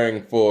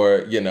preparing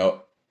for,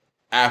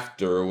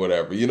 after or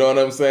whatever. You know what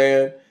I'm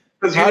saying?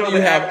 How do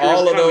you have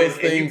all of those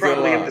things? You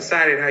probably have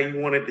decided how you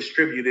want it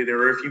distributed,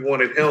 or if you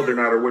want it held or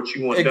not, or what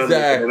you want done with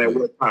it at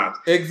what time.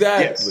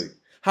 Exactly. Yes.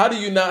 How do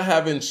you not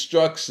have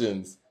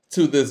instructions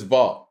to this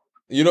vault?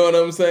 You know what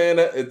I'm saying?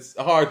 It's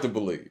hard to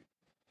believe.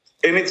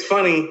 And it's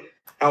funny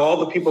how all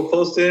the people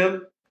close to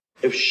him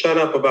have shut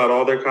up about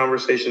all their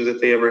conversations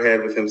that they ever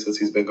had with him since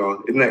he's been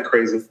gone. Isn't that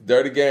crazy?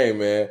 Dirty game,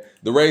 man.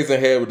 The Raisin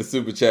Head with the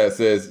super chat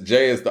says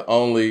Jay is the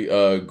only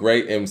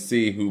great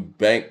MC who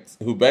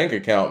bank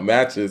account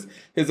matches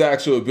his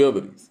actual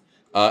abilities.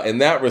 In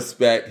that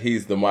respect,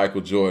 he's the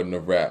Michael Jordan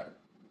of rap.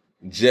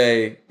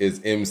 Jay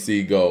is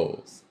MC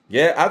goals.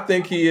 Yeah, I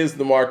think he is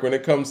the mark when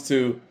it comes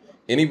to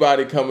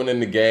anybody coming in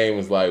the game.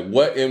 Is like,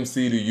 what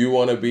MC do you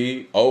want to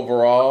be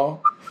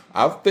overall?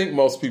 I think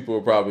most people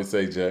would probably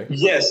say Jay.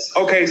 Yes.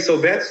 Okay, so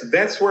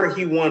that's where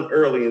he won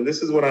early, and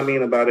this is what I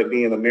mean about it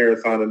being a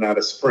marathon and not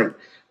a sprint.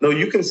 No,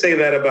 you can say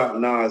that about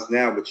Nas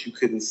now, but you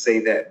couldn't say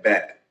that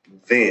back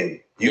then.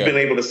 You've been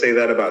able to say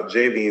that about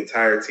Jay the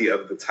entirety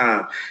of the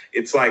time.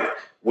 It's like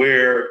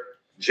where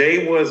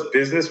Jay was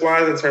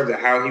business-wise in terms of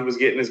how he was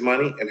getting his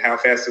money and how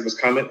fast it was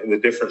coming and the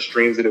different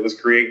streams that it was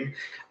creating.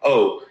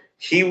 Oh,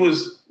 he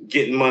was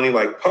getting money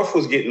like Puff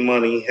was getting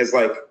money as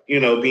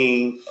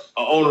being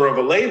an owner of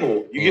a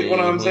label. You get what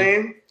I'm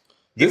saying?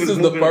 This is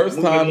the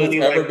first time it's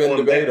ever been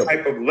debatable.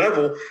 That type of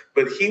level,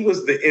 but he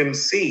was the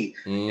MC.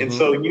 And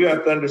so you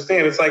have to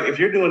understand, it's like if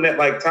you're doing that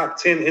like top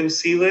 10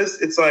 MC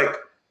list, it's like,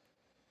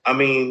 I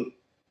mean,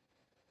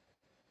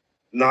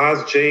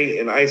 Nas, Jay,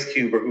 and Ice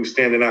Cube are who's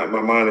standing out in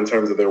my mind in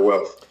terms of their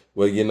wealth.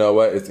 Well, you know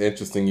what? It's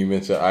interesting you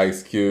mentioned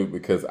Ice Cube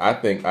because I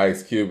think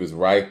Ice Cube is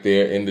right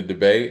there in the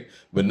debate,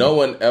 but no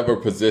one ever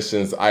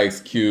positions Ice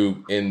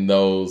Cube in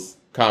those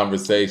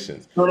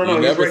conversations. No,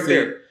 he's right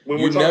there. When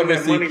we're talking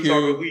that money talk,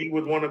 who you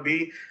would want to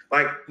be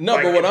like.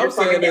 No, but what I'm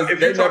saying is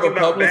they never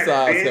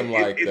publicize him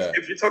like that.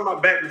 If you're talking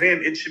about back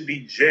then, it should be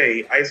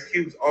Jay. Ice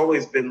Cube's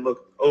always been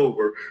looked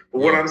over.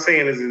 But what I'm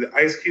saying is that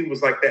Ice Cube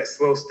was like that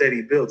slow,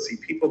 steady build. See,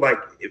 people like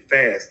it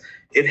fast.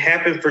 It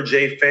happened for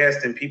Jay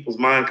fast in people's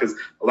mind because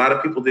a lot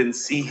of people didn't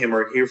see him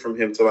or hear from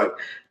him till like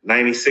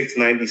 96,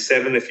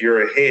 97 if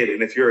you're ahead.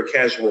 And if you're a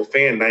casual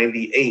fan,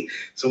 98.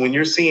 So when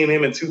you're seeing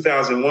him in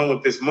 2001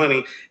 with this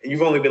money and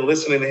you've only been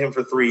listening to him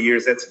for 3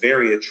 years, that's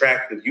very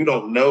attractive. You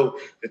don't know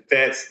that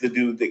that's the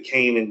dude that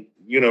came and,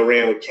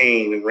 ran with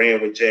Kane and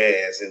ran with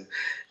Jazz and,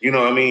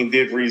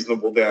 did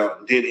Reasonable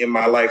Doubt, did In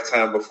My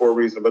Lifetime before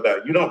Reasonable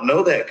Doubt. You don't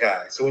know that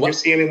guy. So when you're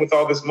seeing him with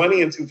all this money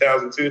in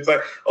 2002, it's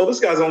like, oh, this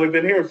guy's only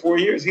been here 4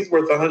 years. He's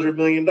worth $100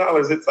 million.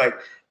 It's like,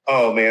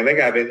 oh, man, that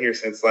guy been here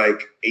since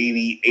like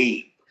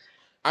 88.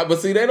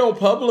 But see, they don't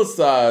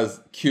publicize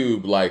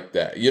Cube like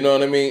that. You know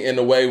what I mean? In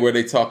a way where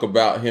they talk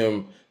about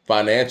him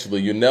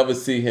financially. You never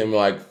see him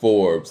like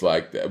Forbes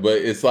like that. But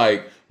it's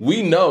like,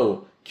 we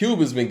know Cube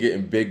has been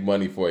getting big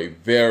money for a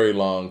very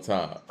long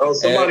time. Oh,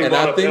 somebody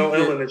brought up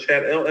LL in the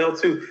chat. LL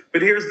too.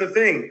 But here's the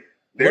thing.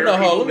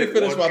 Let me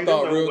finish my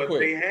thought real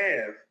quick.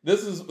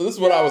 This is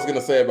what I was going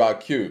to say about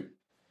Cube.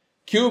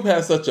 Cube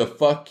has such a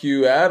fuck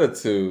you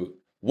attitude.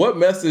 What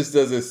message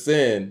does it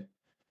send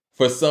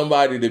for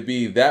somebody to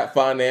be that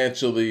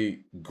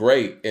financially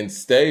great and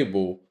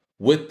stable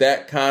with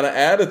that kind of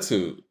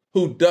attitude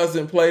who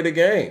doesn't play the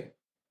game?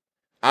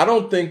 I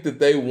don't think that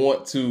they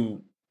want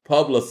to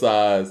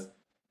publicize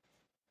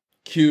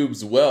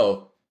Cube's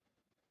wealth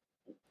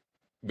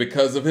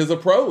because of his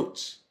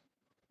approach.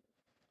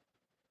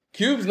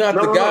 Cube's not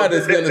the guy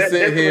that's going to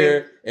sit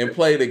here and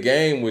play the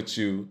game with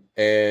you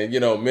and,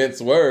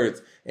 mince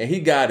words, and he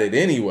got it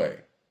anyway.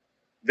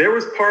 There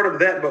was part of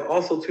that, but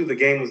also, too, the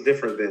game was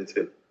different then,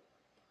 too.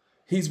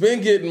 He's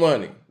been getting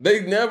money.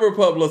 They never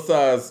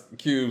publicized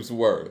Cube's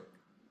worth.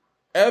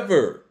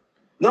 Ever.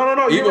 No.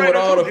 Even you're right. With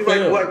all the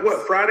films. Like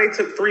what? Friday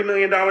took $3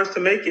 million to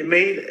make it.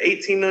 Made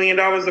 $18 million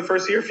the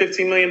first year.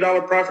 $15 million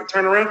profit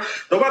turnaround.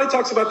 Nobody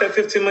talks about that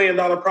 $15 million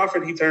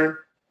profit he turned.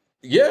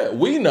 Yeah,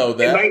 we know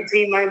that. In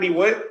 1990,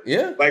 what?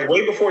 Yeah. Like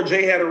way before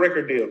Jay had a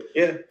record deal.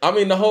 Yeah. I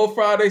mean, the whole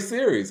Friday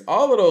series.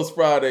 All of those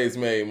Fridays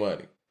made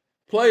money.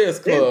 Players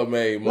Club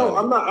made money. No,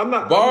 I'm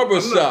not.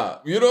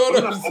 Barbershop. You know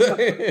what I'm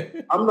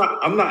saying? I'm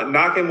not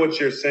knocking what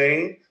you're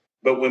saying,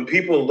 but when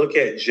people look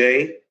at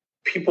Jay,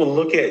 people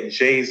look at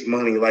Jay's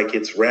money like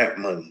it's rap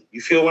money.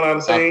 You feel what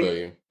I'm saying? I feel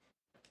you.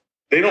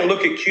 They don't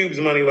look at Cube's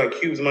money like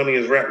Cube's money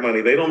is rap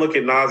money. They don't look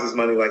at Nas's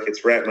money like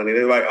it's rap money.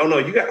 They're like, oh no,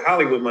 you got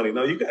Hollywood money.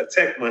 No, you got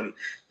tech money.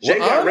 Jay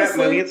got rap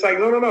money. It's like,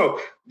 no.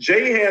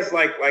 Jay has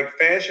like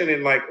fashion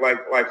and like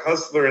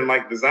hustler and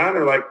like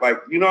designer, like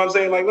you know what I'm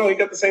saying? Like, no, he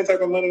got the same type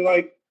of money.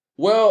 Like,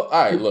 well,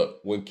 all right, look,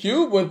 when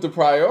Cube went to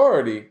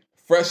Priority,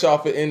 fresh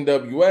off of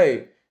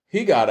NWA,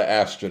 he got an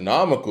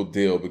astronomical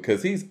deal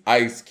because he's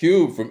Ice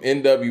Cube from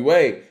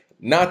NWA.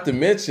 Not to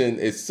mention,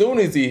 as soon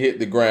as he hit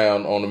the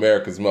ground on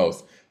America's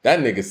Most, that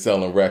nigga's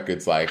selling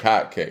records like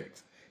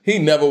hotcakes. He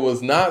never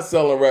was not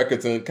selling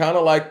records, and kind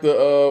of like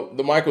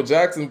the Michael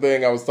Jackson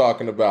thing I was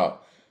talking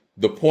about,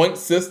 the point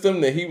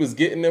system that he was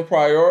getting in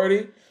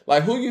Priority.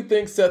 Like, who you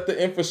think set the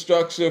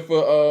infrastructure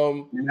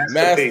for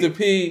Master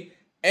P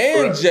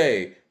and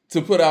Jay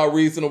to put out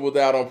Reasonable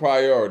Doubt on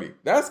Priority?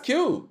 That's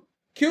Cube.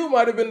 Cube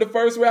might have been the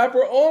first rapper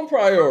on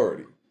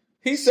Priority.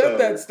 He set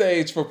that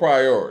stage for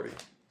Priority.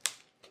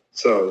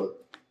 So,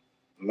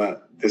 I'm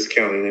not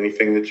discounting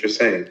anything that you're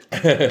saying.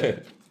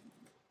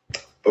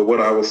 But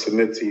what I will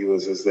submit to you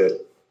is that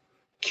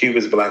Cube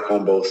is black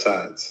on both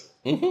sides.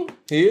 Mm-hmm.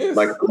 He is.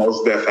 Like the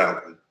Mos Def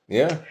album.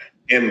 Yeah.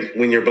 And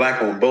when you're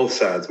black on both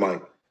sides,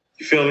 Mike,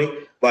 you feel me?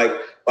 Like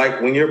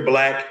when you're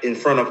black in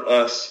front of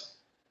us,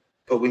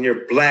 but when you're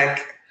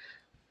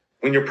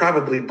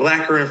probably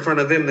blacker in front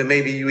of them than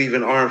maybe you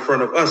even are in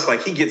front of us.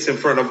 Like, he gets in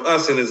front of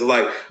us and is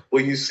like,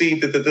 well, you see,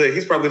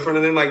 he's probably in front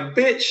of them like,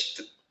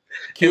 bitch.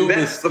 Cube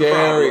is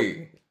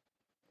scary.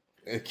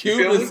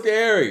 Cube is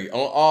scary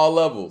on all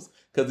levels.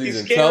 Because he's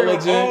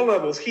intelligent. On all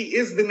levels. He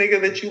is the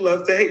nigga that you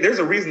love to hate. There's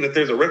a reason that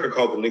there's a record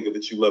called The Nigga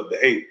That You Love to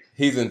Hate.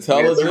 He's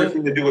intelligent. It has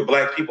everything to do with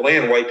black people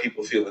and white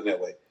people feeling that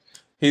way.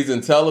 He's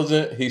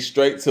intelligent. He's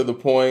straight to the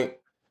point.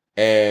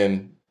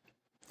 And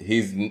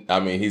he's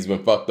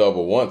been fucked over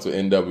once with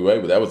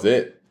NWA, but that was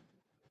it.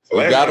 So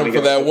we got him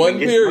for that one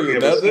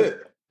period. That's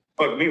it.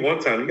 Fuck me one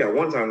time. You got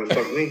one time to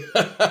fuck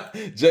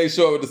me. Jay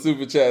Short with the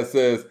super chat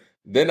says,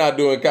 they're not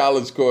doing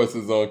college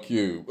courses on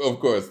Cube. Of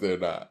course they're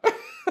not.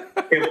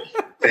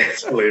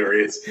 That's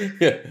hilarious.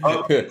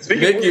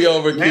 Nikki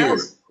over Cube.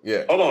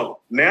 Yeah. Hold on.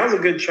 Now's a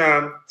good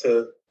time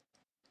to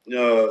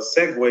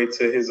segue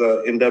to his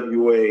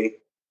NWA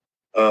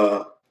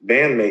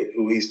bandmate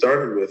who he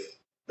started with,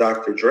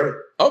 Dr. Dre.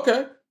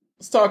 Okay.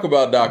 Let's talk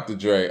about Dr.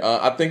 Dre.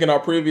 I think in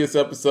our previous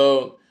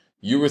episode,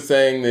 you were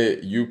saying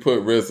that you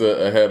put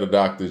RZA ahead of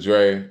Dr.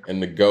 Dre in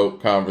the GOAT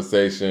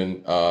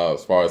conversation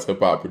as far as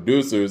hip-hop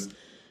producers.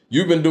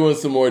 You've been doing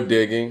some more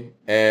digging,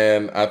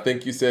 and I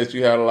think you said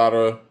you had a lot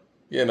of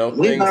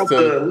things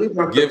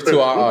to give to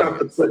our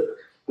audience.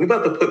 We're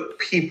about to put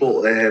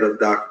people ahead of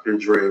Dr.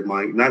 Dre,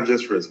 Mike, not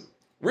just RZA.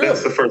 Really?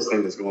 That's the first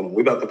thing that's going on.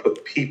 We're about to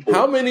put people.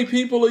 How many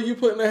people are you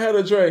putting ahead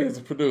of Dre as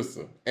a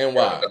producer, and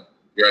why?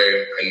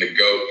 Dre and the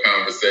GOAT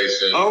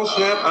conversation. Oh,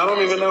 snap. I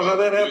don't even know how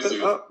that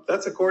happened. Oh,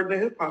 that's according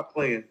to hip-hop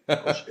playing.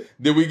 Oh, shit.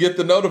 Did we get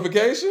the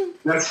notification?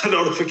 That's the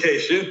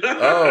notification.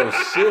 Oh,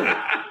 shit.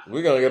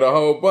 We're going to get a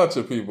whole bunch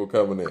of people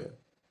coming in.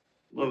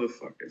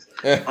 Motherfuckers.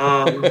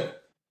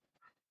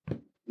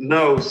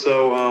 No,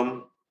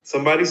 so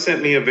somebody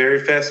sent me a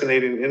very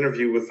fascinating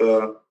interview with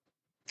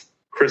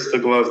Chris the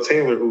Glove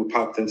Taylor, who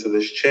popped into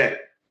this chat.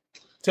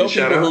 Tell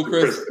people who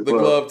Chris the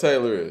Glove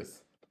Taylor is.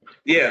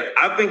 Yeah,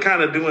 I've been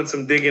kind of doing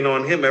some digging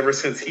on him ever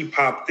since he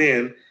popped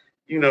in,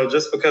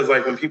 just because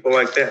like when people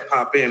like that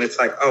pop in, it's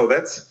like, oh,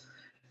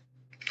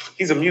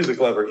 he's a music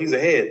lover. He's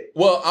ahead.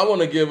 Well, I want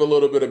to give a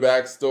little bit of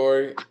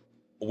backstory.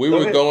 We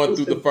were going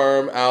through the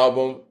Firm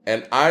album,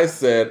 and I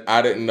said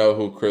I didn't know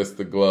who Chris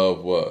the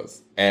Glove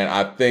was. And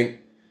I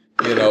think,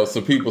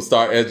 some people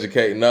start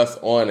educating us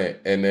on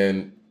it, and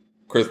then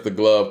Chris the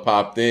Glove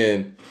popped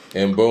in,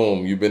 and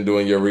boom, you've been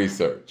doing your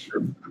research.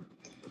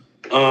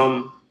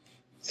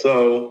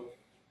 So,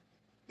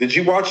 did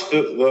you watch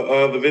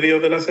the video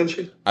that I sent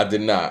you? I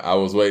did not. I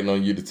was waiting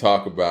on you to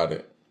talk about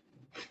it.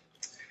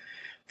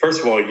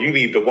 First of all, you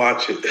need to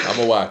watch it. I'm going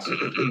to watch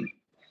it.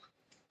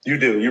 You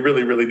do. You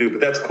really, really do.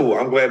 But that's cool.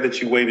 I'm glad that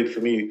you waited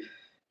for me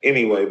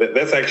anyway.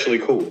 That's actually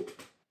cool.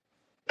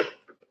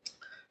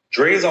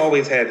 Dre's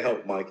always had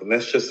help, Mike, and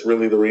that's just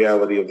really the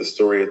reality of the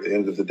story at the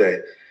end of the day.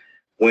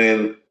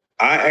 When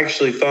I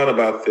actually thought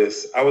about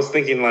this, I was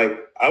thinking like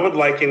I would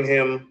liken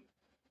him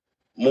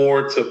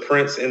more to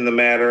Prince in the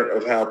matter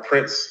of how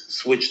Prince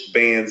switched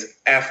bands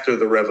after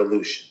the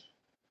revolution.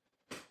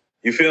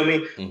 You feel me?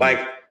 Mm-hmm. Like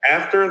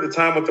after the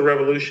time with the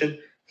revolution,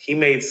 he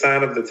made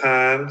Sign of the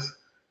Times,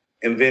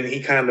 and then he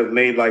kind of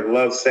made like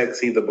Love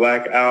Sexy, the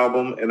Black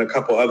Album, and a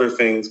couple other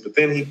things. But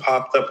then he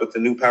popped up with the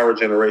New Power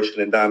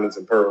Generation and Diamonds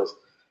and Pearls.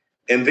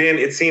 And then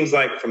it seems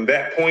like from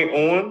that point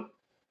on,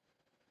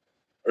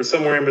 or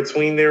somewhere in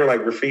between there,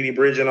 like Graffiti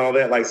Bridge and all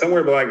that, like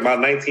somewhere like about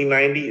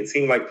 1990, it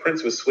seemed like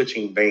Prince was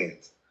switching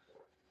bands.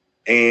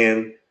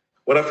 And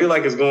what I feel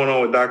like is going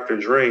on with Dr.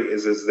 Dre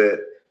is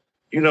that,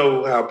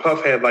 how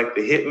Puff had like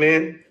the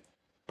Hitmen?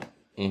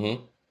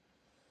 Mm-hmm.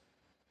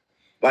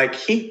 Like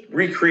he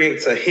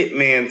recreates a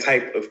Hitman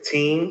type of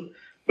team,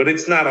 but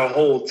it's not a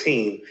whole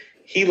team.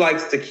 He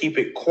likes to keep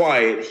it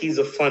quiet. He's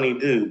a funny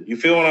dude. You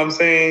feel what I'm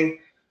saying?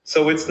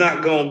 So it's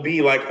not going to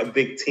be like a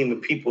big team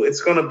of people.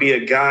 It's going to be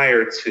a guy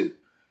or two.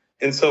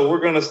 And so we're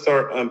going to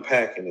start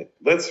unpacking it.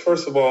 Let's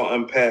first of all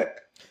unpack.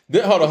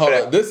 Hold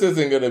on. This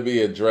isn't going to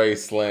be a Dre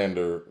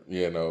slander,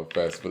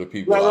 fest for the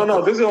people.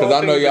 No. Because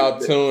I know y'all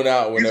tune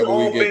out whenever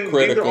we get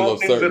critical of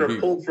certain people. These are all things that are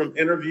pulled from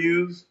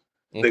interviews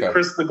that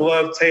Chris the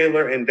Glove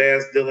Taylor and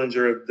Daz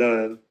Dillinger have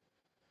done,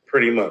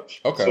 pretty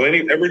much. Okay. So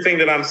everything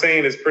that I'm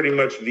saying is pretty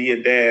much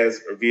via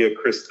Daz or via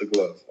Chris the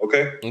Glove.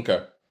 Okay.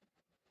 Okay.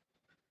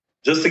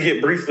 Just to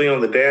get briefly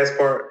on the Daz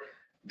part,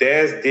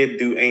 Daz did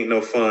do Ain't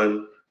No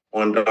Fun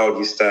on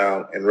Doggy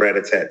Style and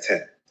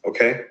Rat-a-Tat-Tat.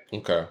 Okay.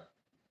 Okay.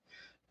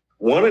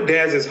 One of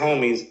Daz's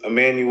homies,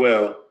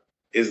 Emmanuel,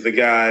 is the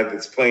guy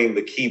that's playing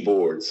the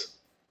keyboards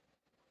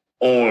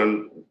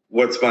on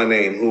What's My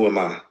Name? Who Am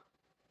I?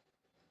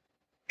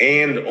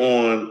 And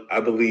on, I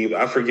believe,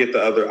 I forget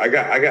the other. I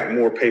got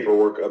more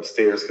paperwork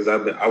upstairs because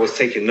I was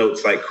taking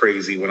notes like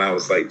crazy when I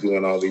was like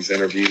doing all these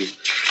interviews,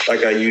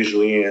 like I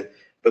usually am.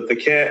 But the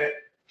cat,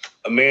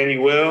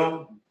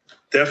 Emmanuel,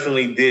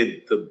 definitely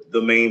did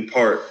the main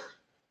part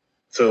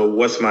to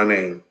What's My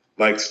Name,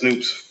 like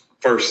Snoop's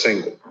first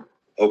single.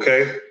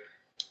 Okay.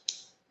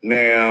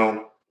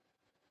 Now,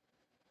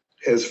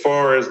 as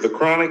far as the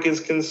Chronic is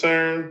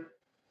concerned,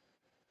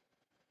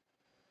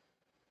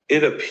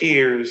 it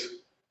appears,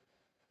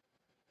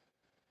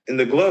 and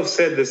the Glove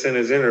said this in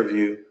his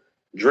interview,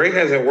 Dre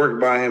hasn't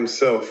worked by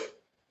himself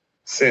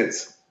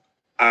since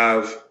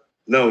I've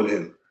known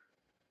him.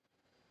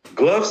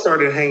 Glove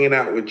started hanging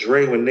out with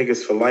Dre when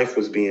Niggas for Life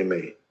was being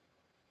made.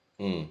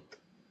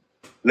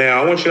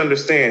 Now, I want you to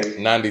understand.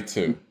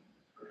 92.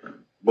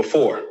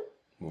 Before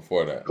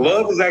that.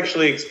 Glove is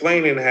actually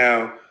explaining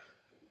how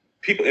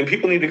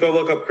people need to go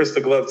look up Chris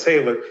the Glove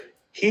Taylor.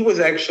 He was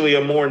actually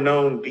a more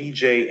known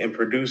DJ and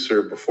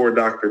producer before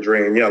Dr.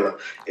 Dre and Yella.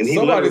 And he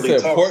somebody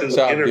said Pork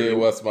Chop did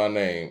What's My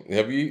Name.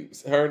 Have you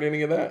heard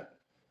any of that?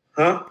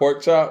 Huh?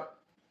 Pork Chop?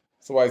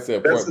 Somebody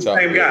said Pork Chop. That's the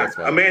same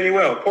guy,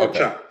 Emmanuel, Pork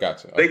Chop.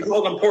 Gotcha. They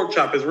called him Pork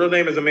Chop. His real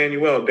name is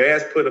Emmanuel.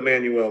 Daz put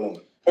Emmanuel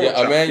on.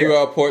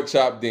 Emmanuel Pork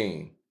Chop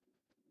Dean.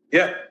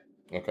 Yeah.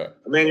 Okay.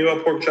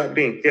 Emmanuel Pork Chop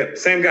Dean. Yeah,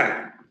 same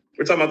guy.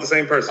 We're talking about the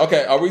same person.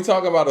 Okay, are we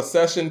talking about a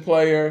session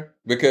player?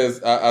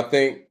 Because I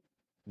think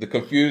the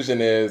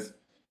confusion is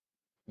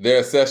there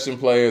are session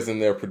players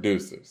and there are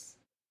producers.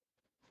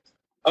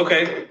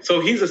 Okay,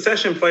 so he's a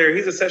session player.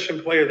 He's a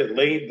session player that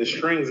laid the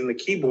strings and the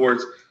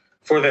keyboards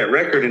for that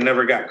record and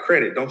never got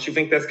credit. Don't you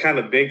think that's kind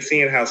of big,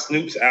 seeing how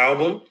Snoop's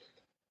album...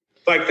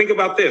 Like, think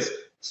about this.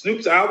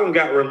 Snoop's album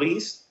got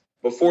released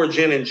before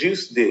Gin and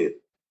Juice did.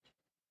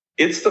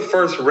 It's the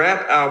first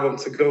rap album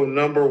to go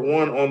number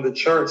one on the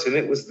charts, and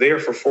it was there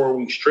for 4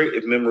 weeks straight,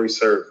 if memory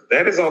serves.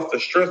 That is off the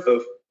strength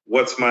of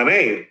What's My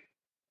Name?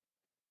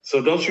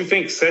 So don't you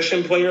think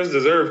session players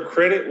deserve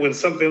credit when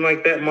something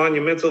like that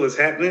monumental is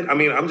happening? I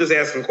mean, I'm just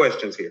asking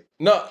questions here.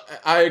 No,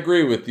 I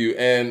agree with you.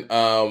 And,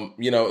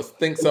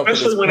 think something...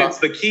 Especially when it's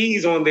the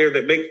keys on there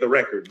that make the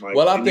record, Mike.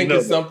 Well, I think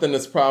it's something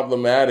that's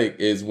problematic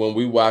is when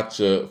we watch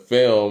a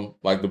film,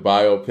 like the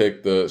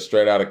biopic, the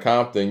Straight Outta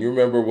Compton. You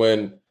remember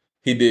when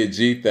he did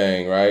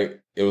G-Thing, right?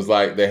 It was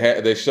like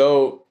they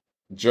showed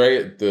Dre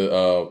at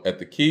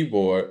the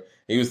keyboard.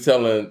 He was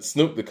telling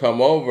Snoop to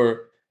come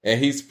over, and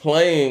he's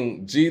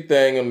playing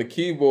G-Thing on the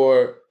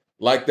keyboard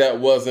like that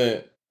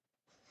wasn't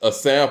a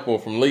sample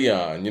from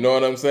Leon. You know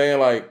what I'm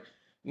saying? Like,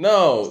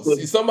 no,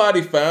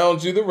 somebody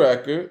found you the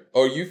record,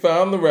 or you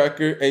found the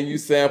record and you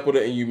sampled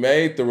it and you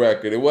made the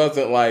record. It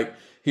wasn't like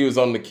he was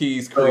on the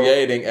keys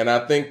creating. And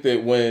I think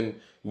that when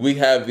we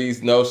have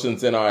these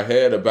notions in our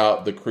head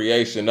about the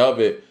creation of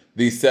it,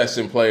 these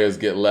session players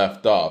get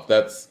left off.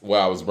 That's why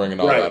I was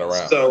bringing all that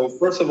around. So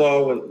first of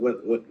all,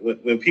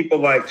 when people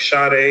like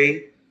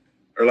Sade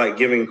are like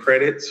giving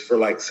credits for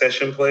like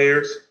session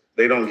players,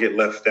 they don't get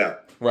left out.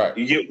 Right.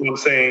 You get what I'm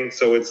saying?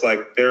 So it's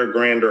like they're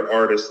grander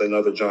artists than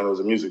other genres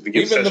of music.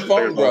 Even the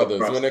Funk Brothers,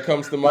 when it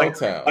comes to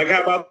Motown. Like,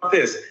 how about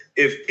this?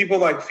 If people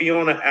like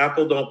Fiona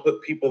Apple don't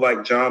put people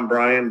like John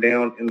Bryan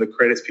down in the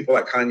credits, people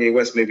like Kanye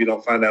West maybe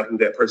don't find out who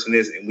that person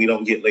is, and we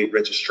don't get late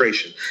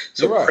registration.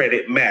 So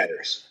credit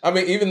matters. I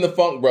mean, even the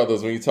Funk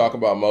Brothers, when you talk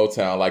about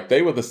Motown, like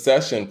they were the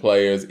session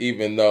players,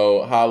 even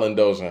though Holland,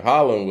 Dozier, and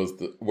Holland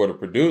were the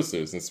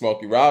producers, and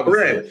Smokey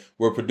Robinson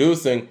were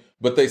producing,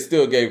 but they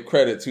still gave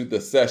credit to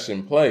the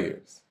session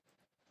players.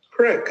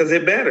 Correct, because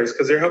it matters,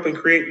 because they're helping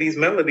create these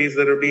melodies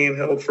that are being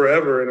held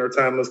forever and are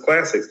timeless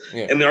classics.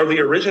 Yeah. And they're the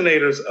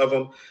originators of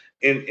them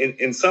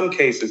in some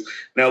cases.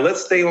 Now,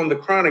 let's stay on the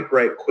Chronic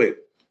right quick.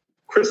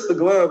 Chris the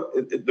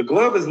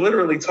Glove is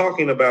literally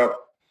talking about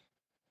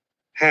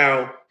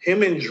how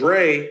him and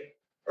Dre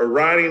are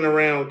riding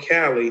around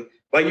Cali.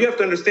 Like, you have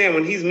to understand,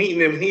 when he's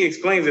meeting him, he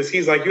explains this.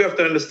 He's like, you have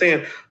to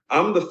understand,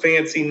 I'm the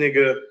fancy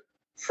nigga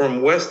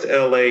from West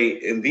LA,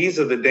 and these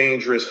are the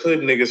dangerous hood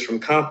niggas from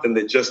Compton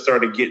that just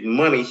started getting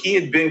money. He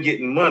had been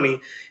getting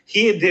money.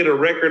 He had did a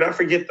record. I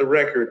forget the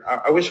record.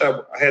 I wish I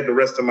had the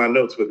rest of my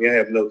notes with me. I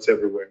have notes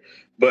everywhere.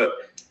 But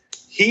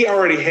he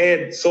already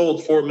had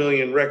sold 4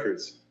 million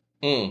records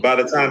by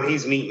the time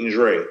he's meeting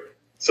Dre.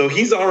 So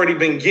he's already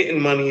been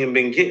getting money and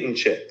been getting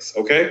checks,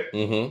 okay?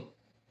 Mm-hmm.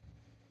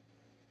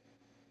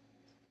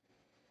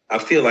 I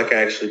feel like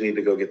I actually need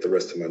to go get the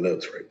rest of my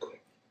notes right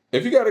quick.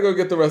 If you got to go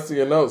get the rest of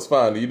your notes,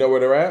 fine. Do you know where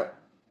they're at?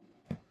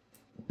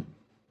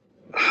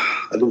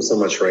 I do so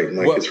much writing,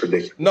 Mike. It's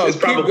ridiculous. No,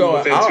 it's keep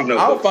going.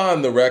 I'll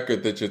find the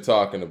record that you're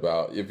talking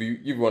about. If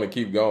you want to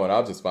keep going,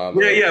 I'll just find.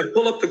 Yeah.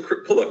 Pull up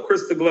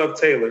Chris the Glove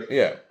Taylor.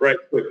 Yeah, right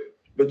quick.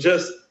 But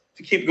just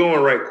to keep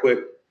going right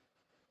quick,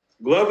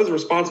 Glove is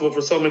responsible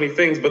for so many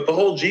things, but the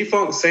whole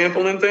G-Funk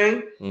sampling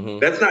thing,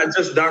 that's not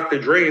just Dr.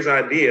 Dre's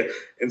idea.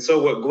 And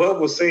so what Glove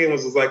was saying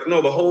was like,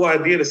 no, the whole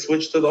idea to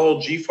switch to the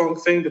whole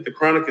G-Funk thing that the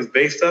Chronic is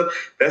based on,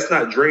 that's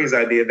not Dre's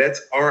idea. That's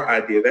our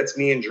idea. That's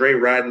me and Dre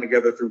riding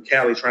together through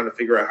Cali trying to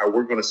figure out how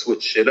we're going to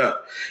switch shit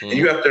up. And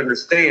you have to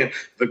understand,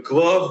 the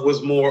Glove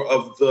was more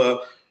of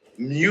the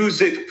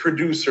music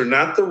producer,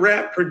 not the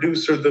rap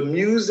producer, the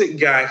music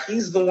guy.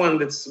 He's the one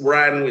that's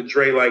riding with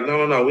Dre like,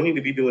 no, we need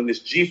to be doing this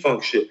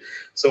G-Funk shit.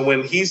 So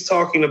when he's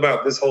talking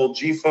about this whole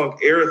G-Funk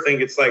era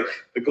thing, it's like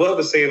the Glove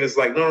is saying it's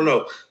like,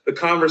 no. The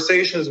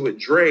conversations with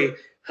Dre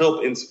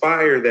help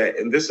inspire that.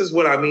 And this is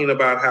what I mean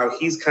about how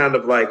he's kind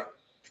of like,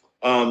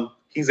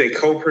 he's a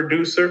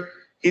co-producer.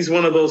 He's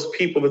one of those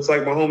people that's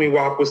like my homie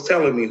Wop was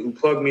telling me, who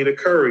plugged me to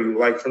Curry,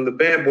 like from the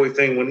Bad Boy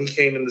thing when he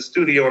came in the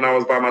studio and I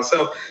was by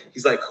myself.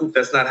 He's like, Coop,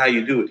 that's not how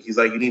you do it. He's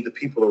like, you need the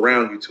people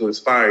around you to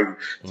inspire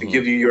you, to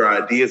give you your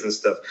ideas and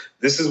stuff.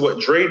 This is what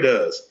Dre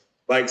does.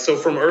 Like, so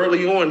from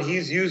early on,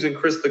 he's using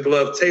Chris the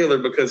Glove Taylor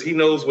because he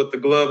knows what the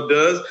Glove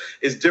does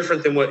is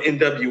different than what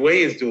NWA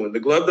is doing. The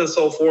Glove done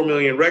sold 4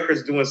 million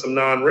records doing some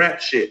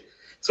non-rap shit.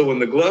 So when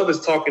the Glove is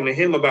talking to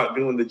him about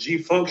doing the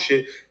G-Funk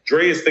shit,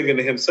 Dre is thinking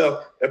to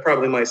himself, that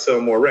probably might sell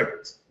more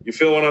records. You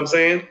feel what I'm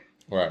saying?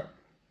 Right.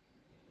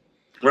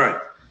 Right.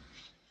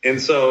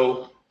 And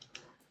so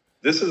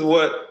this is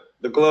what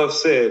the Glove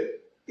said.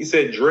 He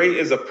said, Dre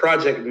is a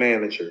project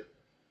manager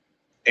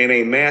and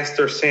a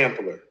master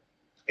sampler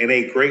and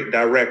a great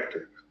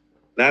director,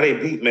 not a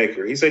beat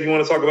maker. He said, you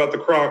want to talk about the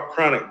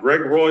Chronic,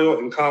 Greg Royal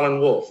and Colin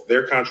Wolfe,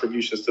 their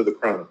contributions to the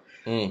Chronic.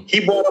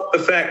 He brought up the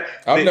fact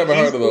I've never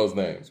heard of those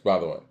names, by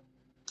the way.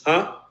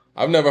 Huh?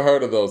 I've never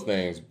heard of those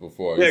names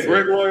before. Yeah,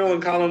 Greg Royal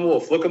and Colin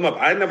Wolfe. Look them up.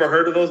 I'd never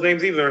heard of those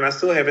names either, and I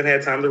still haven't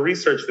had time to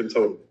research them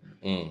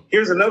totally.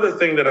 Here's another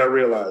thing that I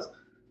realized.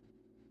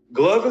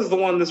 Glove is the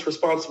one that's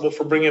responsible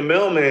for bringing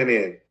Mailman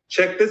in.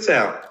 Check this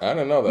out. I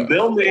didn't know that.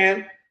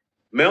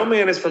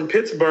 Mailman is from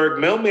Pittsburgh.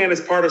 Mailman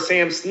is part of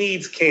Sam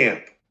Snead's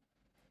camp.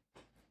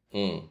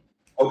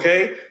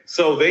 Okay?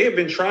 So they have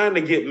been trying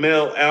to get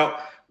Mel out.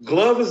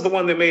 Glove is the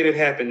one that made it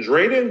happen.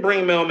 Dre didn't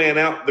bring Mailman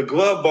out. The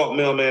Glove bought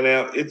Mailman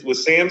out. It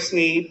was Sam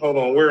Snead. Hold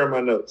on, where are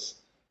my notes?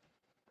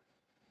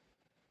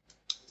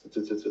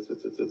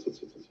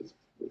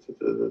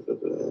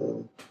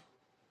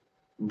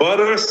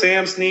 Butter,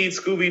 Sam Snead,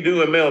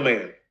 Scooby-Doo, and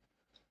Mailman.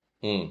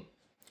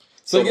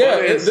 So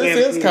yeah, this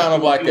is kind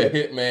of like a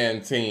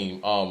hitman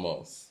team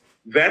almost.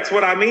 That's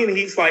what I mean.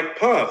 He's like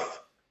Puff.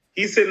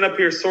 He's sitting up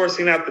here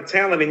sourcing out the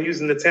talent and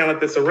using the talent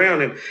that's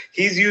around him.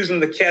 He's using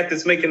the cat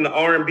that's making the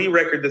R&B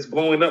record that's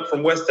blowing up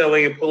from West LA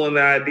and pulling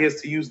the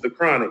ideas to use the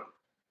Chronic.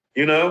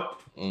 You know?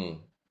 And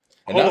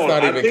that's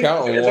not even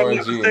counting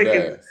Warren G and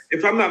Daz.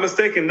 If I'm not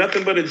mistaken,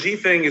 Nothing But a G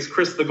thing is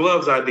Chris the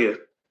Glove's idea.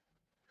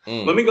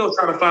 Let me go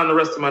try to find the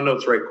rest of my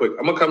notes right quick.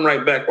 I'm going to come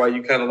right back while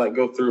you kind of like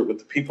go through it with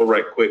the people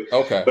right quick.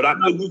 Okay. But I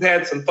know you've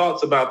had some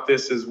thoughts about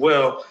this as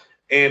well.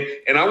 And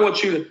I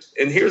want you to,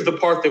 and here's the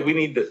part that we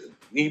need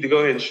to go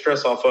ahead and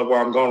stress off of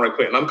while I'm going right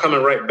quick. And I'm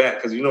coming right back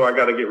because you know I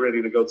got to get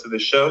ready to go to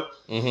this show.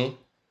 I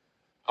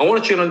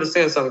want you to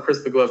understand something,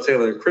 Chris the Glove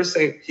Taylor. Chris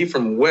ain't, he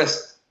from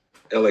West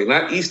LA,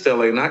 not East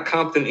LA, not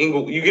Compton,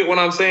 Inglewood. You get what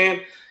I'm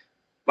saying?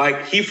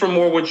 Like he from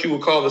more what you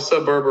would call the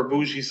suburb or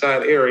bougie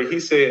side area. He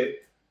said,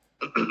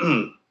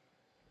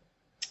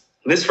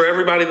 this for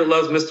everybody that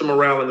loves Mr.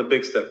 Morale and the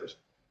Big Steppers.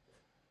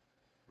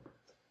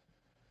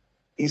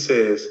 He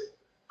says,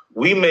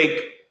 we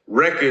make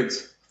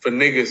records for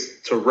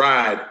niggas to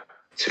ride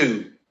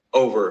to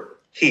over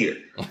here.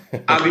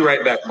 I'll be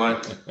right back,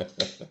 Mike.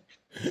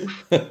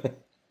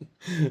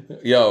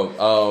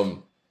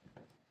 Yo,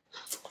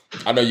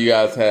 I know you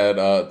guys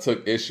had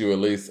took issue, at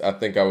least I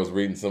think I was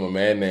reading some of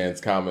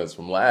Man's comments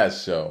from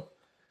last show.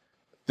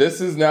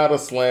 This is not a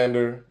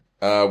slander.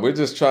 We're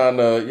just trying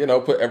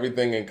to, put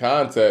everything in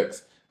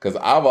context because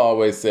I've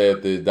always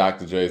said that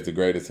Dr. Dre is the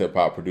greatest hip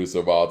hop producer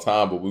of all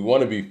time, but we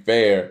want to be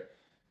fair.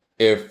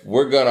 If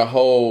we're going to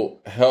hold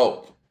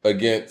help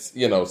against,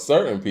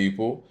 certain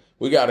people,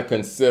 we got to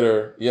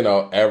consider,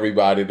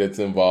 everybody that's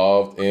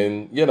involved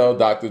in,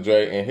 Dr.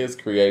 Dre and his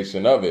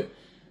creation of it.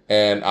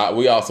 And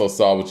we also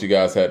saw what you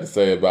guys had to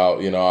say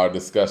about, our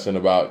discussion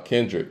about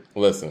Kendrick.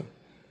 Listen,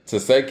 to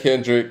say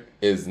Kendrick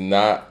is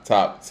not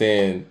top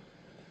 10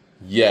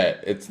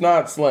 yet, it's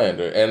not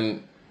slander.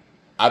 And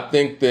I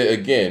think that,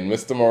 again,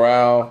 Mr.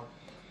 Morale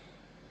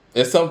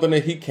is something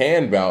that he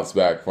can bounce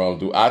back from.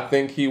 Do I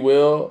think he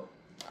will?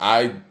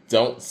 I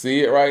don't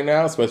see it right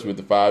now, especially with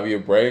the 5-year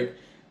break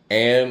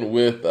and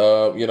with,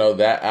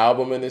 that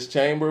album in his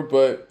chamber.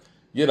 But,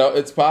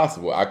 it's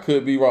possible. I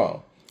could be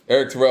wrong.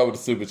 Eric Terrell with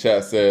the super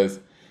chat says,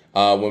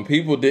 when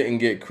people didn't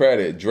get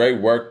credit, Dre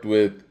worked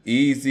with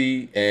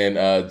Easy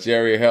and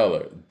Jerry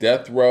Heller.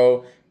 Death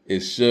Row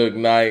is Suge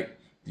Knight.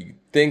 You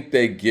think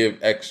they give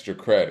extra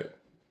credit?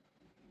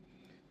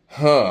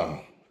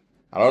 I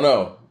don't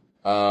know.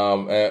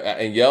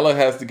 And Yella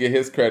has to get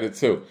his credit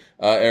too.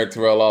 Eric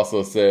Terrell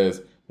also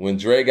says, when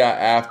Dre got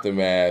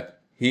Aftermath,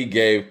 he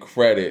gave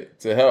credit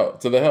to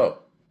the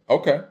help.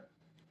 Okay.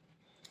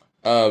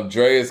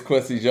 Dre is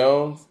Quincy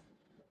Jones.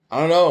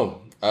 I don't know.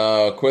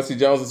 Quincy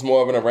Jones is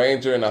more of an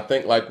arranger, and I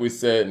think, like we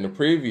said in the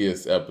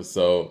previous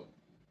episode,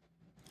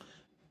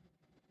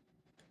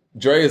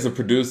 Dre is a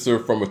producer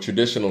from a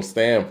traditional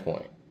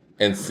standpoint.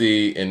 And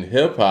see, in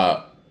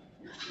hip-hop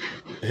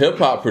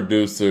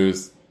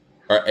producers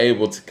are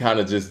able to kind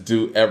of just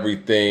do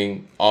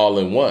everything all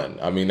in one.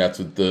 I mean, that's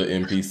what the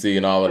MPC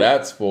and all of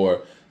that's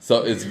for.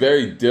 So it's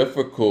very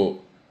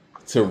difficult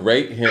to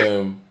rate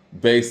him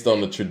based on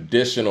the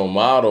traditional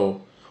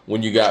model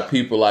when you got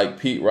people like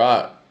Pete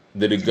Rock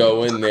that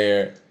go in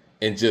there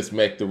and just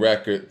make the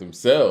record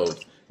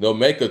themselves. They'll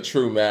make a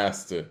true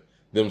master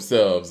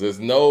themselves. There's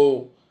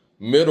no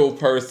middle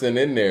person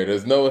in there.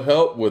 There's no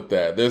help with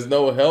that. There's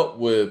no help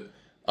with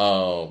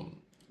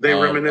they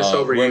reminisce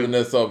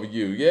over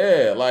you.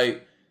 Yeah,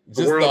 like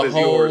just the world the is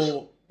whole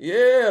yours.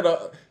 Yeah,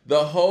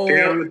 the whole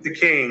Down with the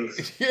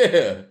Kings.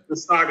 Yeah. The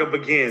saga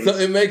begins. So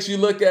it makes you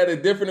look at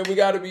it different, and we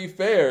got to be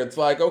fair. It's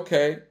like,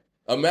 okay,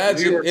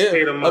 imagine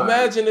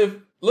if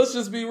let's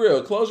just be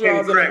real. Close your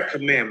eyes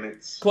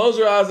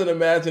and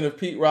imagine if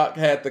Pete Rock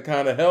had the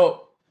kind of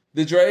help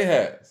that Dre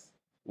has.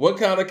 What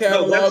kind of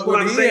catalog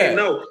would he have?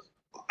 No,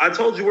 I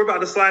told you we're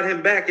about to slide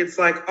him back. It's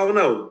like, oh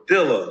no,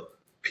 Dilla,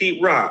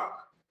 Pete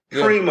Rock,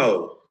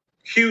 Primo,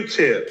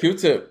 Q-Tip.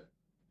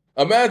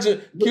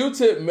 Imagine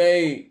Q-Tip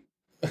made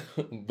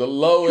the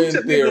low end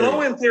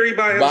theory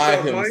by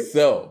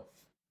himself. Mike.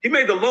 He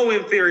made the low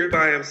end theory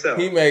by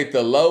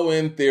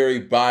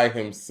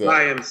himself.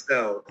 By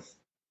himself.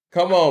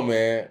 Come on,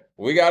 man.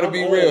 We got to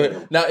be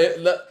real. Now,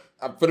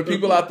 for the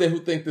people out there who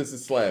think this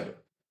is slander,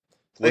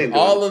 with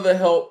all of the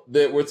help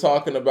that we're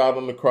talking about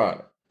on the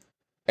Chronic,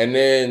 and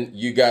then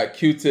you got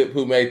Q-Tip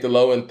who made the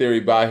low end theory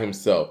by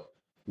himself.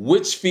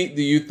 Which feat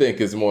do you think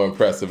is more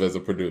impressive as a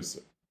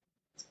producer?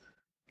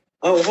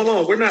 Oh, hold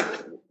on. We're not.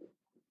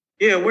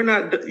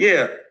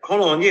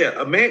 Hold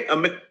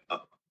on.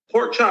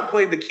 Pork Chop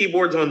played the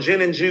keyboards on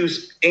Gin and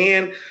Juice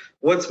and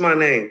What's My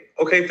Name?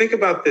 Okay, think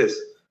about this.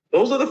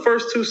 Those are the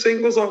first two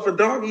singles off of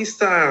Doggy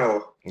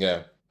Style.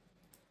 Yeah.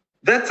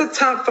 That's a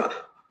top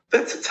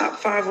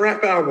five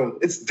rap album.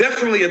 It's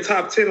definitely a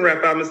top 10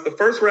 rap album. It's the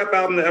first rap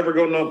album to ever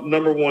go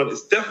number one.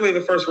 It's definitely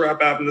the first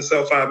rap album to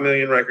sell 5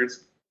 million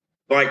records,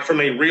 like from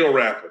a real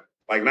rapper,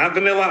 like not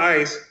Vanilla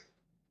Ice.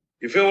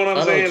 You feel what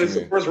I'm saying? It's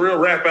the first real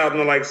rap album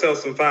to like sell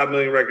some 5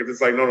 million records.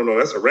 It's like, no,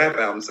 that's a rap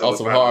album. On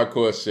some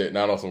hardcore shit,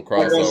 not on some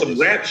crossover. On some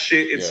rap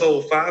shit, it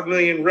sold 5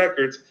 million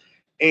records.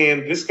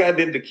 And this guy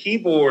did the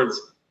keyboards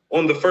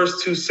on the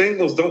first two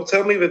singles. Don't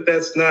tell me that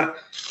that's not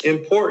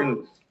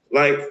important.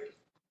 Like,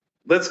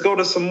 let's go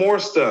to some more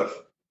stuff.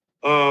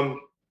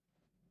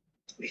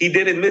 He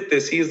did admit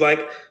this. He's like,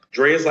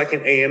 Dre is like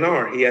an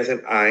A&R. He has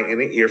an eye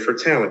and an ear for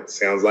talent.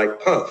 Sounds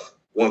like Puff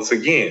once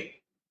again.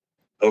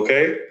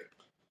 Okay?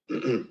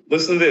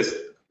 Listen to this.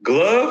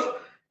 Glove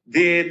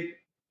did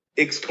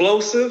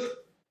Explosive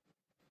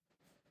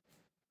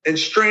and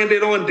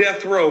Stranded on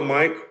Death Row,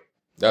 Mike.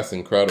 That's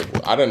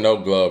incredible. I didn't know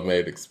Glove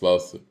made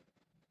Explosive.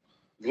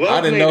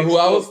 I didn't know who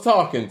I was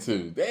talking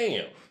to.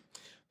 Damn.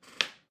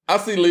 I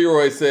see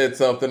Leroy said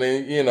something,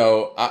 and,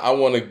 I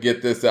want to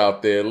get this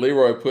out there.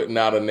 Leroy putting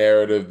out a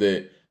narrative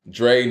that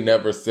Dre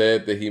never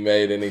said that he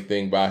made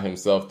anything by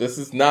himself. This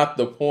is not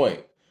the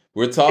point.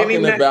 We're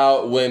talking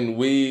about when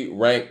we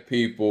rank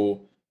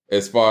people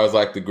as far as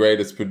like the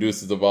greatest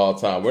producers of all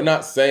time. We're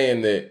not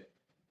saying that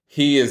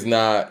he is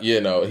not,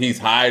 he's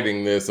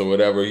hiding this or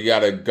whatever. He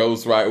got a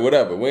ghostwriter,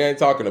 whatever. We ain't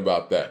talking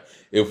about that.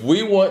 If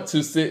we want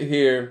to sit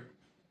here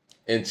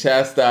and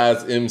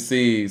chastise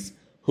MCs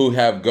who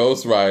have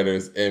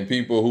ghostwriters and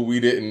people who we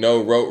didn't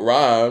know wrote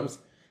rhymes,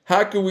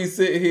 how can we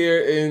sit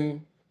here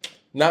and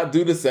not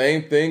do the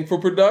same thing for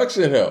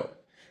production help?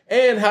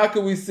 And how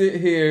can we sit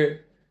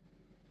here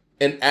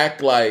and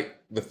act like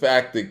the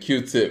fact that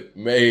Q-Tip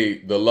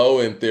made the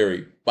low-end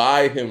theory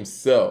by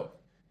himself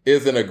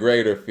isn't a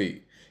greater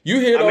feat? You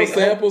hear those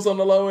samples on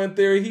the low-end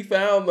theory? He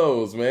found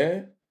those,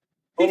 man.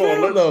 He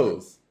found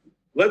those.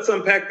 Let's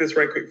unpack this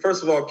right quick.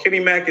 First of all,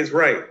 Kenny Mack is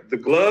right. The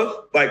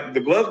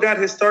Glove got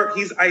his start.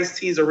 He's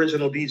Ice-T's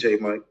original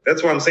DJ, Mike.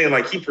 That's what I'm saying.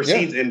 Like, he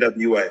precedes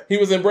NWA. He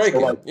was in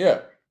breaking.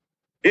 Yeah.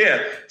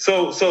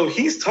 So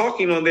he's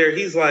talking on there.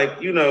 He's like,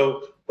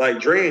 like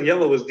Dre and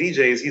Yellow was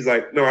DJs. He's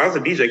like, no, I was a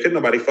DJ. Couldn't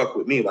nobody fuck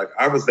with me. Like,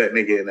 I was that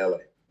nigga in LA.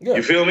 Yeah.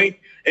 You feel me?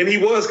 And he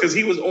was, because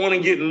he was on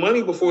and getting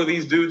money before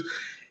these dudes.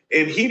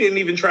 And he didn't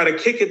even try to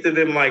kick it to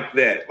them like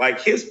that. Like,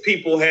 his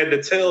people had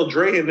to tell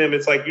Dre and them,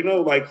 it's like,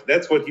 like,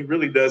 that's what he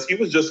really does. He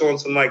was just on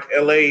some, like,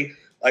 LA,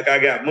 like, I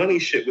got money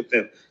shit with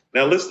them.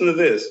 Now, listen to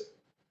this.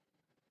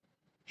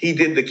 He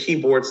did the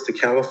keyboards to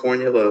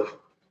California Love.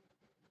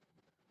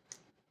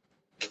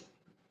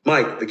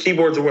 Mike, the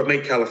keyboards are what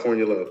make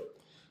California Love.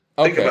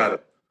 Think about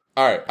it.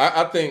 All right.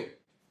 I think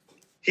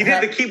he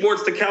did the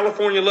keyboards to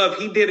California Love.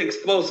 He did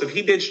Explosive.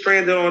 He did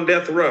Stranded on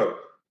Death Row.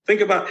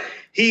 Think about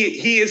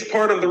he is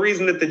part of the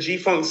reason that the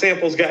G-Funk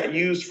samples got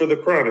used for the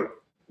Chronic.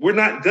 We're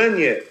not done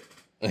yet.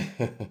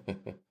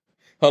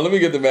 Oh, let me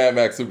get the Mad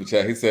Max super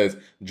chat. He says,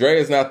 Dre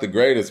is not the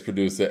greatest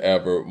producer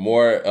ever.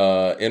 More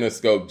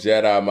Interscope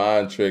Jedi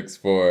mind tricks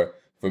for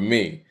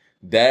me.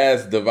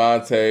 Daz,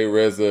 Devontae,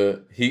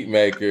 RZA,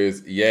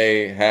 Heatmakers,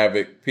 Ye,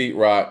 Havoc, Pete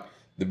Rock,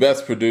 the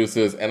best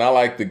producers. And I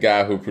like the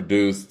guy who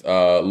produced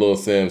Lil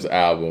Sim's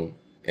album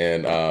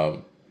in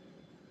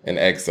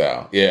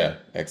Exile. Yeah,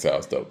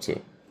 Exile's dope too.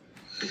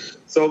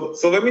 So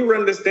let me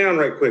run this down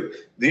right quick.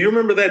 Do you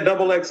remember that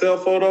double XL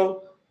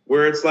photo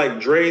where it's like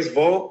Dre's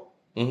vault?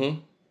 Mm-hmm.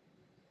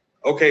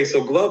 Okay,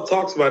 so Glove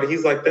talks about it.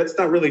 He's like, that's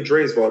not really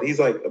Dre's vault. He's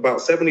like, about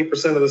 70%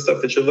 of the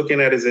stuff that you're looking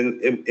at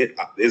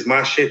is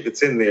my shit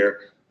that's in there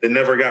that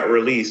never got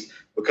released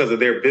because of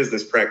their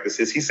business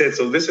practices. He said,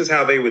 so this is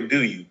how they would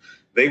do you.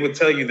 They would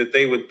tell you that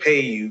they would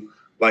pay you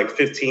like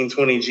 15,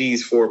 20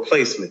 G's for a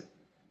placement,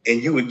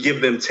 and you would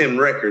give them 10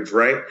 records,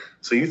 right?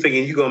 So you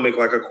thinking you're going to make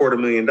like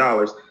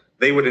 $250,000.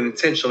 They would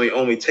intentionally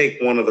only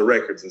take one of the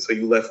records, and so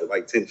you left with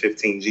like 10,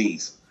 15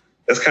 G's.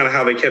 That's kind of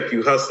how they kept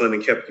you hustling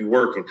and kept you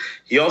working.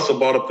 He also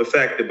brought up the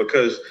fact that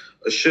because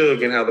of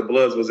Suge and how the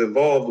Bloods was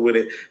involved with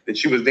it,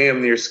 that you was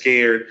damn near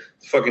scared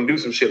to fucking do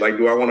some shit. Like,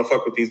 do I want to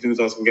fuck with these dudes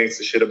on some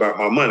gangster shit about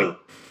my money?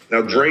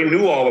 Now, Dre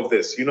knew all of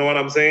this. You know what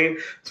I'm saying?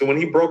 So when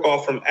he broke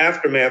off from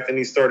Aftermath and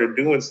he started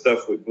doing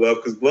stuff with Glove,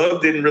 because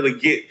Glove didn't really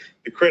get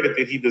the credit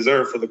that he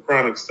deserved for the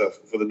Chronic stuff,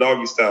 for the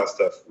Doggy Style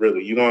stuff,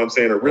 really. You know what I'm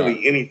saying? Or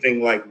really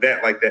anything like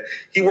that.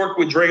 He worked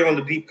with Dre on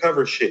the deep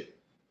cover shit.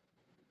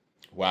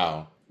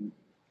 Wow.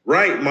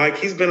 Right, Mike.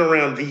 He's been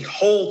around the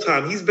whole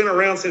time. He's been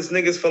around since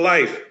Niggas for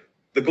Life.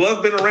 The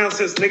Glove been around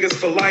since Niggas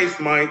for Life,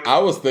 Mike. I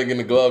was thinking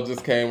the Glove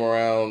just came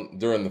around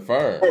during the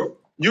Firm. Oh,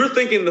 you're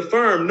thinking the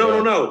Firm.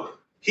 No.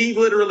 He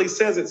literally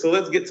says it. So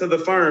let's get to the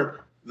Firm.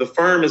 The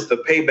Firm is the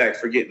payback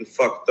for getting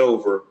fucked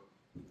over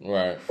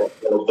right for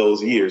all of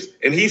those years.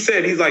 And he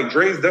said, he's like,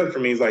 Dre's done for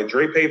me. He's like,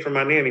 Dre paid for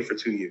my nanny for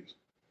 2 years.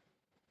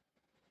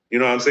 You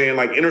know what I'm saying?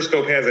 Like,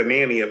 Interscope has a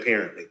nanny,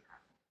 apparently.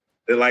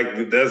 That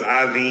like does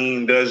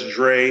Aveen, does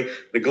Dre.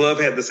 The Glove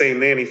had the same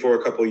nanny for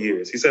a couple of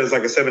years. He says it's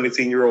like a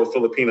 17-year-old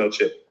Filipino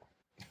chick.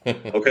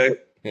 Okay?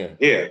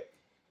 Yeah.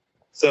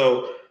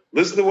 So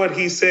listen to what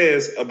he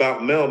says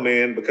about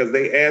Mailman, because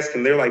they ask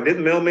him, they're like,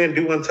 didn't Mailman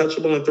do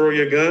Untouchable and Throw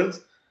Your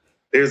Guns?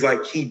 There's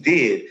like, he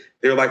did.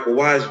 They're like, well,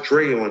 why is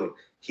Dre on it?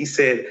 He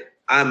said,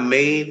 I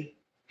made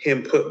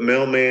him put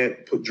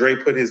Dre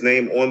put his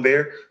name on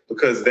there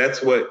because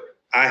that's what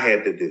I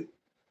had to do.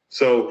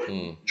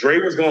 So Dre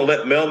was going to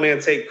let Mailman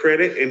take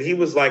credit, and he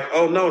was like,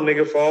 oh, no,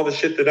 nigga, for all the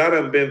shit that I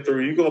done been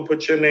through, you're going to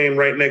put your name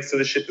right next to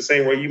the shit the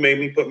same way you made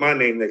me put my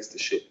name next to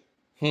shit.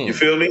 You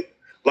feel me?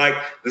 Like,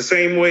 the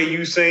same way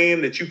you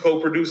saying that you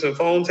co-producing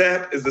Phone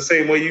Tap is the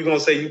same way you going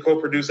to say you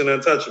co-producing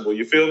Untouchable.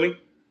 You feel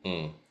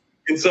me?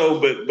 And so,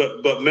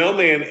 but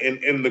Mailman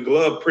and the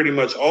Glove, pretty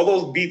much, all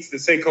those beats that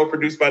say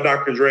co-produced by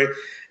Dr. Dre,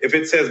 if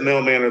it says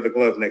Mailman or the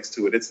Glove next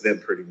to it, it's them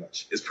pretty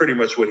much. It's pretty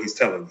much what he's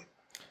telling you.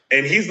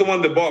 And he's the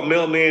one that brought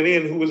Mailman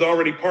in, who was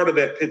already part of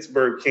that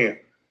Pittsburgh camp.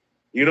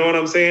 You know what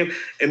I'm saying?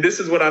 And this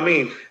is what I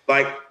mean.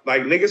 Like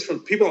niggas from,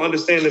 people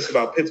understand this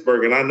about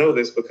Pittsburgh, and I know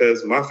this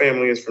because my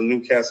family is from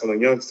Newcastle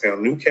and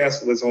Youngstown.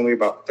 Newcastle is only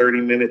about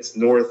 30 minutes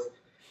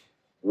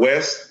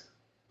northwest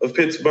of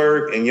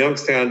Pittsburgh, and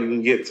Youngstown, you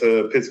can get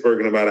to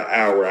Pittsburgh in about an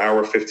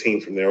hour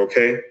 15 from there,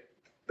 okay?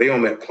 They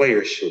on that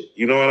player shit.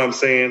 You know what I'm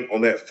saying? On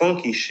that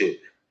funky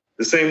shit.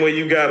 The same way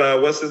you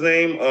got, what's his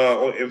name,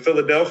 in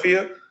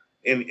Philadelphia,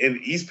 in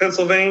East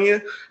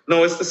Pennsylvania.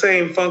 No, it's the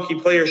same funky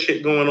player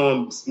shit going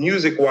on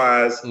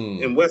music-wise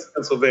in West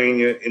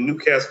Pennsylvania, in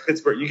Newcastle,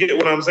 Pittsburgh. You get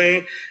what I'm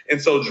saying? And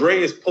so Dre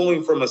is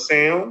pulling from a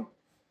sound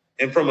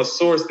and from a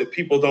source that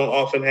people don't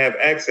often have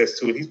access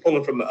to. He's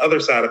pulling from the other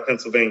side of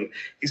Pennsylvania.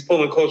 He's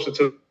pulling closer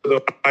to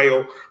the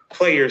Ohio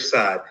player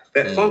side.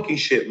 That funky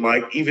shit,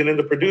 Mike, even in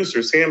the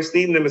producer. Sam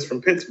Snead and them is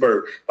from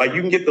Pittsburgh. Like,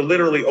 you can get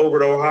literally over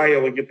to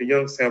Ohio and get to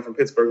Youngstown from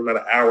Pittsburgh in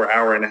about an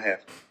hour and a half.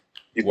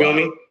 You feel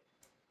me?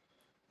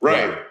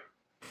 Right. Wow.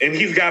 And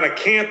he's got a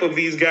camp of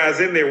these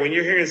guys in there. When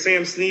you're hearing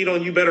Sam Snead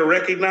on You Better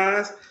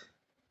Recognize,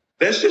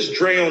 that's just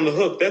Dre on the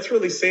hook. That's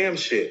really Sam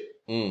shit.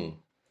 You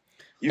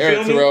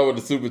Eric Terrell with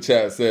the super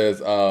chat says,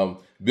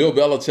 Bill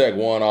Belichick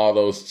won all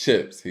those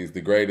chips. He's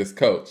the greatest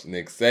coach.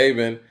 Nick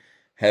Saban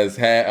has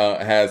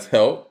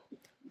help.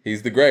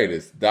 He's the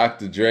greatest.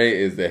 Dr. Dre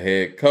is the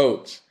head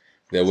coach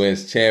that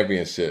wins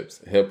championships.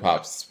 Hip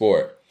hop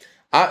sport.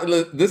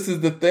 This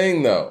is the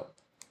thing, though.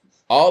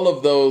 All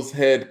of those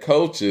head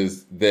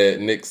coaches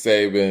that Nick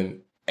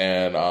Saban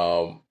and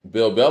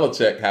Bill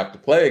Belichick have to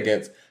play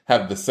against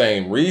have the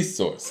same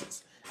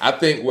resources. I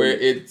think where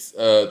it's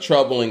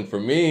troubling for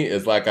me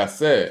is, like I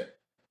said,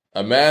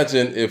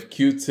 imagine if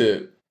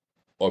Q-Tip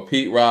or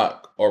Pete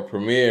Rock or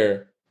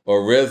Premier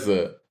or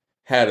RZA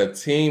had a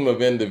team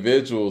of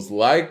individuals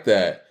like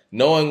that,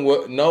 knowing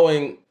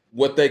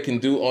what they can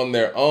do on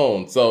their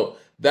own. So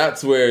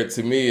that's where,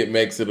 to me, it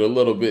makes it a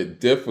little bit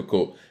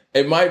difficult.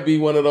 It might be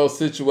one of those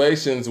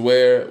situations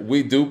where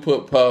we do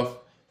put Puff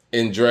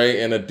and Dre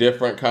in a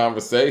different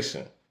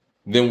conversation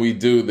than we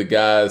do the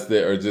guys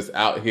that are just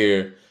out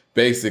here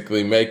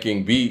basically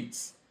making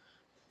beats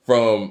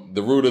from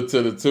the rooter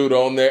to the tutor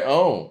on their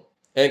own.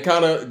 And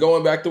kind of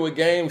going back to what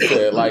Game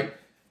said, like,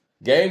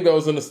 Game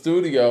goes in the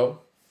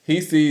studio,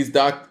 he sees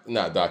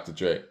not Dr.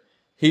 Dre,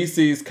 he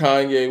sees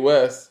Kanye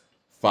West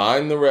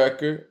find the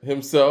record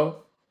himself,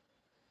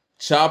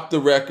 chop the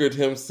record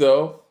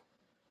himself,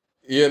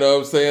 you know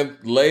what I'm saying,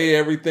 lay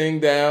everything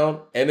down,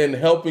 and then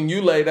helping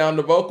you lay down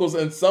the vocals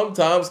and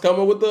sometimes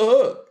coming with the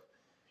hook.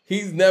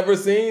 He's never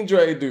seen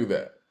Dre do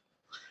that.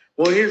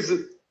 Well,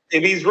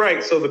 if he's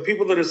right, so the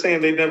people that are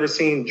saying they've never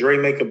seen Dre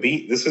make a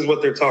beat, this is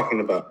what they're talking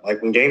about.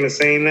 Like when Game is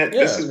saying that,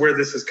 This is where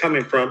this is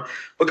coming from,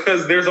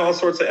 because there's all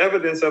sorts of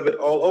evidence of it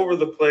all over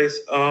the place.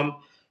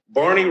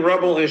 Barney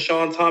Rubble and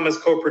Sean Thomas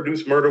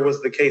co-produced Murder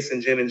Was the Case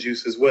and Gin and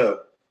Juice as well.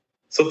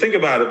 So think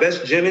about it. That's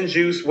Gin and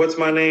Juice, What's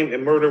My Name,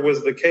 and Murder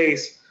Was the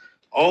Case.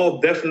 All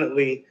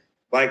definitely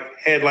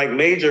had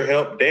major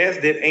help. Daz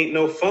did Ain't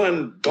No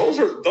Fun. Those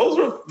are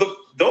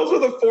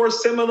the four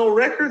seminal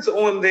records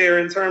on there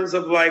in terms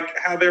of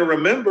how they're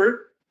remembered.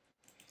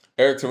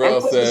 Eric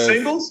Terrell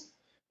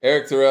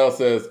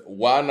says,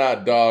 why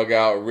not dog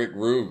out Rick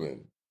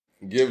Rubin?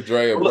 Give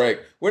Dre a break.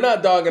 We're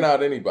not dogging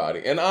out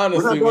anybody. And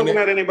honestly, when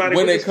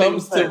it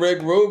comes to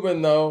Rick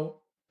Rubin, though,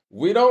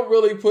 we don't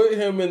really put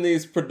him in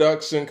these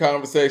production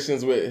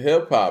conversations with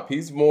hip hop.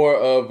 He's more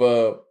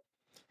of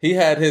he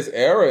had his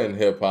era in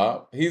hip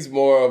hop. He's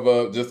more of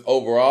a just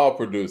overall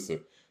producer.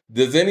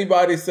 Does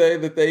anybody say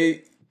that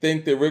they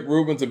think that Rick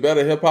Rubin's a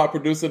better hip hop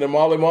producer than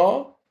Marley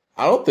Marl?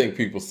 I don't think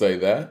people say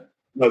that.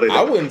 No, they don't.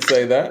 I wouldn't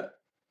say that.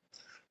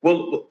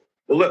 Well,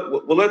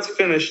 let's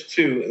finish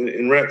too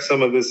and wrap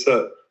some of this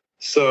up.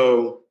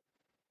 So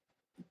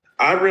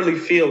I really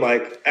feel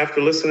like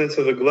after listening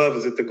to The Glove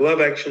is that The Glove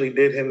actually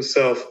did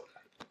himself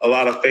a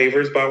lot of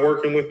favors by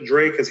working with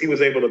Dre, because he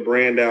was able to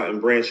brand out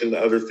and branch into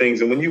other things.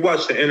 And when you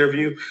watch the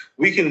interview,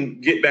 we can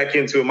get back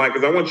into it, Mike,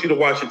 because I want you to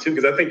watch it too,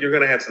 because I think you're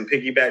going to have some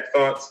piggyback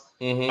thoughts.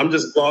 Mm-hmm. I'm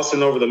just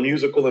glossing over the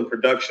musical and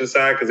production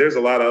side, because there's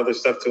a lot of other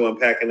stuff to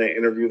unpack in that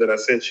interview that I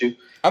sent you.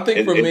 I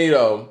think me,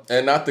 though,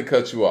 and not to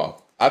cut you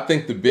off, I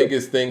think the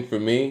biggest thing for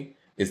me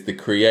is the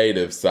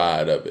creative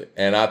side of it.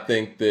 And I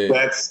think that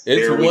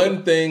it's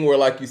one thing where,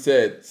 like you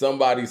said,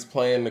 somebody's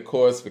playing the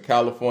chorus for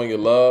California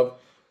Love,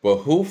 but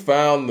who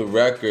found the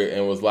record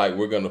and was like,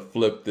 we're going to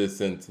flip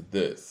this into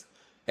this?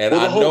 And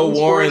I know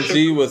Warren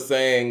G was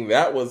saying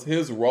that was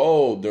his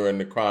role during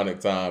the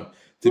Chronic time,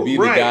 to be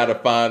the guy to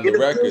find the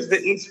record.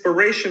 The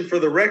inspiration for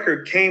the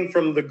record came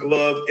from The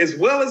Glove, as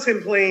well as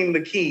him playing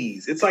the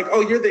keys. It's like,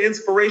 oh, you're the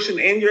inspiration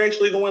and you're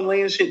actually the one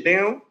laying shit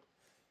down?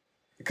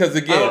 Because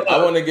again,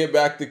 I want to get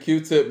back to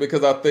Q-Tip,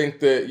 because I think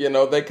that,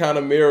 they kind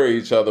of mirror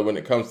each other when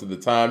it comes to the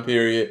time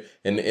period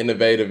and the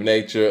innovative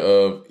nature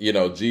of,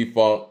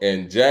 G-Funk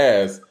and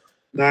jazz.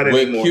 Not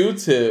anymore. With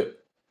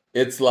Q-Tip,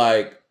 it's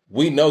like,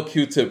 we know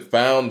Q-Tip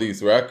found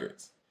these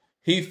records.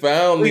 He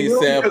found these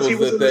samples that they used. Because he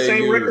was in the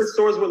same record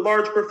stores with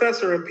Large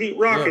Professor and Pete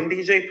Rock and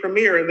DJ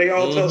Premier, and they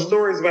all tell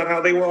stories about how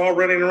they were all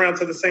running around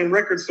to the same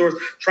record stores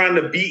trying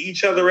to beat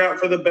each other out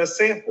for the best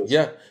samples.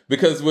 Yeah,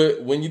 because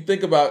when you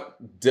think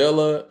about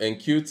Dilla and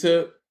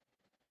Q-Tip,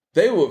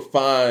 they would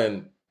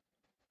find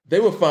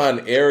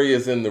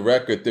areas in the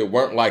record that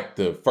weren't like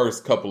the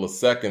first couple of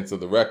seconds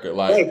of the record.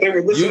 Like they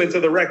were listening to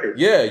the record.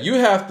 Yeah, you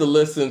have to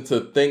listen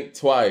to Think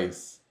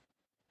Twice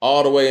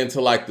all the way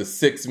into like the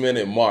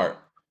 6-minute mark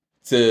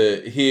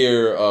to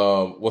hear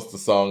what's the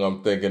song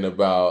I'm thinking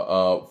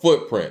about?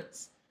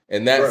 Footprints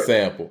and that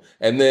sample.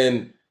 And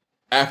then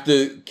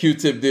after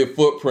Q-Tip did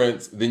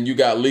Footprints, then you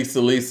got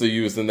Lisa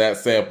using that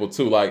sample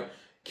too. Like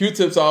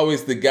Q-Tip's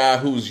always the guy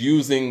who's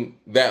using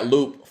that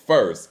loop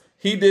first.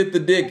 He did the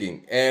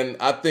digging. And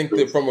I think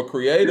that from a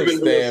creative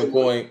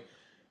standpoint,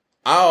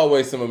 I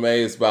always am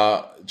amazed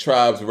by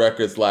Tribe's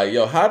records. Like,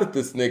 yo, how did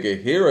this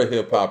nigga hear a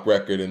hip hop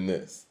record in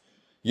this?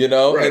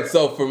 And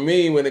so for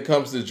me, when it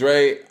comes to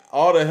Dre,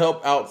 all the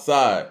help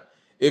outside.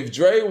 If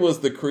Dre was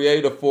the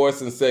creative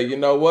force and say, you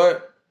know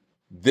what,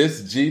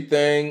 this G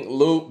thing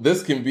loop,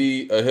 this can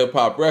be a hip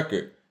hop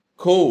record.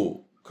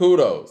 Cool,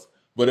 kudos.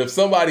 But if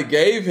somebody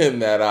gave him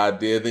that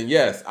idea, then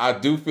yes, I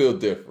do feel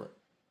different.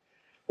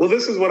 Well,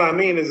 this is what I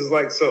mean. Is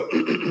like, so,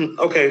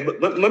 okay,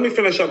 let me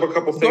finish up a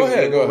couple things. Go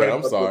ahead.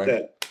 I'm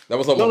sorry. That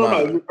was on my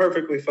mind. No, you're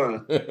perfectly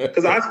fine.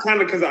 Because I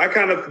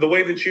kind of, the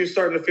way that you're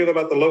starting to feel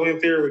about the low end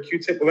theory with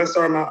Q-Tip, well, let's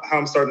start about how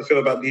I'm starting to feel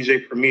about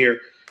DJ Premier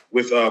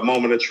with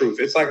Moment of Truth.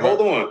 It's like, hold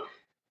on.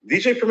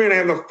 DJ Premier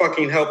didn't have no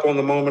fucking help on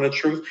the Moment of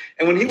Truth.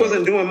 And when he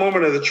wasn't doing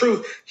Moment of the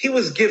Truth, he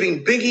was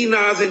giving Biggie,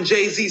 Nas, and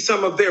Jay-Z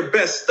some of their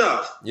best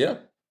stuff. Yeah.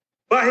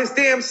 By his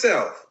damn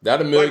self.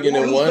 That $1 Million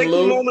and One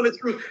loop? Moment of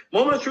Truth.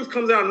 Moment of Truth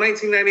comes out in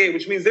 1998,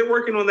 which means they're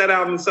working on that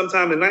album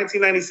sometime in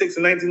 1996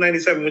 and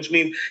 1997, which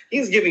means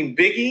he's giving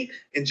Biggie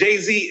and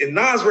Jay-Z and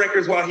Nas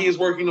records while he is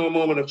working on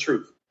Moment of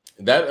Truth.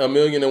 That $1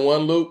 Million and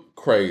One loop,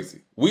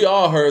 crazy. We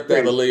all heard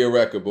that Aaliyah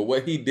record, but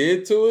what he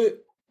did to it?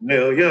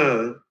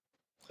 Million.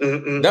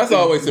 That's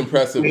always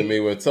impressive to me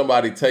when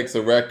somebody takes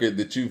a record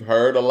that you've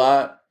heard a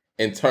lot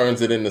and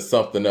turns it into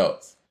something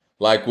else.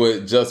 Like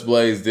what Just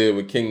Blaze did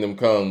with Kingdom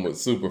Come with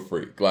Super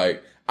Freak.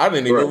 Like, I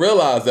didn't even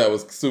realize that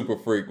was Super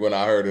Freak when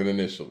I heard it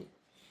initially.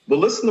 But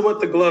listen to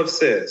what the Glove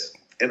says.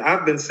 And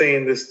I've been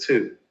saying this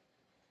too.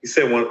 He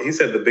said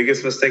the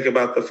biggest mistake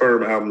about the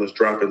Firm album was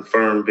dropping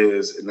Firm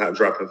Biz and not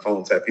dropping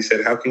Phone Tap. He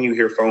said, how can you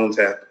hear Phone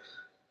Tap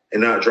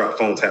and not drop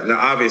Phone Tap? Now,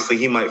 obviously,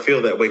 he might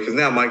feel that way because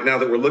now, Mike, now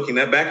that we're looking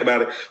back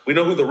about it, we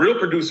know who the real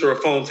producer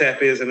of Phone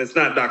Tap is, and it's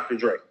not Dr.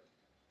 Dre.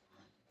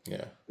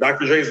 Yeah.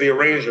 Dr. Dre's the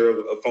arranger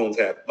of Phone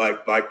Tap,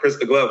 like Chris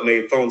the Glove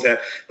made Phone Tap.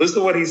 Listen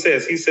to what he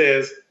says. He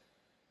says,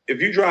 if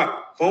you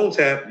drop Phone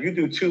Tap, you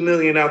do 2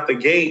 million out the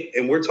gate,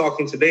 and we're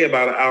talking today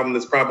about an album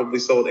that's probably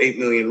sold 8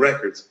 million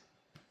records.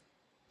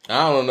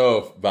 I don't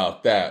know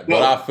about that,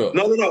 but I feel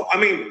No. I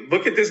mean,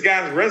 look at this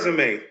guy's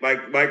resume.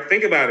 Like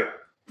think about it.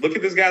 Look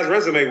at this guy's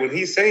resume when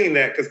he's saying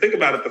that. Because think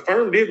about it, the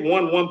Firm did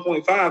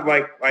 1.5,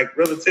 like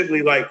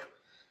relatively like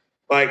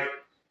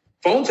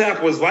Phone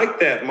Tap was like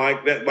that,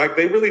 Mike. That like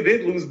they really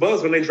did lose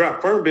buzz when they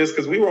dropped Firm Biz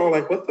because we were all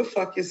like, "What the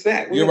fuck is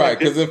that?" You're right,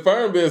 because if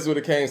Firm Biz would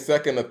have came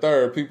second or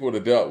third, people would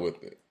have dealt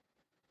with it.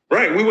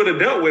 Right, we would have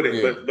dealt with it.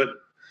 Yeah.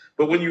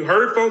 But when you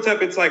heard Phone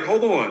Tap, it's like,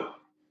 hold on,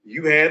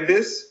 you had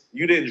this,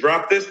 you didn't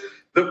drop this.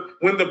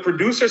 When the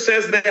producer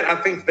says that, I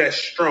think that's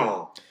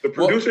strong. The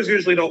producers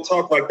usually don't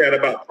talk like that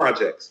about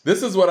projects.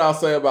 This is what I'll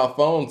say about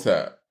Phone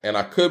Tap, and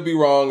I could be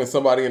wrong, and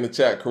somebody in the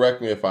chat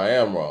correct me if I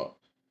am wrong.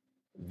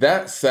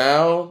 That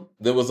sound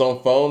that was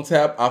on Phone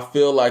Tap, I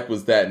feel like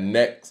was that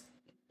next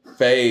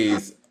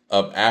phase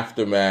of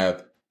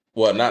Aftermath.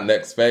 Well, not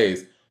next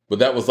phase, but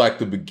that was like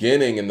the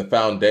beginning and the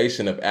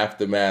foundation of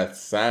Aftermath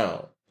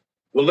sound.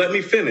 Well, let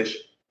me finish.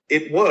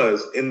 It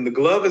was, and the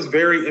Glove is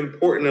very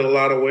important in a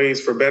lot of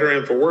ways, for better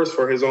and for worse,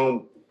 for his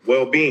own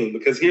well-being.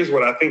 Because here's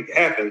what I think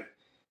happened,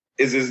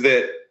 is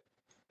that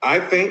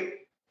I think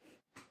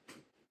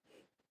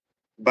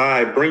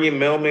by bringing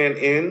Mailman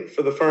in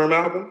for the Firm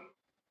album,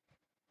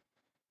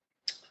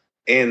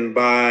 and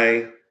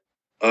by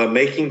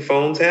making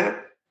Phone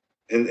Tap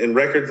and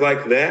records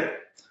like that,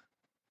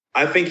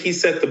 I think he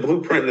set the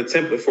blueprint and the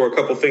template for a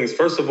couple things.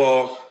 First of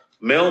all,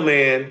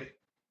 Mailman,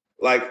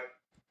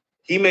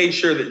 he made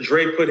sure that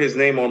Dre put his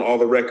name on all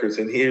the records,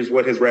 and here's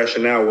what his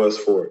rationale was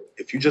for it.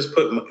 If you just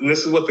put, and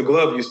this is what the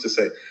Glove used to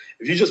say,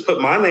 if you just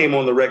put my name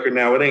on the record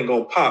now, it ain't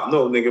gonna pop.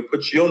 No, nigga,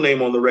 put your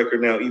name on the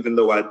record now, even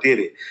though I did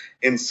it.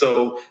 And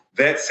so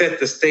that set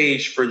the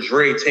stage for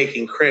Dre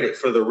taking credit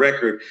for the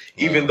record,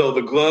 even though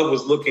the Glove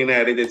was looking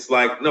at it. It's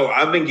like, no,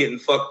 I've been getting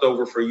fucked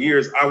over for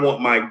years. I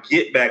want my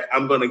get back.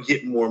 I'm going to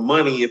get more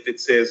money if it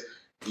says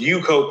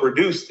you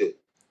co-produced it.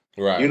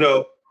 Right. You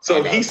know,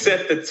 so he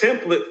set the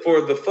template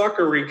for the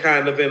fuckery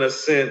kind of, in a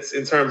sense,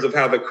 in terms of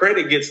how the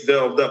credit gets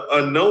delved up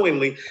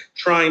unknowingly,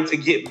 trying to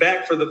get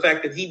back for the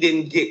fact that he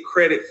didn't get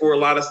credit for a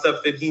lot of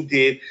stuff that he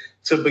did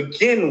to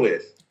begin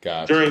with.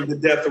 Gotcha. During the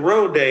Death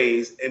Row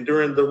days and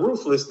during the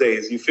Ruthless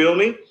days, you feel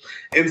me?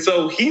 And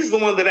so he's the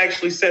one that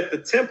actually set the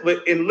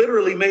template and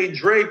literally made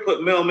Dre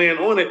put Mailman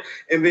on it.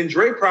 And then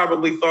Dre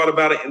probably thought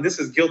about it, and this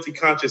is guilty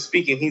conscious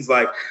speaking. He's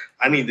like,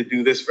 I need to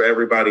do this for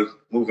everybody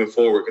moving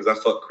forward because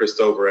I fucked Chris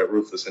over at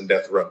Ruthless and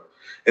Death Row.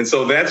 And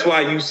so that's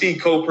why you see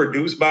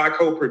co-produced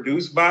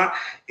by.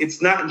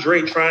 It's not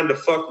Dre trying to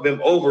fuck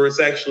them over. It's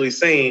actually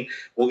saying,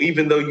 well,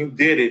 even though you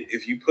did it,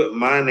 if you put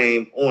my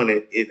name on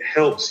it, it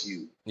helps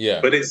you.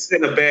 Yeah. But it's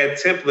in a bad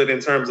template in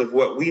terms of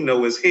what we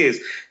know is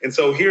his. And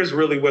so here's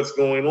really what's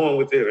going on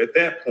with it at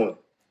that point.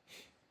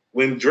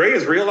 When Dre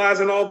is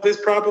realizing all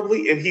this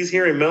probably, and he's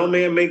hearing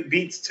Mailman make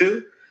beats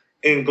too,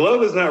 and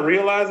Glove is not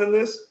realizing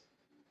this,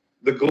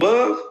 the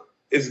Glove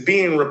is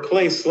being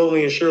replaced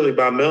slowly and surely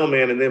by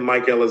Mailman and then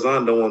Mike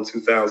Elizondo on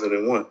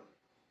 2001.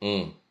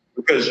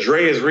 Because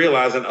Dre is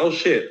realizing, oh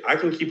shit, I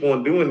can keep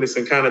on doing this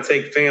and kind of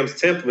take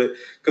Fam's template.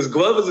 Because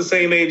Glove is the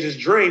same age as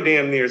Dre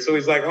damn near. So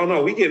he's like, oh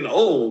no, we getting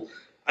old.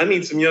 I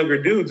need some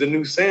younger dudes, a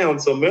new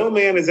sound. So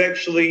Mailman is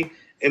actually,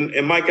 and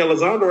Mike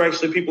Elizondo are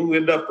actually people who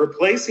end up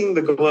replacing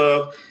the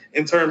Glove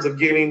in terms of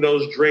getting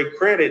those Dre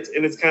credits.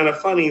 And it's kind of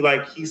funny,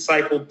 like he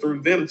cycled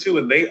through them too,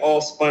 and they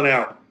all spun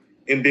out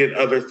and did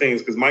other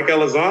things. Because Mike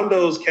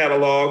Elizondo's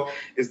catalog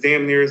is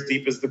damn near as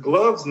deep as the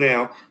Glove's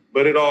now,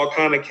 but it all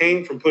kind of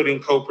came from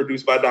putting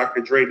co-produced by Dr.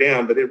 Dre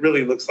down. But it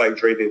really looks like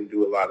Dre didn't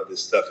do a lot of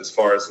this stuff as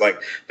far as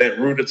like that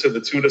Rooter to the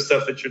Tutor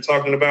stuff that you're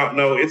talking about.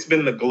 No, it's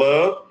been the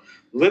Glove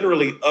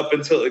literally up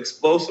until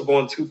Explosive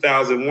on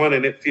 2001.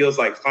 And it feels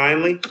like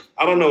finally,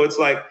 I don't know, it's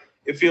like,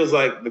 it feels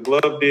like the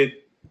Glove did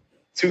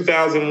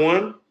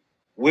 2001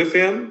 with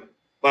him,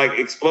 like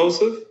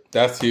Explosive.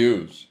 That's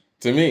huge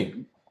to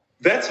me.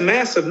 That's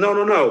massive.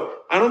 No.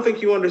 I don't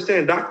think you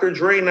understand. Dr.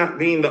 Dre not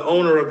being the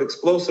owner of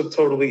Explosive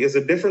totally is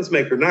a difference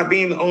maker. Not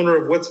being the owner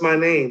of What's My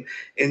Name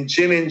and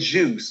Gin and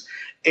Juice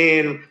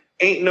and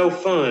Ain't No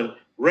Fun,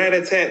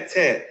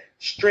 Rat-a-tat-tat,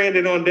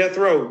 Stranded on Death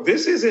Row.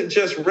 This isn't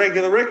just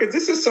regular records.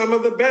 This is some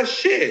of the best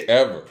shit.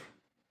 Ever.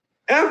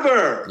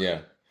 Ever. Yeah.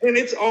 And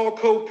it's all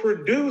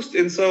co-produced.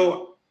 And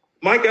so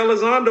Mike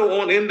Elizondo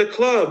on In the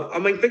Club. I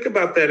mean, think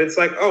about that. It's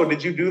like, oh,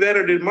 did you do that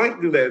or did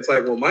Mike do that? It's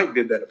like, well, Mike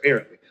did that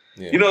apparently.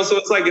 Yeah. You know, so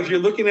it's like if you're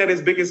looking at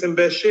his biggest and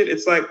best shit,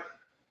 it's like,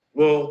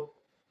 well,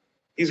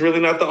 he's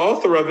really not the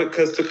author of it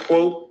because, to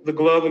quote The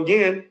Glove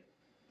again,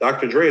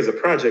 Dr. Dre is a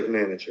project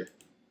manager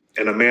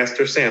and a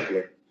master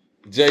sampler.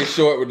 Jay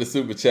Short with the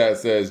super chat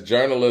says,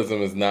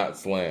 journalism is not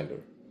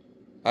slander.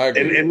 I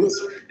agree. And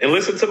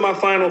listen to my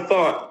final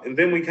thought, and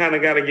then we kind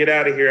of got to get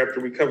out of here after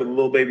we cover the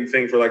Lil Baby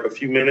thing for like a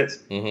few minutes.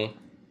 Mm-hmm.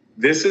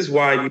 This is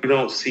why you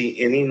don't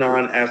see any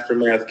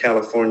non-Aftermath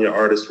California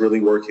artists really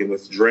working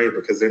with Dre,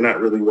 because they're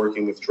not really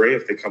working with Dre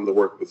if they come to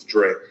work with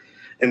Dre.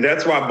 And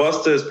that's why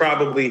Busta is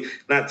probably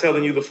not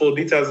telling you the full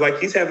details. Like,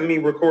 he's having me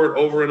record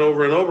over and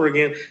over and over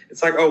again.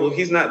 It's like, oh, well,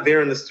 he's not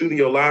there in the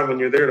studio live when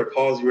you're there to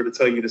pause you or to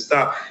tell you to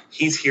stop.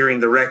 He's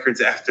hearing the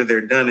records after they're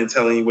done and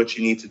telling you what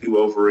you need to do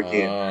over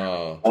again.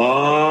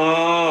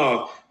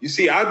 Oh. You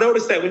see, I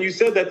noticed that when you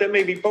said that, that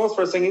made me pause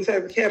for a second. He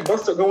said, yeah,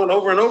 Busta going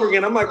over and over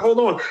again. I'm like, hold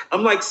on.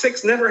 I'm like,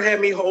 6 never had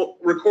me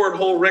record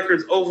whole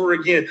records over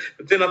again.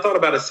 But then I thought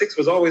about it. 6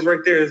 was always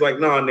right there. It's like,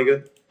 nah,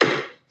 nigga,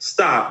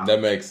 stop.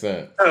 That makes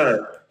sense.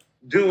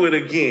 Do it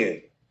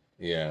again.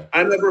 Yeah.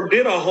 I never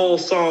did a whole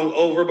song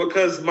over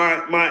because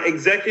my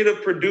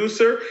executive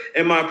producer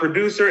and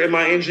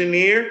my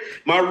engineer,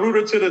 my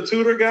rooter to the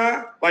tutor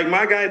guy, like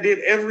my guy did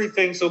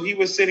everything. So he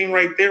was sitting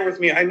right there with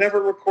me. I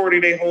never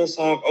recorded a whole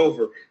song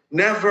over.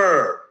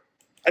 Never.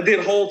 I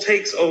did whole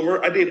takes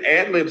over. I did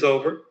ad libs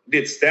over.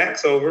 Did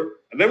stacks over.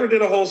 I never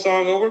did a whole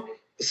song over.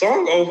 The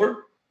song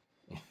over.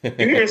 You're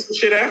hearing some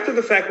shit after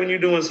the fact when you're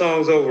doing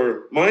songs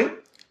over, Mike.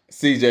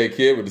 CJ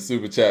Kid with the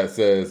super chat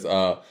says,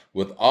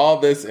 with all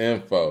this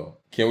info,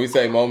 can we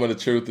say Moment of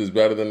Truth is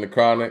better than The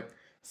Chronic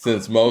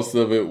since most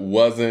of it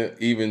wasn't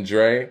even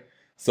Dre?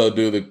 So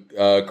do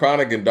the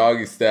Chronic and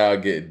Doggy Style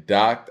get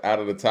docked out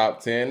of the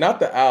top 10? Not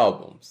the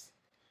albums,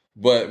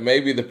 but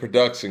maybe the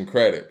production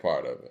credit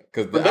part of it.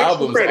 Because the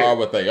albums are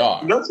what they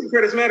are. Production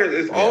credits matter.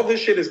 If all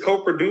this shit is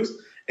co-produced,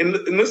 and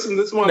listen,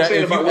 this is what I'm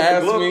saying about what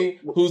the Glove... If you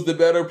ask me who's the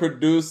better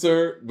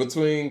producer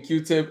between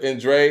Q-Tip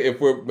and Dre, if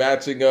we're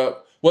matching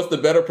up, what's the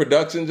better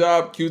production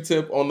job?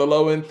 Q-Tip on the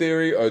Low End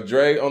Theory or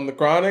Dre on the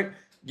Chronic?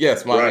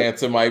 Yes, my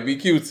answer might be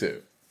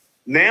Q-Tip.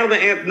 Now the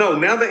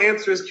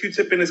answer is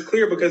Q-Tip, and it's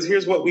clear because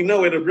here's what we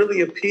know. It really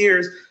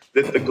appears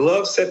that the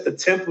Glove set the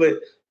template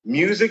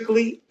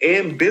musically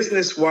and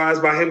business-wise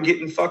by him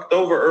getting fucked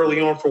over early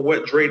on for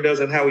what Dre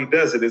does and how he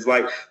does it. It's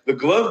like the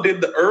Glove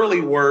did the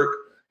early work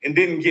and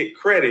didn't get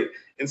credit.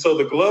 And so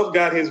the Glove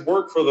got his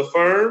work for the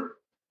firm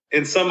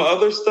and some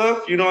other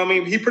stuff, you know what I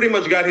mean? He pretty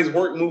much got his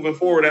work moving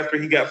forward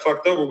after he got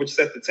fucked over, which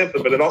set the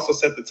template, but it also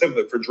set the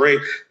template for Dre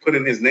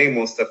putting his name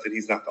on stuff that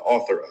he's not the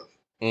author of.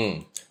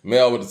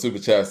 Mel with the super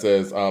chat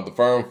says, the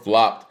firm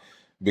flopped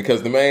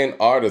because the main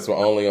artists were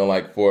only on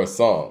like 4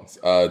 songs.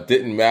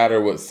 Didn't matter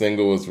what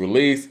single was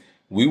released.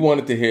 We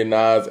wanted to hear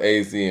Nas,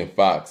 AZ, and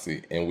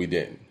Foxy, and we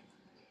didn't.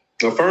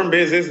 The firm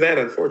biz is that,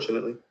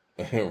 unfortunately.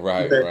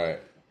 Right.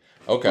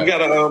 Okay. We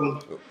gotta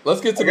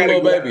let's get to the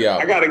Lil Baby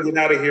album. I gotta get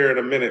out of here in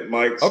a minute,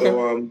 Mike. Okay.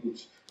 So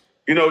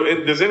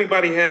does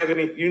anybody have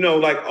any,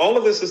 like all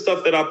of this is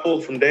stuff that I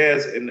pulled from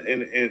Daz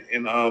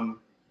in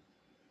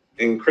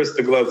Chris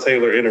the Glove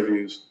Taylor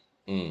interviews.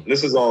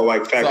 This is all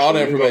like factual. So all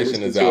the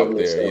information is out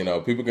there.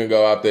 People can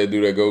go out there,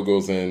 do their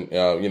Googles and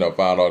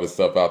find all this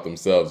stuff out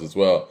themselves as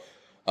well.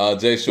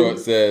 Jay Short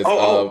says,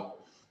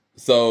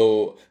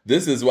 so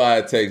this is why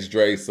it takes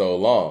Dre so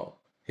long.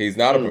 He's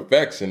not a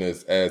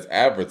perfectionist as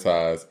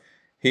advertised.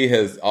 He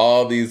has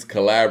all these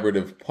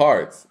collaborative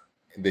parts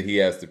that he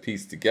has to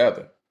piece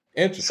together.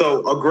 Interesting.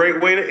 So a great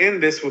way to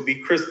end this would be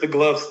Chris the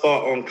Glove's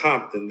thought on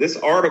Compton. This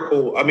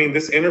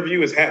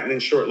interview is happening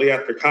shortly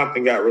after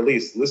Compton got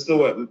released. Listen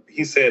to what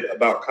he said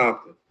about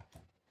Compton.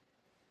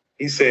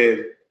 He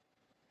said,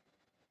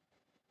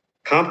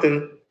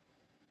 Compton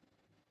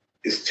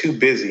is too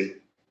busy.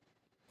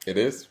 It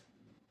is.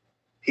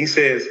 He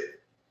says,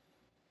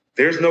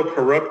 there's no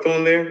Corrupt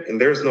on there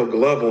and there's no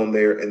Glove on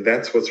there, and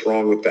that's what's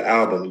wrong with the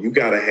album. You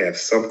got to have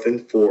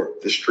something for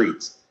the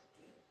streets.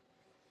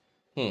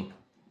 And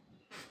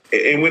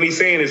when he's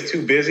saying it's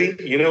too busy,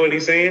 you know what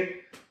he's saying?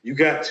 You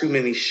got too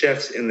many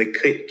chefs in the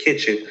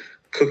kitchen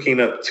cooking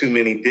up too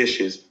many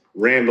dishes,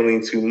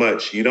 rambling too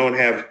much. You don't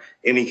have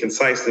any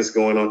conciseness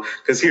going on.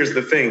 Because here's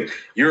the thing.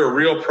 You're a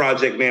real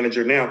project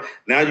manager now.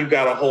 Now you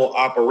got a whole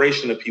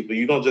operation of people.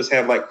 You don't just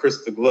have like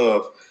Chris the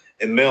Glove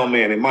and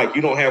Mailman and Mike.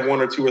 You don't have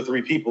 1 or 2 or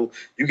 3 people.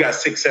 You got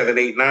 6, 7,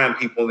 8, 9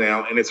 people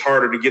now, and it's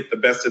harder to get the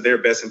best of their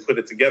best and put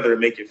it together and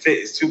make it fit.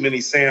 It's too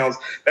many sounds.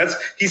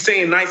 He's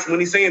saying nice. When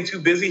he's saying too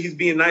busy, he's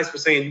being nice for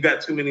saying you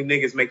got too many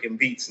niggas making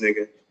beats,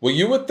 nigga. Well,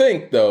 you would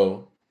think,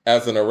 though,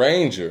 as an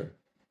arranger,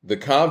 the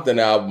Compton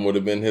album would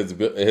have been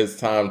his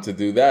time to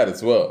do that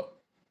as well.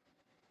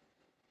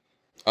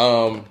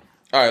 All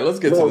right, let's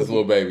get to this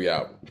Lil Baby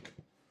album.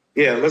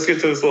 Yeah, let's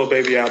get to this Lil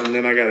Baby album,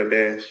 then I got a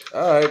dash.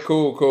 All right,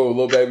 cool.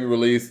 Lil Baby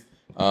released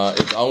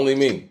It's Only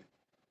Me.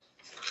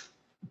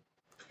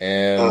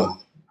 And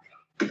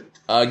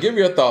give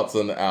your thoughts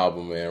on the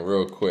album, man,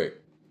 real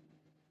quick.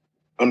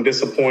 I'm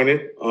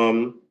disappointed.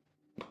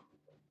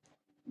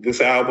 This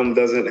album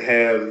doesn't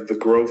have the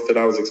growth that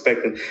I was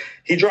expecting.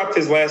 He dropped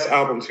his last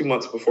album 2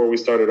 months before we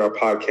started our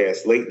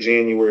podcast, late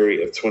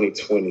January of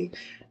 2020.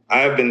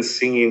 I've been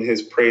singing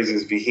his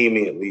praises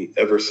vehemently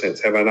ever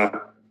since, have I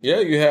not? Yeah,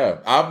 you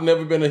have. I've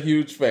never been a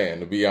huge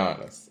fan, to be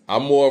honest. I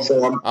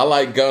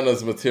like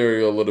Gunna's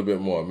material a little bit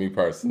more, me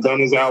personally.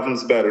 Gunna's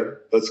album's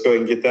better. Let's go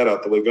ahead and get that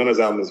out the way. Gunna's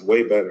album is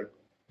way better.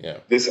 Yeah.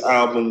 This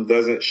album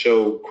doesn't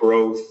show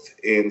growth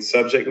in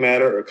subject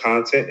matter or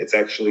content. It's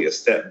actually a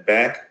step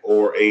back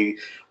or a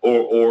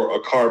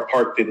car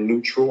parked in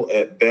neutral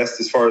at best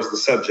as far as the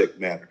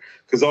subject matter.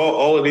 Because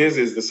all it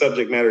is the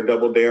subject matter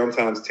doubled down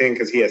times 10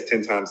 because he has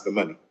 10 times the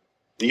money.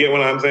 You get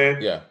what I'm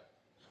saying? Yeah.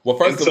 Well,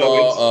 first of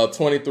all,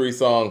 23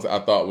 songs I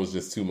thought was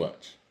just too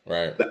much,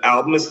 right? The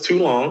album is too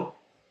long.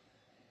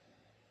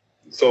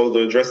 So to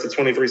address the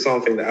 23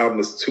 song thing, the album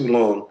is too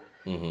long.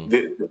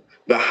 Mm-hmm.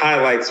 The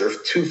highlights are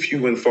too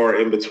few and far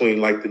in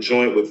between, like the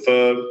joint with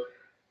Thug,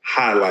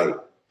 highlight.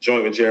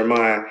 Joint with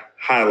Jeremiah,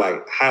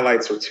 highlight.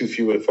 Highlights are too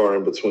few and far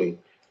in between.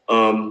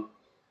 I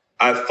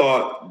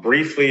thought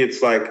briefly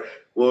it's like,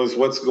 well, is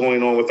what's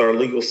going on with our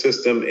legal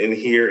system in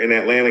here in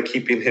Atlanta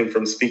keeping him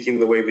from speaking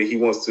the way that he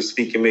wants to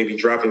speak and maybe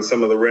dropping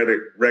some of the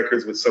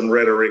records with some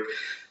rhetoric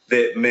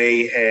that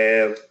may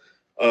have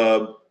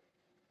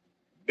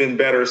been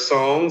better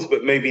songs,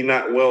 but maybe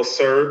not well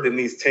served in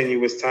these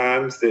tenuous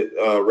times that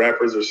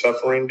rappers are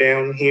suffering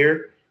down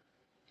here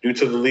due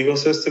to the legal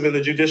system and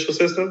the judicial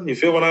system. You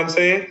feel what I'm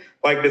saying?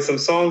 Like that some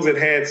songs that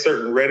had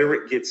certain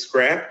rhetoric get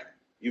scrapped.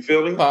 You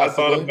feel me?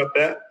 Possibly. I thought about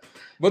that.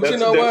 But you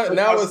know what?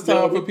 Now it's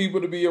time for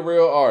people to be a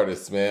real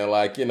artist, man.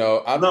 Like, you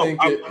know,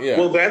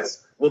 Well,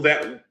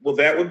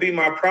 that would be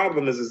my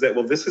problem is that,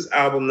 well, this is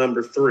album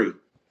number 3.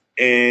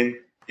 And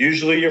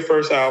usually your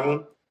first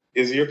album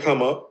is your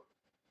come up.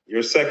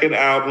 Your second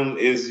album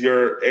is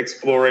your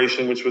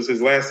exploration, which was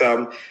his last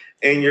album.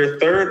 And your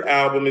third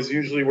album is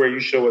usually where you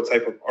show what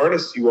type of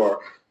artist you are.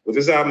 Well,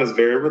 this album is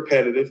very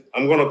repetitive.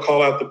 I'm going to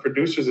call out the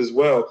producers as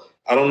well.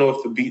 I don't know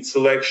if the beat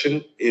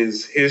selection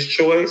is his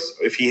choice,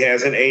 if he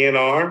has an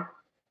A&R,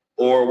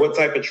 or what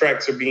type of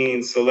tracks are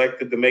being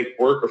selected to make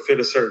work or fit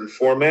a certain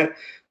format.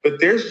 But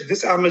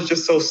this album is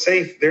just so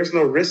safe. There's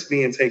no risk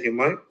being taken,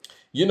 Mike.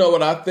 You know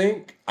what I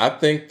think? I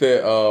think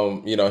that,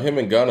 him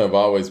and Gunna have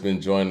always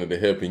been joined at the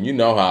hip. And you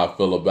know how I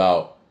feel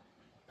about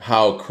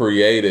how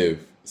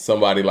creative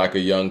somebody like a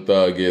Young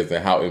Thug is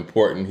and how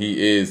important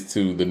he is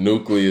to the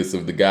nucleus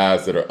of the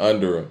guys that are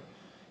under him.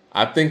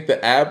 I think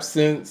the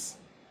absence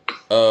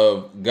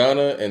of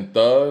Gunna and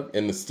Thug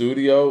in the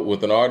studio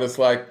with an artist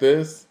like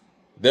this,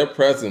 their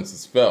presence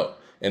is felt.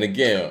 And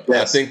again,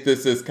 yes. I think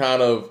this is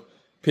kind of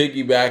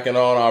piggybacking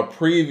on our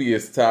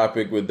previous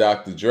topic with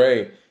Dr.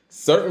 Dre.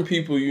 Certain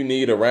people you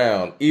need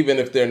around, even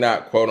if they're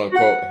not, quote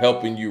unquote,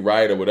 helping you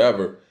write or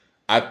whatever.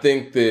 I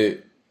think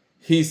that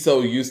he's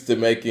so used to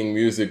making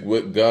music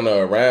with Gunna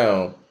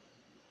around.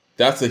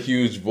 That's a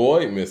huge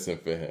void missing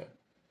for him.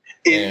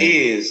 It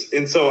is.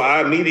 And so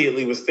I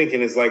immediately was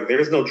thinking, it's like,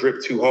 there's no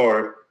drip too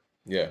hard.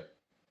 Yeah.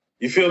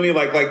 You feel me?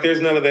 Like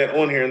there's none of that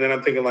on here. And then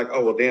I'm thinking like,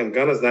 oh, well, damn,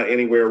 Gunna's not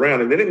anywhere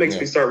around. And then it makes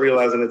me start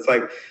realizing it's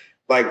like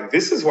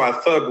this is why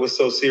Thug was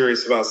so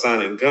serious about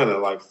signing Gunna.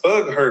 Like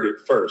Thug heard it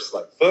first.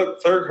 Like Thug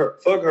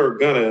heard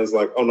Gunna and is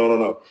like, oh,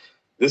 no.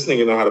 This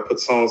nigga know how to put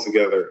songs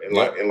together and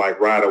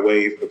ride a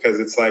wave, because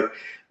it's like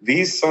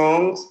these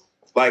songs,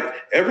 like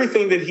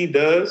everything that he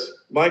does,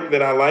 Mike,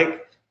 that I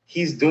like,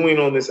 he's doing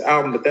on this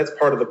album. But that's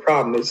part of the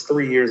problem. It's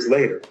 3 years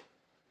later.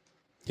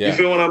 Yeah. You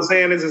feel what I'm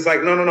saying? It's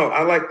like, no.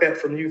 I like that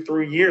from you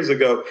 3 years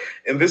ago.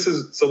 And this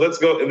is, so let's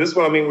go. And this is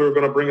what I mean. We were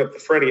going to bring up the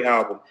Freddie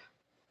album.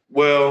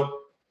 Well,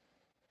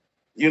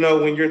 you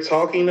know, when you're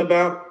talking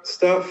about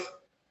stuff,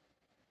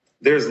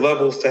 there's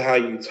levels to how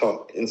you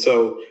talk. And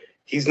so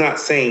he's not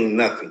saying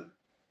nothing.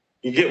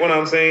 You get what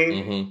I'm saying?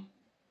 Mm-hmm.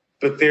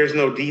 But there's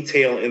no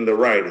detail in the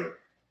writing.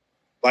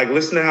 Like,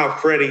 listen to how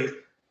Freddie's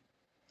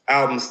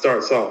album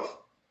starts off.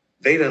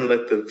 They done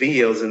let the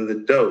VLs in the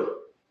dough.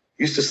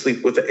 Used to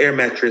sleep with the air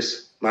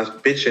mattress, my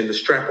bitch, and the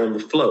strap on the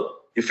floor.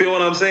 You feel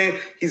what I'm saying?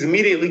 He's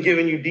immediately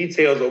giving you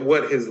details of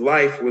what his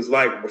life was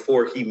like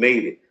before he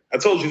made it. I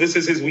told you this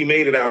is his We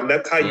Made It album.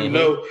 That's how you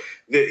know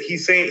that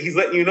he's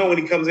letting you know when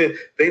he comes in,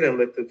 they done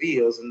let the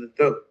VLs in the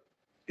dough.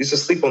 Used to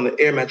sleep on the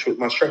air mattress with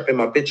my strap and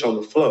my bitch on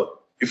the floor.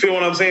 You feel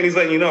what I'm saying? He's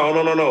letting you know,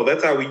 oh, no.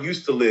 That's how we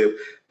used to live.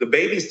 The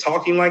baby's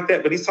talking like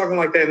that, but he's talking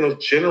like that in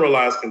those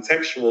generalized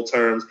contextual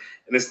terms.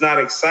 And it's not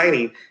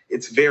exciting.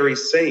 It's very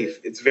safe.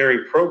 It's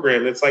very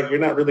programmed. It's like, you're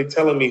not really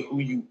telling me who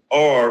you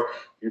are.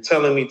 You're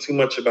telling me too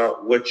much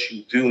about what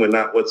you do and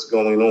not what's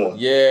going on.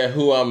 Yeah,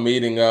 who I'm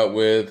meeting up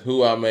with,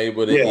 who I'm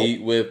able to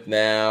eat with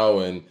now,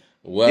 and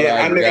what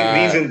I make got.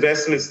 These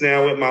investments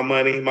now with my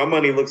money. My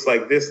money looks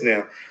like this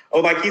now.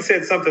 Oh, like he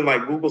said something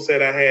like Google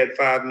said I had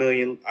 5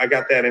 million. I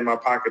got that in my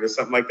pocket or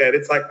something like that.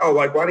 It's like, oh,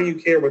 like, why do you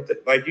care what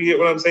like, you get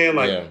what I'm saying?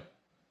 Like,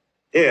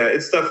 yeah,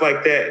 it's stuff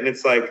like that. And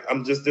it's like,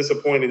 I'm just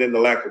disappointed in the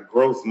lack of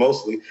growth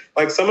mostly.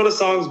 Like some of the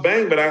songs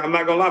bang, but I'm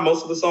not going to lie.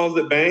 Most of the songs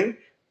that bang,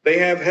 they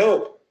have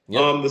help.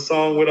 The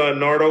song with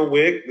Nardo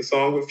Wick, the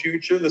song with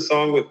Future, the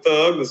song with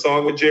Thug, the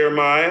song with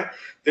Jeremiah.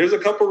 There's a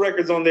couple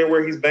records on there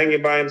where he's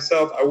banging by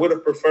himself. I would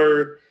have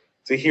preferred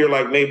to hear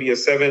like maybe a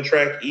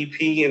 7-track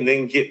EP and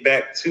then get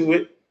back to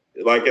it,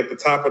 like at the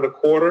top of the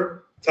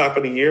quarter, top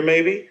of the year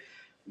maybe.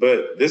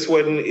 But this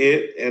wasn't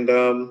it.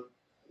 And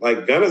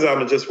like Gunna's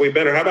album is just way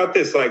better. How about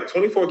this? Like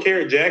 24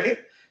 Karat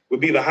Jacket would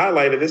be the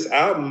highlight of this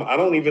album. I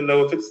don't even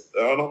know if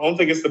I don't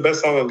think it's the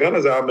best song on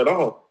Gunna's album at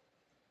all.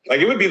 Like,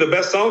 it would be the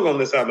best song on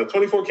this album.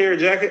 24 Karat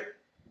Jacket.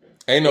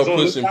 Ain't no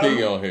Pushing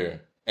P on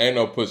here. Ain't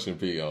no Pushing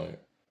P on here.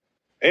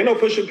 Ain't no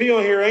Pushing P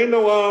on here. Ain't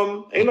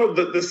no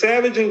the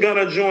Savage and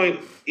Gunna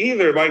joint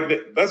either.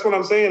 Like, that's what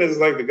I'm saying is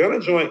like the Gunna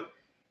joint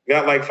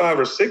got like 5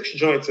 or 6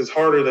 joints is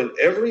harder than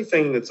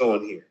everything that's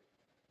on here.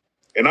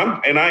 And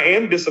I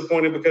am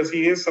disappointed because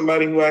he is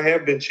somebody who I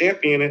have been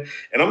championing.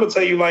 And I'm gonna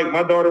tell you, like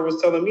my daughter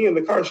was telling me in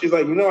the car, she's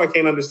like, I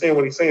can't understand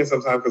what he's saying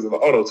sometimes because of the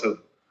auto-tune.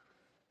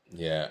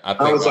 Yeah,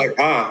 I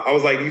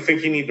was like, you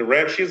think you need to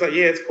rap? She was like,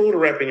 yeah, it's cool to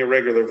rap in your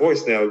regular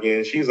voice now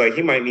again. She's like,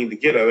 he might need to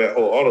get out of that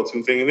whole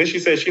auto-tune thing. And then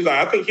she's like,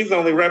 I think he's the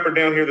only rapper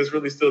down here that's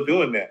really still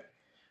doing that.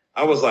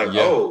 I was like,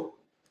 oh,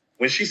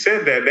 when she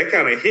said that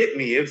kind of hit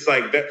me. It's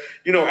like that,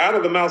 out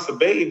of the mouths of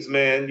babes,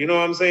 man. You know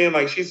what I'm saying?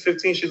 Like, she's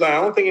 15. She's like, I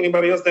don't think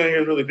anybody else down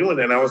here is really doing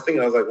that. And I was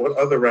like, what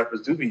other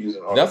rappers do be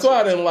using auto-tune? That's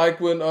why I didn't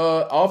like when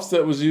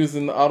Offset was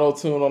using the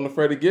auto-tune on the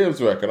Freddie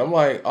Gibbs record. I'm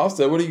like,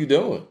 Offset, what are you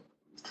doing?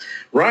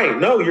 Right.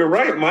 No, you're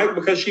right, Mike,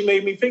 because she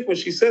made me think when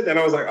she said that.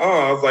 I was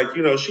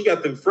like, she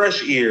got them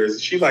fresh ears.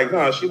 She's like,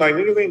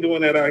 niggas ain't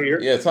doing that out here.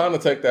 Yeah, time to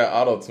take that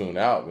auto-tune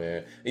out,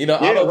 man.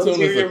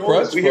 Auto-tune is a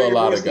crutch for a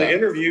lot of guys.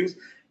 Interviews,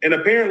 and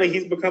apparently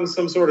he's become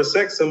some sort of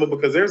sex symbol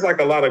because there's like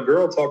a lot of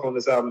girl talk on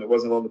this album that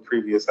wasn't on the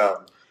previous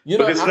album.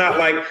 But it's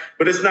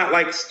not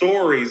like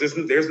stories.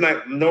 There's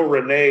no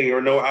Renee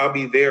or no I'll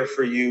Be There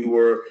For You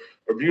or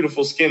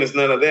Beautiful Skin. It's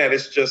none of that.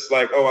 It's just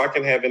like, I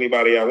can have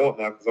anybody I want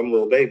now because I'm a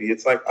little baby.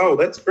 It's like,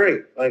 that's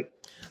great. Like,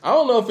 I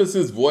don't know if it's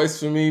his voice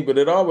for me, but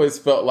it always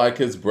felt like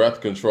his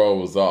breath control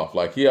was off.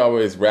 Like he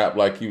always rapped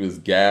like he was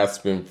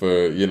gasping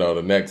for,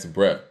 the next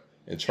breath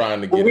and trying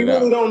to get it out. We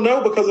really don't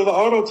know because of the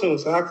auto-tune.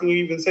 So how can you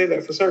even say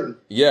that for certain?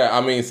 Yeah, I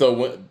mean,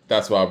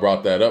 that's why I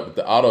brought that up. With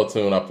the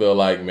auto-tune, I feel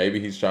like maybe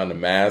he's trying to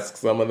mask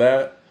some of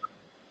that.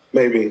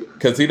 Maybe.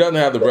 Because he doesn't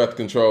have the breath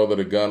control that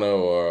a Gunna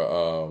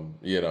or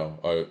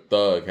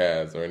Thug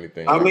has or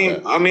anything I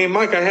mean,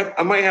 Mike,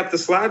 I might have to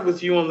slide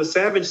with you on the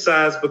Savage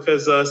side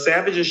because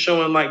Savage is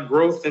showing like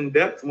growth and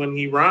depth when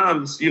he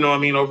rhymes,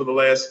 over the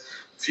last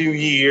few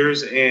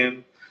years.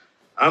 And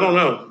I don't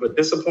know, but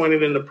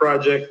disappointed in the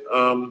project.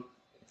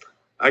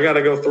 I got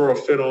to go throw a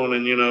fit on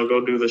and,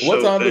 go do the show.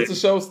 What time does the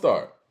show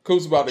start?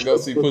 Coop's about to go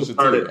see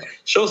Pusha T.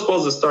 Show's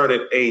supposed to start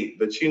at 8,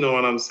 but you know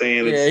what I'm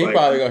saying? Yeah, he's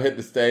probably going to hit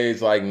the stage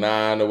like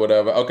 9 or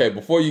whatever. Okay,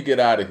 before you get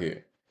out of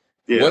here,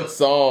 what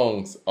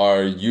songs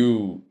are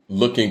you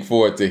looking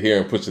forward to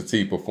hearing Pusha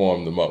T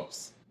perform the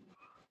most?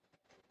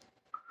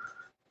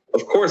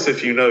 Of course,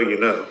 if you know, you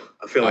know.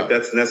 I feel like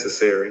that's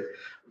necessary.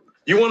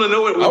 You want to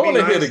know what would be nice? I want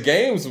to hear the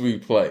games we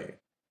play.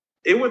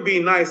 It would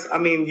be nice. I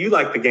mean, you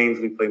like the games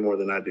we play more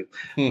than I do.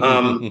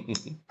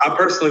 I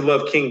personally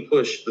love King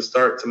Push, the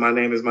start to My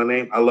Name Is My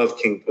Name. I love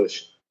King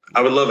Push.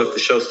 I would love if the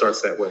show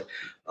starts that way.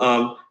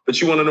 But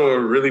you want to know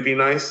what would really be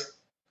nice?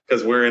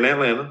 Because we're in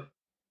Atlanta.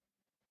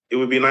 It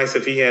would be nice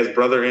if he has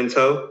Brother in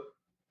tow.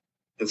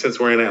 And since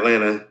we're in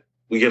Atlanta,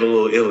 we get a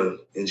little Illin.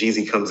 And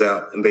Jeezy comes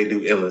out and they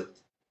do Illin.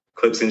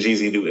 Clips and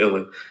Jeezy do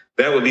Illin.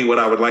 That would be what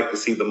I would like to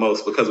see the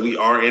most because we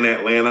are in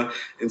Atlanta.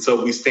 And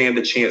so we stand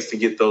a chance to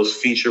get those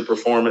feature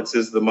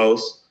performances the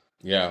most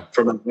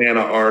from an Atlanta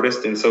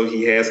artist. And so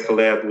he has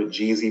collabed with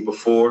Jeezy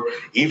before.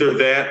 Either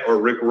that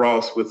or Rick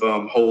Ross with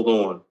Hold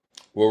On.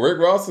 Well, Rick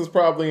Ross is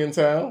probably in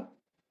town.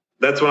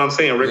 That's what I'm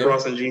saying. Rick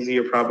Ross and Jeezy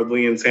are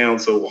probably in town.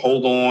 So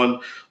Hold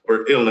On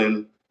or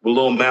Illin. A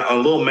little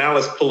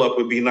Malice pull up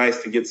would be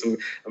nice to get some.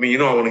 I mean,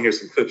 I want to hear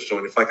some clips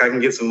joined. If I can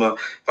get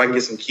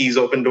some keys,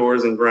 open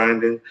doors, and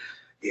grinding,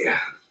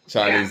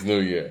 Chinese New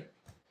Year.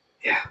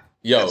 Yeah.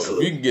 Yo,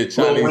 absolutely. If you can get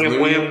Chinese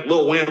New Year.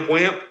 Little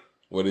whamp.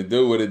 What it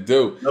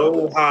do?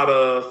 No how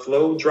to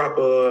flow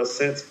dropper,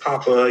 sense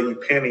popper, you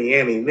panty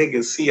Annie.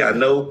 Niggas see I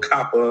know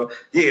copper.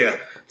 Yeah,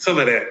 some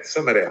of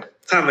that.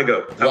 Time to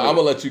go. I'm going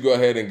to let you go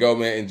ahead and go,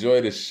 man.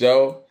 Enjoy the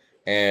show.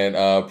 And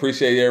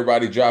appreciate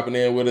everybody dropping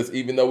in with us,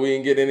 even though we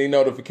didn't get any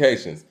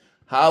notifications.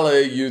 Holla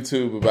at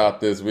YouTube about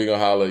this. We're going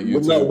to holla at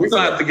YouTube. No, we're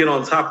going to have to get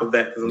on top of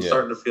that because I'm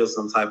starting to feel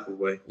some type of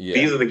way. Yeah.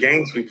 These are the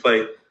games we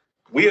play.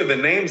 We are the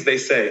names they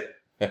say.